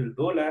rol del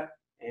dólar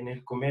en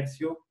el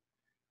comercio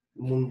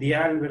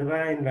mundial,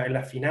 ¿verdad?, en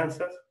las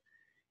finanzas.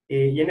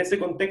 Y en ese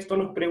contexto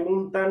nos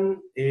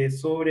preguntan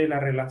sobre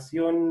la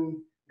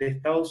relación de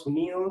Estados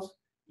Unidos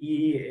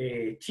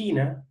y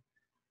China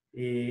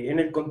en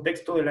el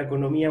contexto de la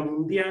economía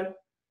mundial,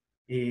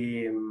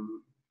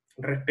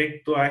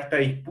 respecto a esta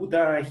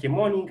disputa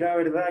hegemónica,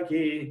 ¿verdad?,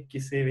 que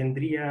se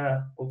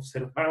vendría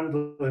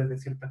observando desde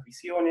ciertas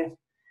visiones.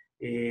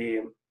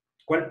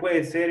 ¿Cuál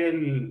puede ser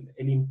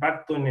el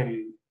impacto en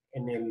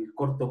el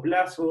corto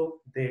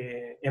plazo?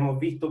 Hemos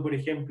visto, por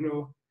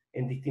ejemplo,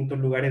 en distintos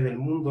lugares del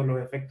mundo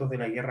los efectos de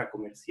la guerra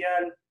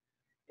comercial,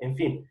 en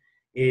fin.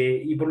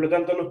 Y por lo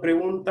tanto nos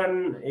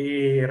preguntan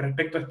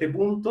respecto a este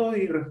punto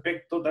y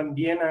respecto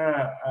también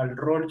al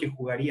rol que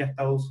jugaría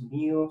Estados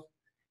Unidos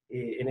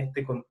en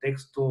este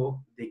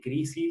contexto de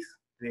crisis,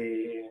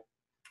 de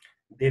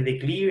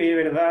declive,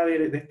 ¿verdad?,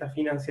 de esta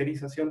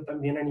financiarización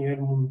también a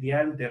nivel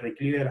mundial, de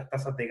declive de las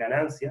tasas de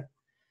ganancia,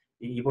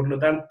 y por lo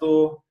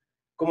tanto,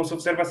 cómo se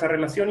observa esa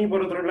relación, y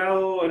por otro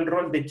lado, el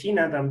rol de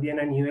China también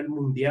a nivel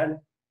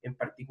mundial, en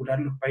particular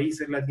los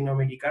países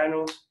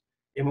latinoamericanos.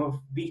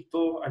 Hemos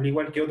visto, al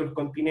igual que otros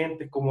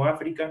continentes como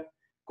África,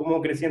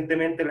 cómo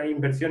crecientemente las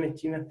inversiones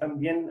chinas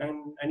también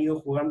han ido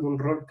jugando un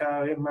rol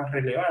cada vez más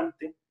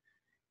relevante.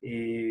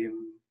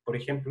 Por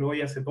ejemplo,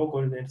 hoy hace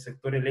poco en el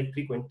sector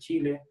eléctrico en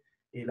Chile,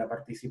 la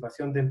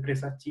participación de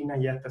empresas chinas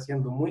ya está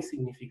siendo muy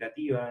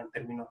significativa en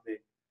términos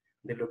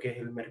de lo que es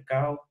el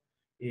mercado.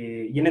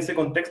 Y en ese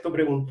contexto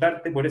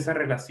preguntarte por esa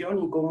relación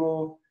y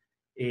cómo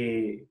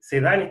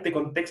se da en este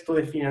contexto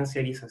de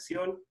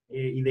financiarización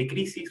y de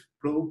crisis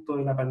producto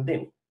de la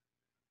pandemia.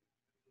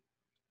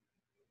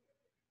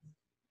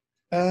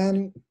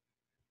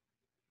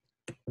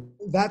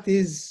 That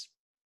is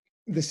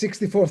the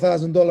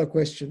 $64,000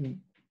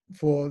 question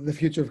for the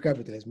future of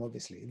capitalism,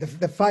 obviously.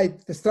 The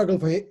fight, the struggle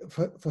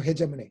for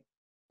hegemony.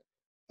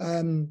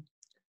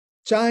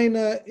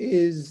 China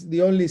is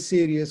the only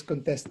serious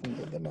contestant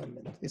at the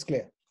moment, it's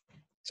clear.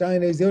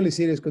 China is the only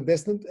serious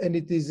contestant, and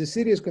it is a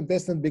serious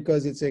contestant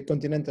because it's a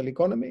continental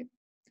economy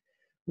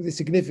with a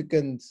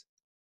significant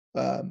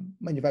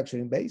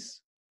manufacturing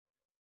base,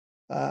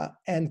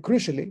 and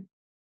crucially,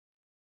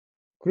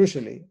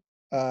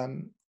 a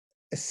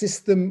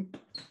system,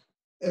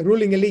 a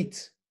ruling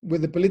elite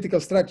with a political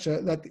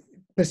structure that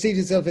perceives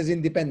itself as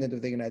independent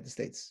of the United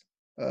States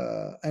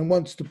and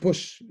wants to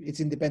push its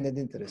independent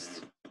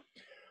interests.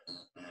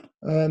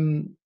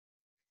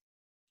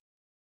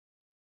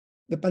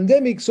 The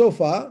pandemic so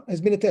far has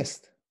been a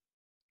test.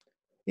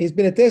 It's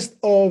been a test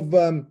of,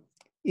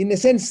 in a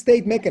sense,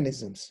 state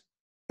mechanisms.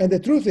 And the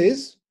truth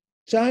is,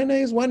 China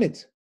has won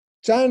it.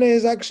 China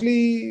has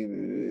actually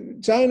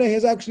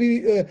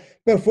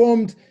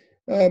performed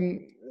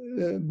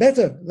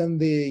better than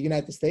the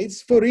United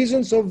States for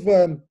reasons of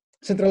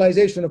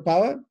centralization of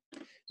power,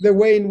 the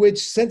way in which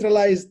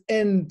centralized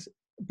and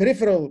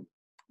peripheral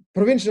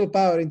provincial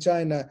power in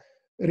China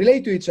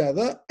relate to each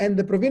other, and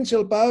the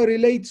provincial power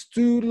relates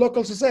to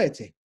local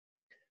society.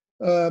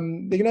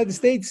 The United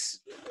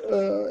States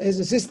has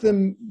a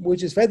system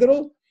which is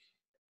federal,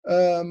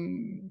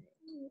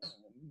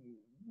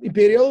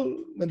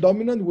 imperial and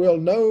dominant, we all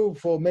know,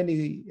 for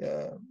many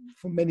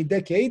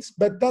decades,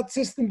 but that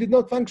system did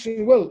not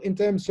function well in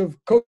terms of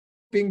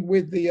coping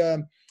with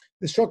the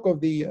shock of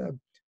the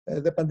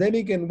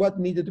pandemic and what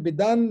needed to be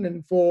done,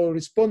 and for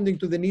responding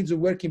to the needs of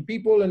working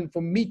people, and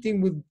for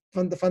meeting with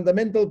the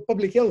fundamental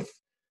public health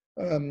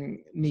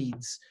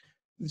needs.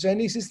 The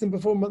Chinese system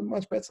performed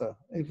much better.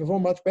 It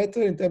performed much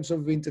better in terms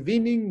of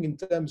intervening, in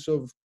terms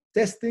of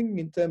testing,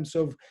 in terms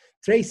of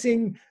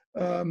tracing,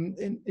 and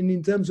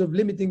in terms of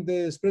limiting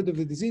the spread of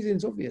the disease.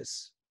 It's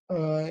obvious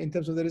in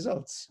terms of the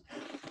results.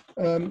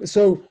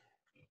 So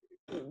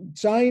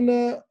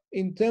China,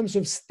 in terms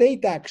of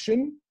state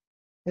action,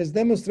 has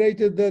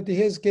demonstrated that it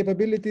has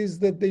capabilities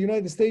that the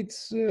United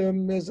States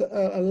has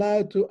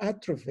allowed to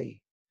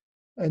atrophy.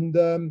 And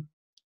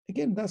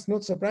again, that's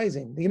not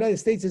surprising. The United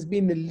States has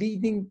been the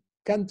leading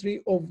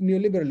country of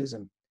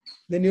neoliberalism.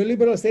 The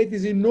neoliberal state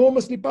is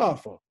enormously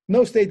powerful.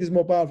 No state is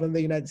more powerful than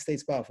the United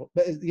States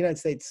the United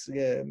States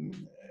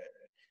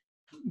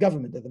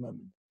government at the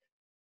moment.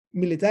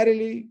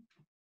 Militarily,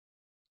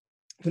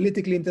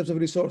 politically, in terms of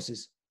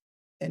resources.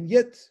 And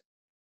yet,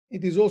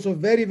 it is also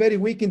very, very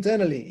weak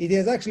internally. It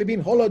has actually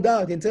been hollowed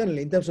out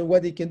internally in terms of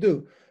what it can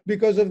do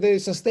because of the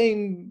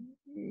sustained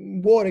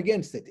war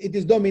against it. It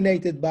is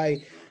dominated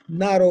by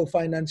narrow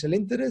financial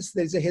interests.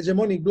 There is a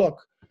hegemonic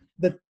bloc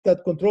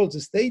that controls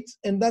the state,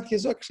 and that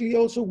has actually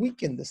also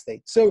weakened the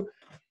state. So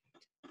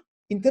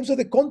in terms of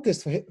the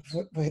contest for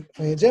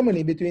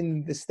hegemony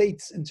between the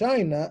states and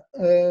China,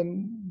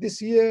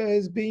 this year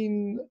has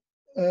been,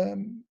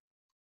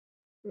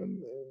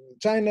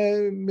 China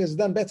has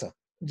done better.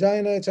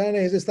 China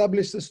has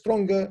established a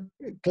stronger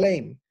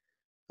claim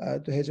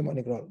to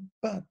hegemonic role.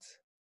 But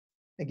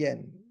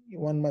again,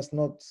 one must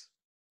not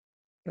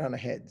run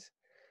ahead.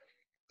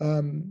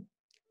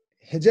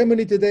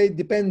 Hegemony today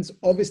depends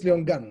obviously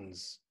on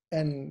guns,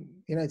 and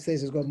the United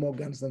States has got more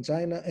guns than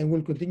China and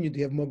will continue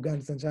to have more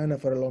guns than China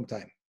for a long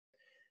time.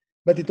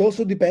 But it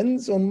also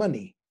depends on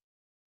money.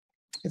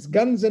 It's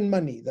guns and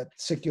money that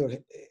secure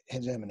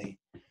hegemony.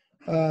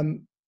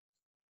 And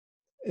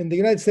the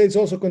United States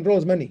also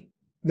controls money.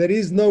 There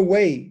is no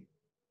way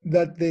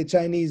that the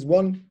Chinese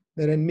yuan,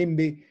 the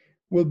renminbi,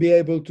 will be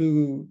able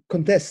to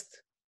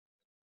contest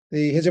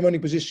the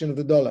hegemonic position of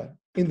the dollar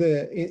in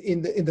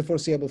the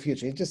foreseeable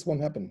future. It just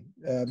won't happen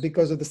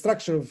because of the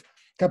structure of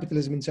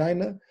capitalism in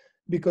China,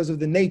 because of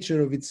the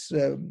nature of its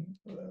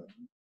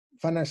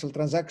financial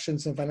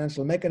transactions and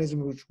financial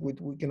mechanism, which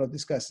we cannot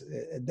discuss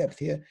at depth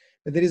here.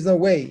 But there is no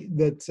way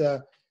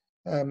that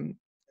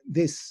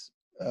this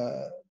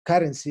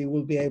currency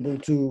will be able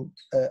to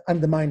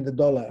undermine the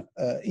dollar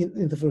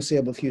in the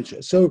foreseeable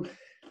future. So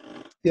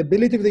the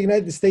ability of the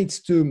United States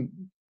to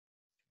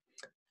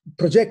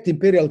project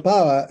imperial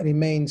power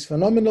remains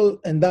phenomenal,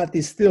 and that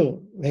is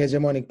still the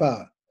hegemonic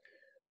power.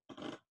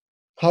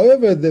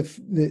 However,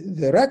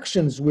 the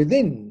reactions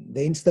within,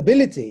 the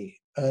instability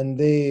and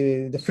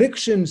the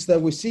frictions that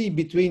we see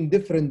between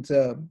different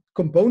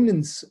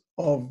components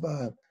of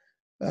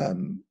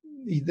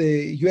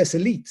the US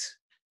elite,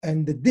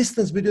 and the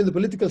distance between the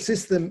political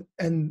system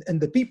and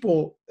the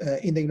people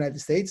in the United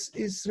States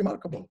is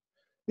remarkable.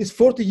 It's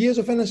 40 years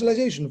of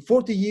financialization,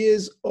 40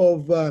 years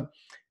of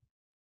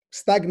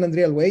stagnant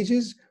real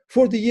wages,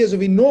 40 years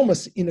of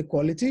enormous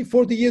inequality,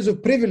 40 years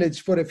of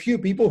privilege for a few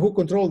people who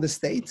control the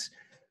state.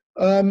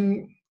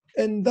 And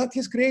that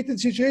has created a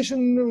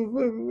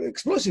situation,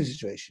 explosive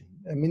situation.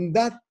 I mean,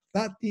 that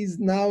is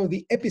now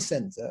the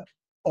epicenter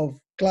of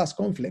class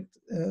conflict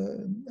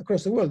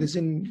across the world. It's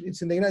in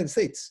the United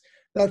States.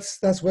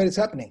 That's where it's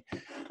happening.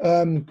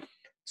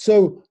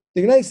 So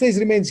the United States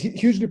remains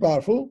hugely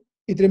powerful.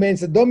 It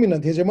remains a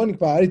dominant hegemonic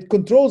power. It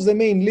controls the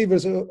main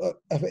levers of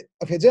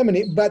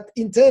hegemony, but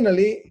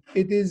internally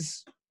it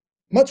is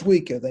much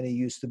weaker than it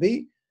used to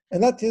be,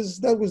 and that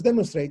was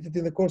demonstrated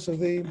in the course of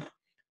the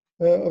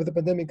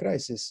pandemic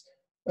crisis.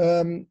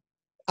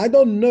 I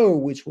don't know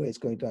which way it's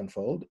going to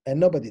unfold, and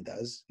nobody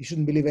does. You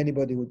shouldn't believe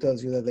anybody who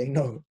tells you that they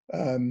know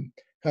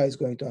how it's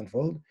going to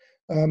unfold.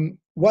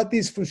 What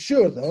is for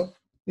sure, though,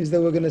 is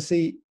that we're going to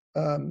see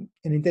an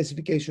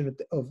intensification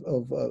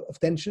of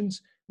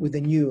tensions with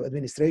the new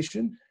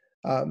administration.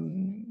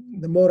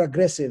 The more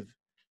aggressive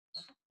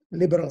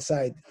liberal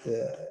side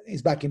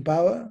is back in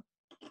power.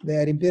 They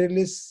are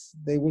imperialists.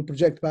 They will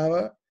project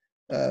power.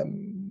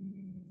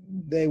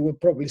 They will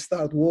probably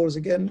start wars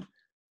again.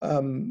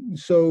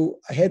 So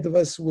ahead of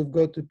us, we've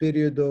got a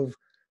period of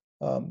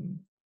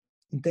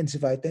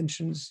intensified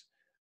tensions,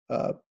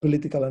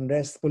 political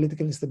unrest,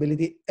 political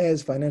instability,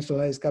 as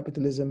financialized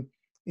capitalism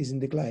is in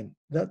decline.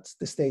 That's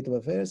the state of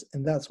affairs,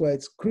 and that's why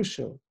it's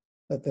crucial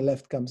that the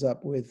left comes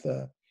up with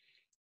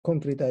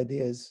concrete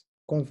ideas,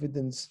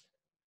 confidence,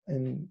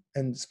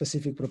 and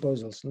specific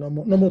proposals. No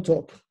more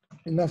talk.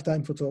 Enough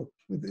time for talk.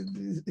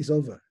 It's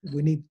over.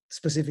 We need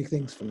specific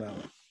things from now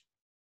on.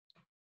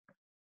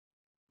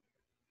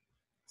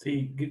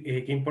 Sí,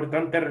 qué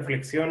importante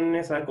reflexión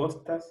esa,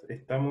 Costas.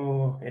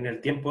 Estamos en el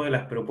tiempo de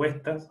las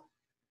propuestas.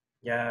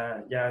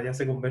 Ya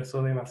se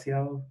conversó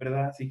demasiado,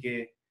 ¿verdad? Así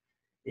que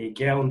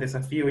queda un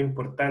desafío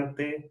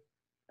importante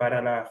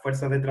para las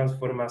fuerzas de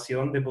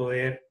transformación de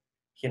poder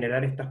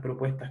generar estas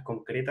propuestas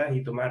concretas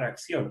y tomar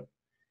acción.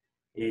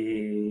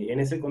 En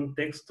ese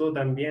contexto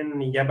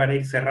también, y ya para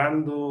ir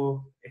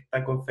cerrando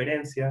esta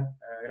conferencia,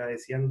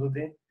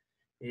 agradeciéndote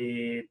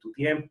tu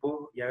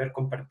tiempo y haber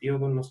compartido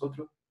con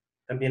nosotros,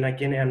 también a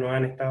quienes nos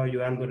han estado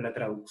ayudando en la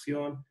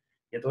traducción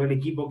y a todo el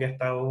equipo que ha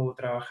estado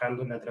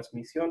trabajando en la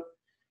transmisión,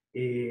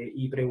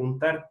 y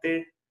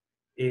preguntarte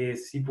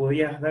si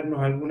podías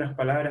darnos algunas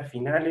palabras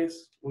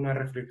finales, una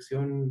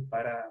reflexión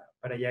para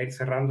ya ir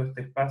cerrando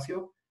este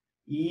espacio,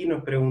 y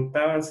nos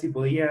preguntaban si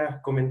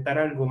podías comentar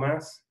algo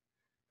más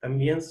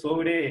también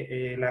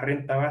sobre la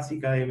renta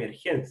básica de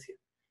emergencia,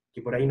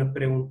 que por ahí nos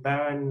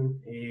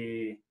preguntaban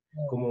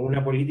como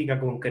una política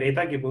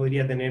concreta que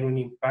podría tener un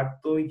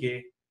impacto y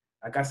que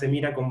acá se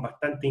mira con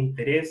bastante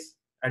interés,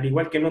 al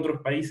igual que en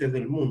otros países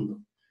del mundo.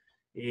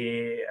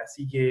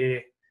 Así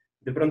que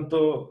de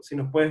pronto, si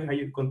nos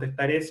puedes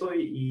contestar eso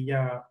y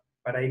ya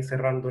para ir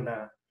cerrando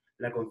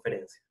la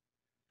conferencia.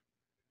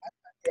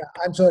 Yeah,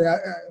 I'm sorry,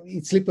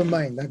 it slipped my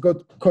mind. I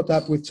got caught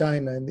up with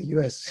China and the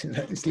US.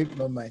 It slipped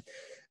my mind.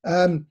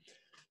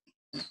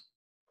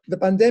 The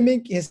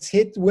pandemic has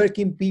hit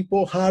working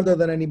people harder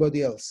than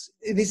anybody else.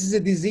 This is a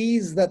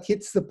disease that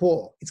hits the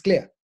poor. It's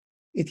clear.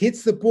 It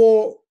hits the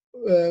poor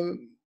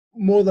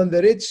more than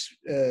the rich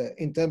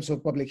in terms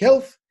of public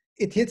health.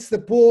 It hits the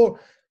poor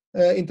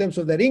in terms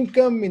of their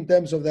income, in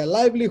terms of their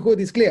livelihood.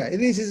 It's clear.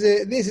 This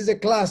is a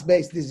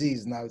class-based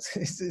disease now.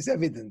 It's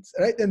evident,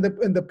 right? And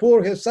the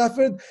poor have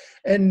suffered,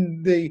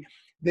 and the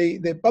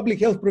public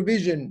health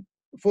provision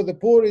for the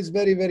poor is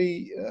very,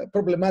 very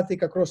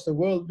problematic across the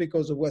world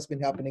because of what's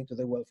been happening to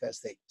the welfare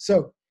state.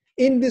 So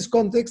in this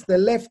context, the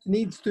left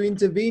needs to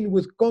intervene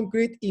with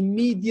concrete,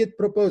 immediate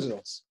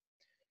proposals.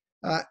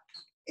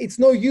 It's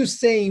no use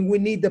saying we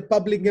need a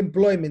public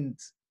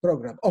employment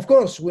program. Of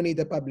course, we need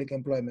a public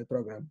employment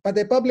program, but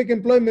a public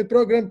employment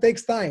program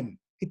takes time.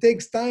 It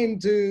takes time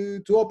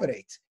to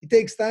operate. It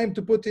takes time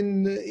to put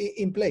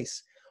in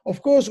place.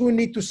 Of course, we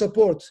need to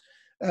support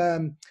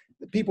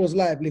people's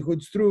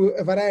livelihoods through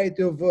a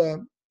variety of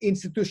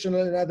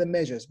institutional and other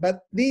measures, but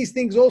these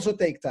things also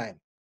take time.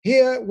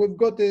 Here, we've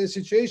got a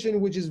situation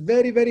which is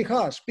very, very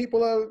harsh.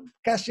 People are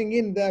cashing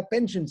in their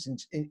pensions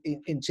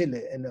in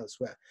Chile and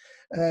elsewhere.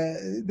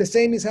 The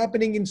same is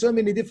happening in so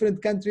many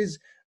different countries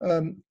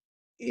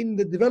in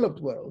the developed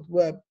world,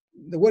 where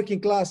the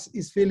working class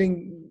is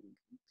feeling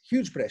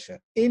huge pressure.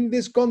 In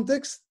this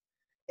context,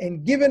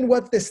 and given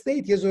what the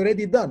state has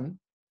already done,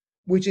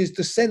 which is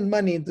to send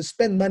money and to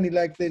spend money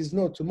like there is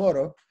no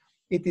tomorrow,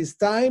 it is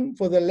time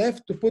for the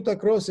left to put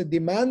across a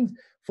demand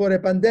for a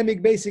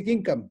pandemic basic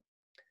income.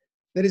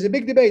 There is a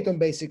big debate on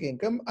basic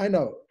income, I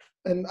know,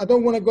 and I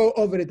don't want to go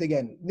over it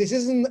again. This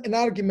isn't an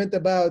argument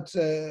about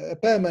a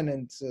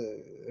permanent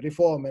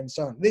reform and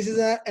so on. This is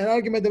an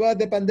argument about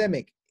the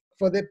pandemic.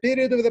 For the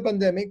period of the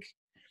pandemic,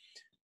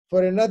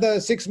 for another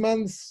 6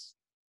 months,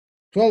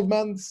 12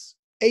 months,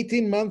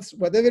 18 months,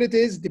 whatever it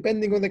is,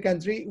 depending on the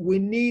country, we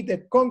need a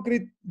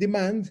concrete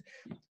demand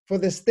for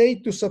the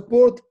state to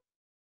support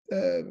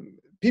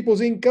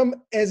people's income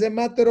as a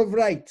matter of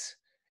right.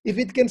 If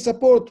it can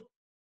support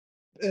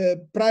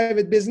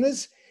private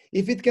business,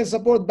 if it can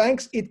support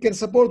banks, it can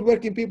support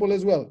working people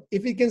as well.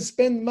 If it can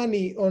spend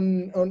money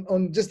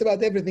on just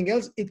about everything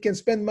else, it can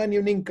spend money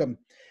on income.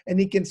 And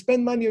it can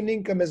spend money on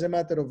income as a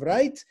matter of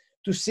right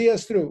to see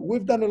us through.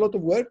 We've done a lot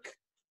of work,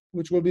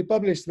 which will be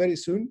published very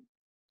soon,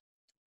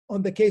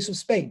 on the case of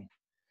Spain.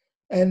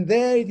 And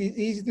there it is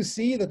easy to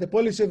see that the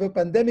policy of a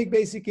pandemic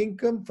basic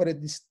income for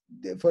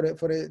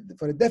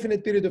a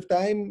definite period of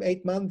time,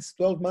 8 months,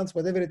 12 months,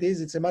 whatever it is,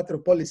 it's a matter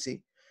of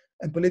policy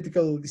and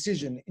political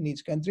decision in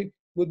each country,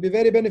 would be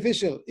very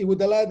beneficial. It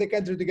would allow the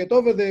country to get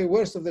over the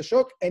worst of the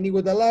shock, and it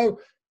would allow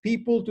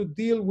people to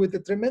deal with the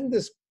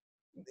tremendous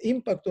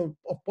impact of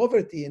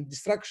poverty and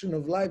destruction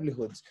of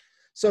livelihoods.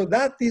 So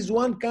that is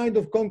one kind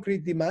of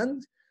concrete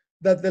demand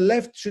that the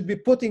left should be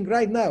putting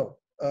right now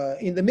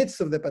in the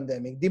midst of the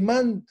pandemic.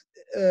 Demand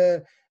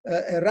a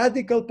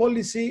radical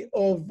policy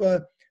of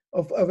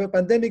a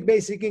pandemic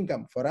basic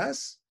income. For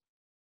us,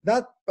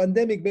 that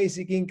pandemic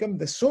basic income,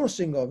 the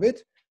sourcing of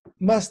it,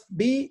 must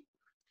be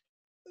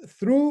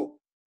through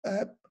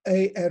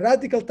a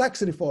radical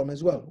tax reform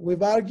as well.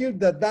 We've argued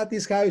that that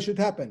is how it should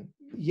happen.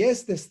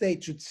 Yes, the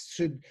state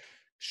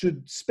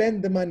should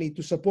spend the money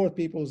to support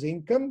people's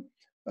income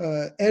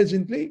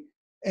urgently,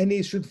 and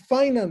it should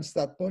finance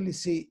that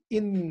policy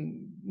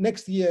in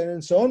next year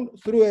and so on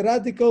through a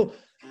radical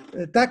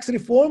tax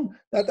reform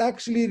that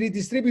actually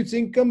redistributes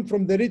income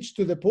from the rich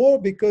to the poor,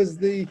 because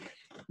the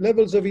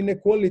levels of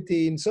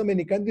inequality in so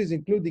many countries,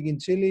 including in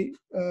Chile,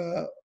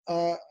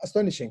 are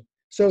astonishing.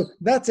 So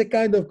that's a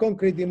kind of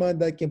concrete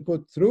demand I can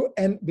put through,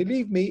 and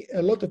believe me,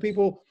 a lot of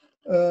people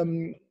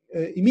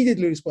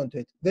immediately respond to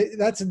it.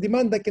 That's a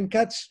demand that can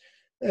catch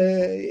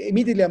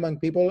immediately among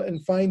people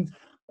and find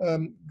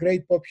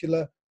great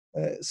popular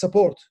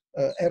support,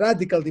 a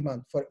radical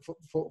demand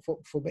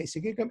for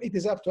basic income. It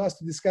is up to us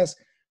to discuss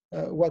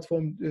what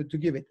form to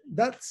give it.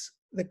 That's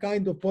the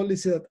kind of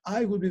policy that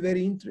I would be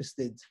very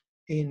interested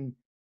in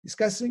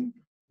discussing,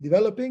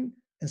 developing,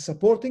 and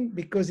supporting,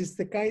 because it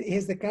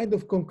has the kind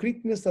of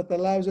concreteness that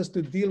allows us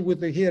to deal with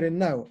the here and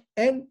now,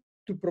 and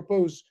to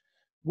propose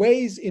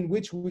ways in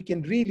which we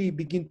can really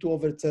begin to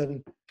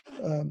overturn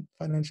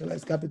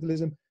financialized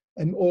capitalism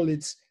and all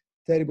its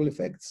terrible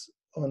effects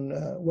on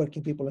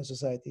working people and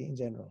society in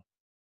general.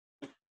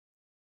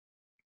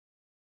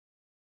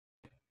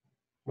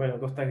 Bueno,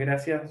 Costas,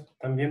 gracias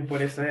también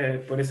por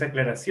esa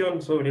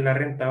aclaración sobre la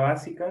renta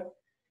básica.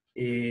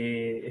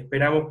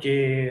 Esperamos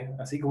que,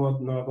 así como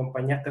nos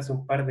acompañaste hace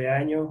un par de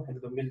años, el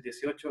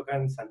 2018 acá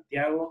en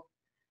Santiago,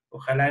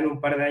 ojalá en un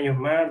par de años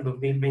más,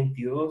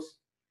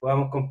 2022,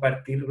 podamos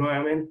compartir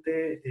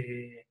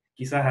nuevamente,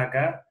 quizás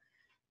acá,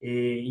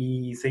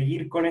 y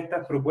seguir con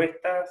estas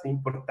propuestas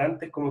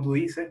importantes, como tú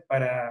dices,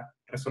 para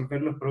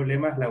resolver los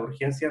problemas, las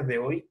urgencias de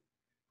hoy,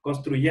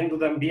 construyendo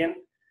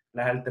también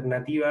las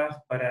alternativas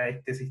para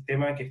este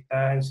sistema que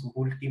está en sus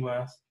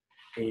últimos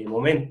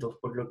momentos,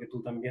 por lo que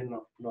tú también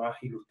nos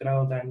has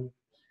ilustrado tan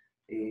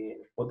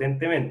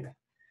potentemente.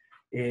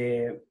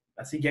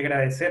 Así que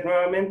agradecer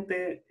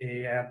nuevamente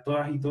a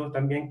todas y todos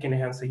también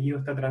quienes han seguido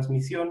esta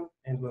transmisión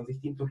en los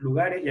distintos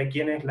lugares y a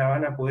quienes la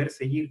van a poder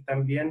seguir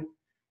también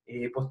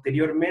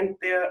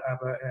posteriormente a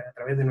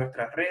través de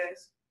nuestras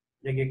redes,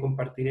 ya que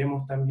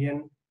compartiremos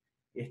también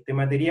este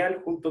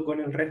material junto con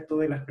el resto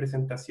de las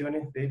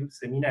presentaciones del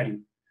seminario.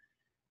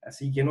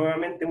 Así que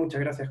nuevamente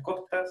muchas gracias,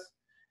 Costas.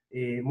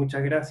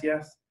 Muchas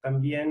gracias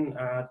también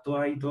a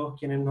todas y todos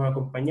quienes nos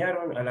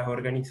acompañaron, a las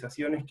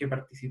organizaciones que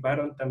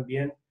participaron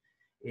también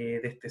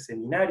de este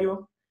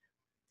seminario,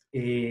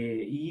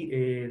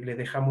 les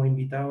dejamos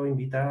invitados e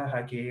invitadas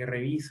a que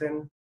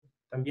revisen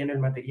también el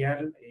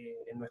material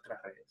en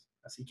nuestras redes.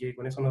 Así que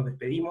con eso nos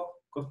despedimos.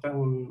 Costas,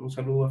 un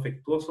saludo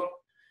afectuoso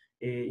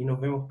y nos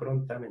vemos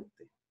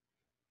prontamente.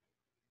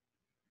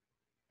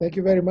 Thank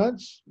you very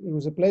much. It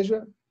was a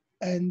pleasure.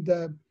 And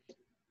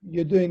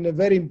you're doing a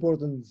very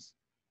important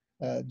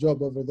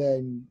job over there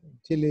in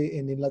Chile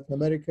and in Latin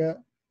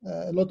America.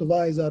 A lot of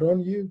eyes are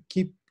on you.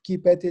 Keep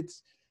at it.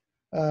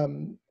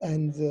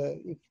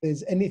 If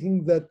there's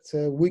anything that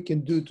we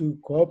can do to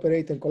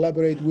cooperate and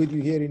collaborate with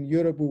you here in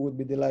Europe, we would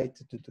be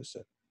delighted to do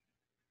so.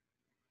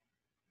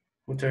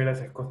 Muchas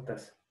gracias,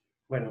 Costas.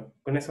 Bueno,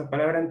 con esas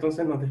palabras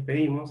entonces nos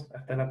despedimos.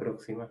 Hasta la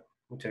próxima.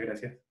 Muchas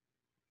gracias.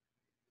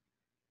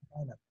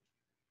 Bye now.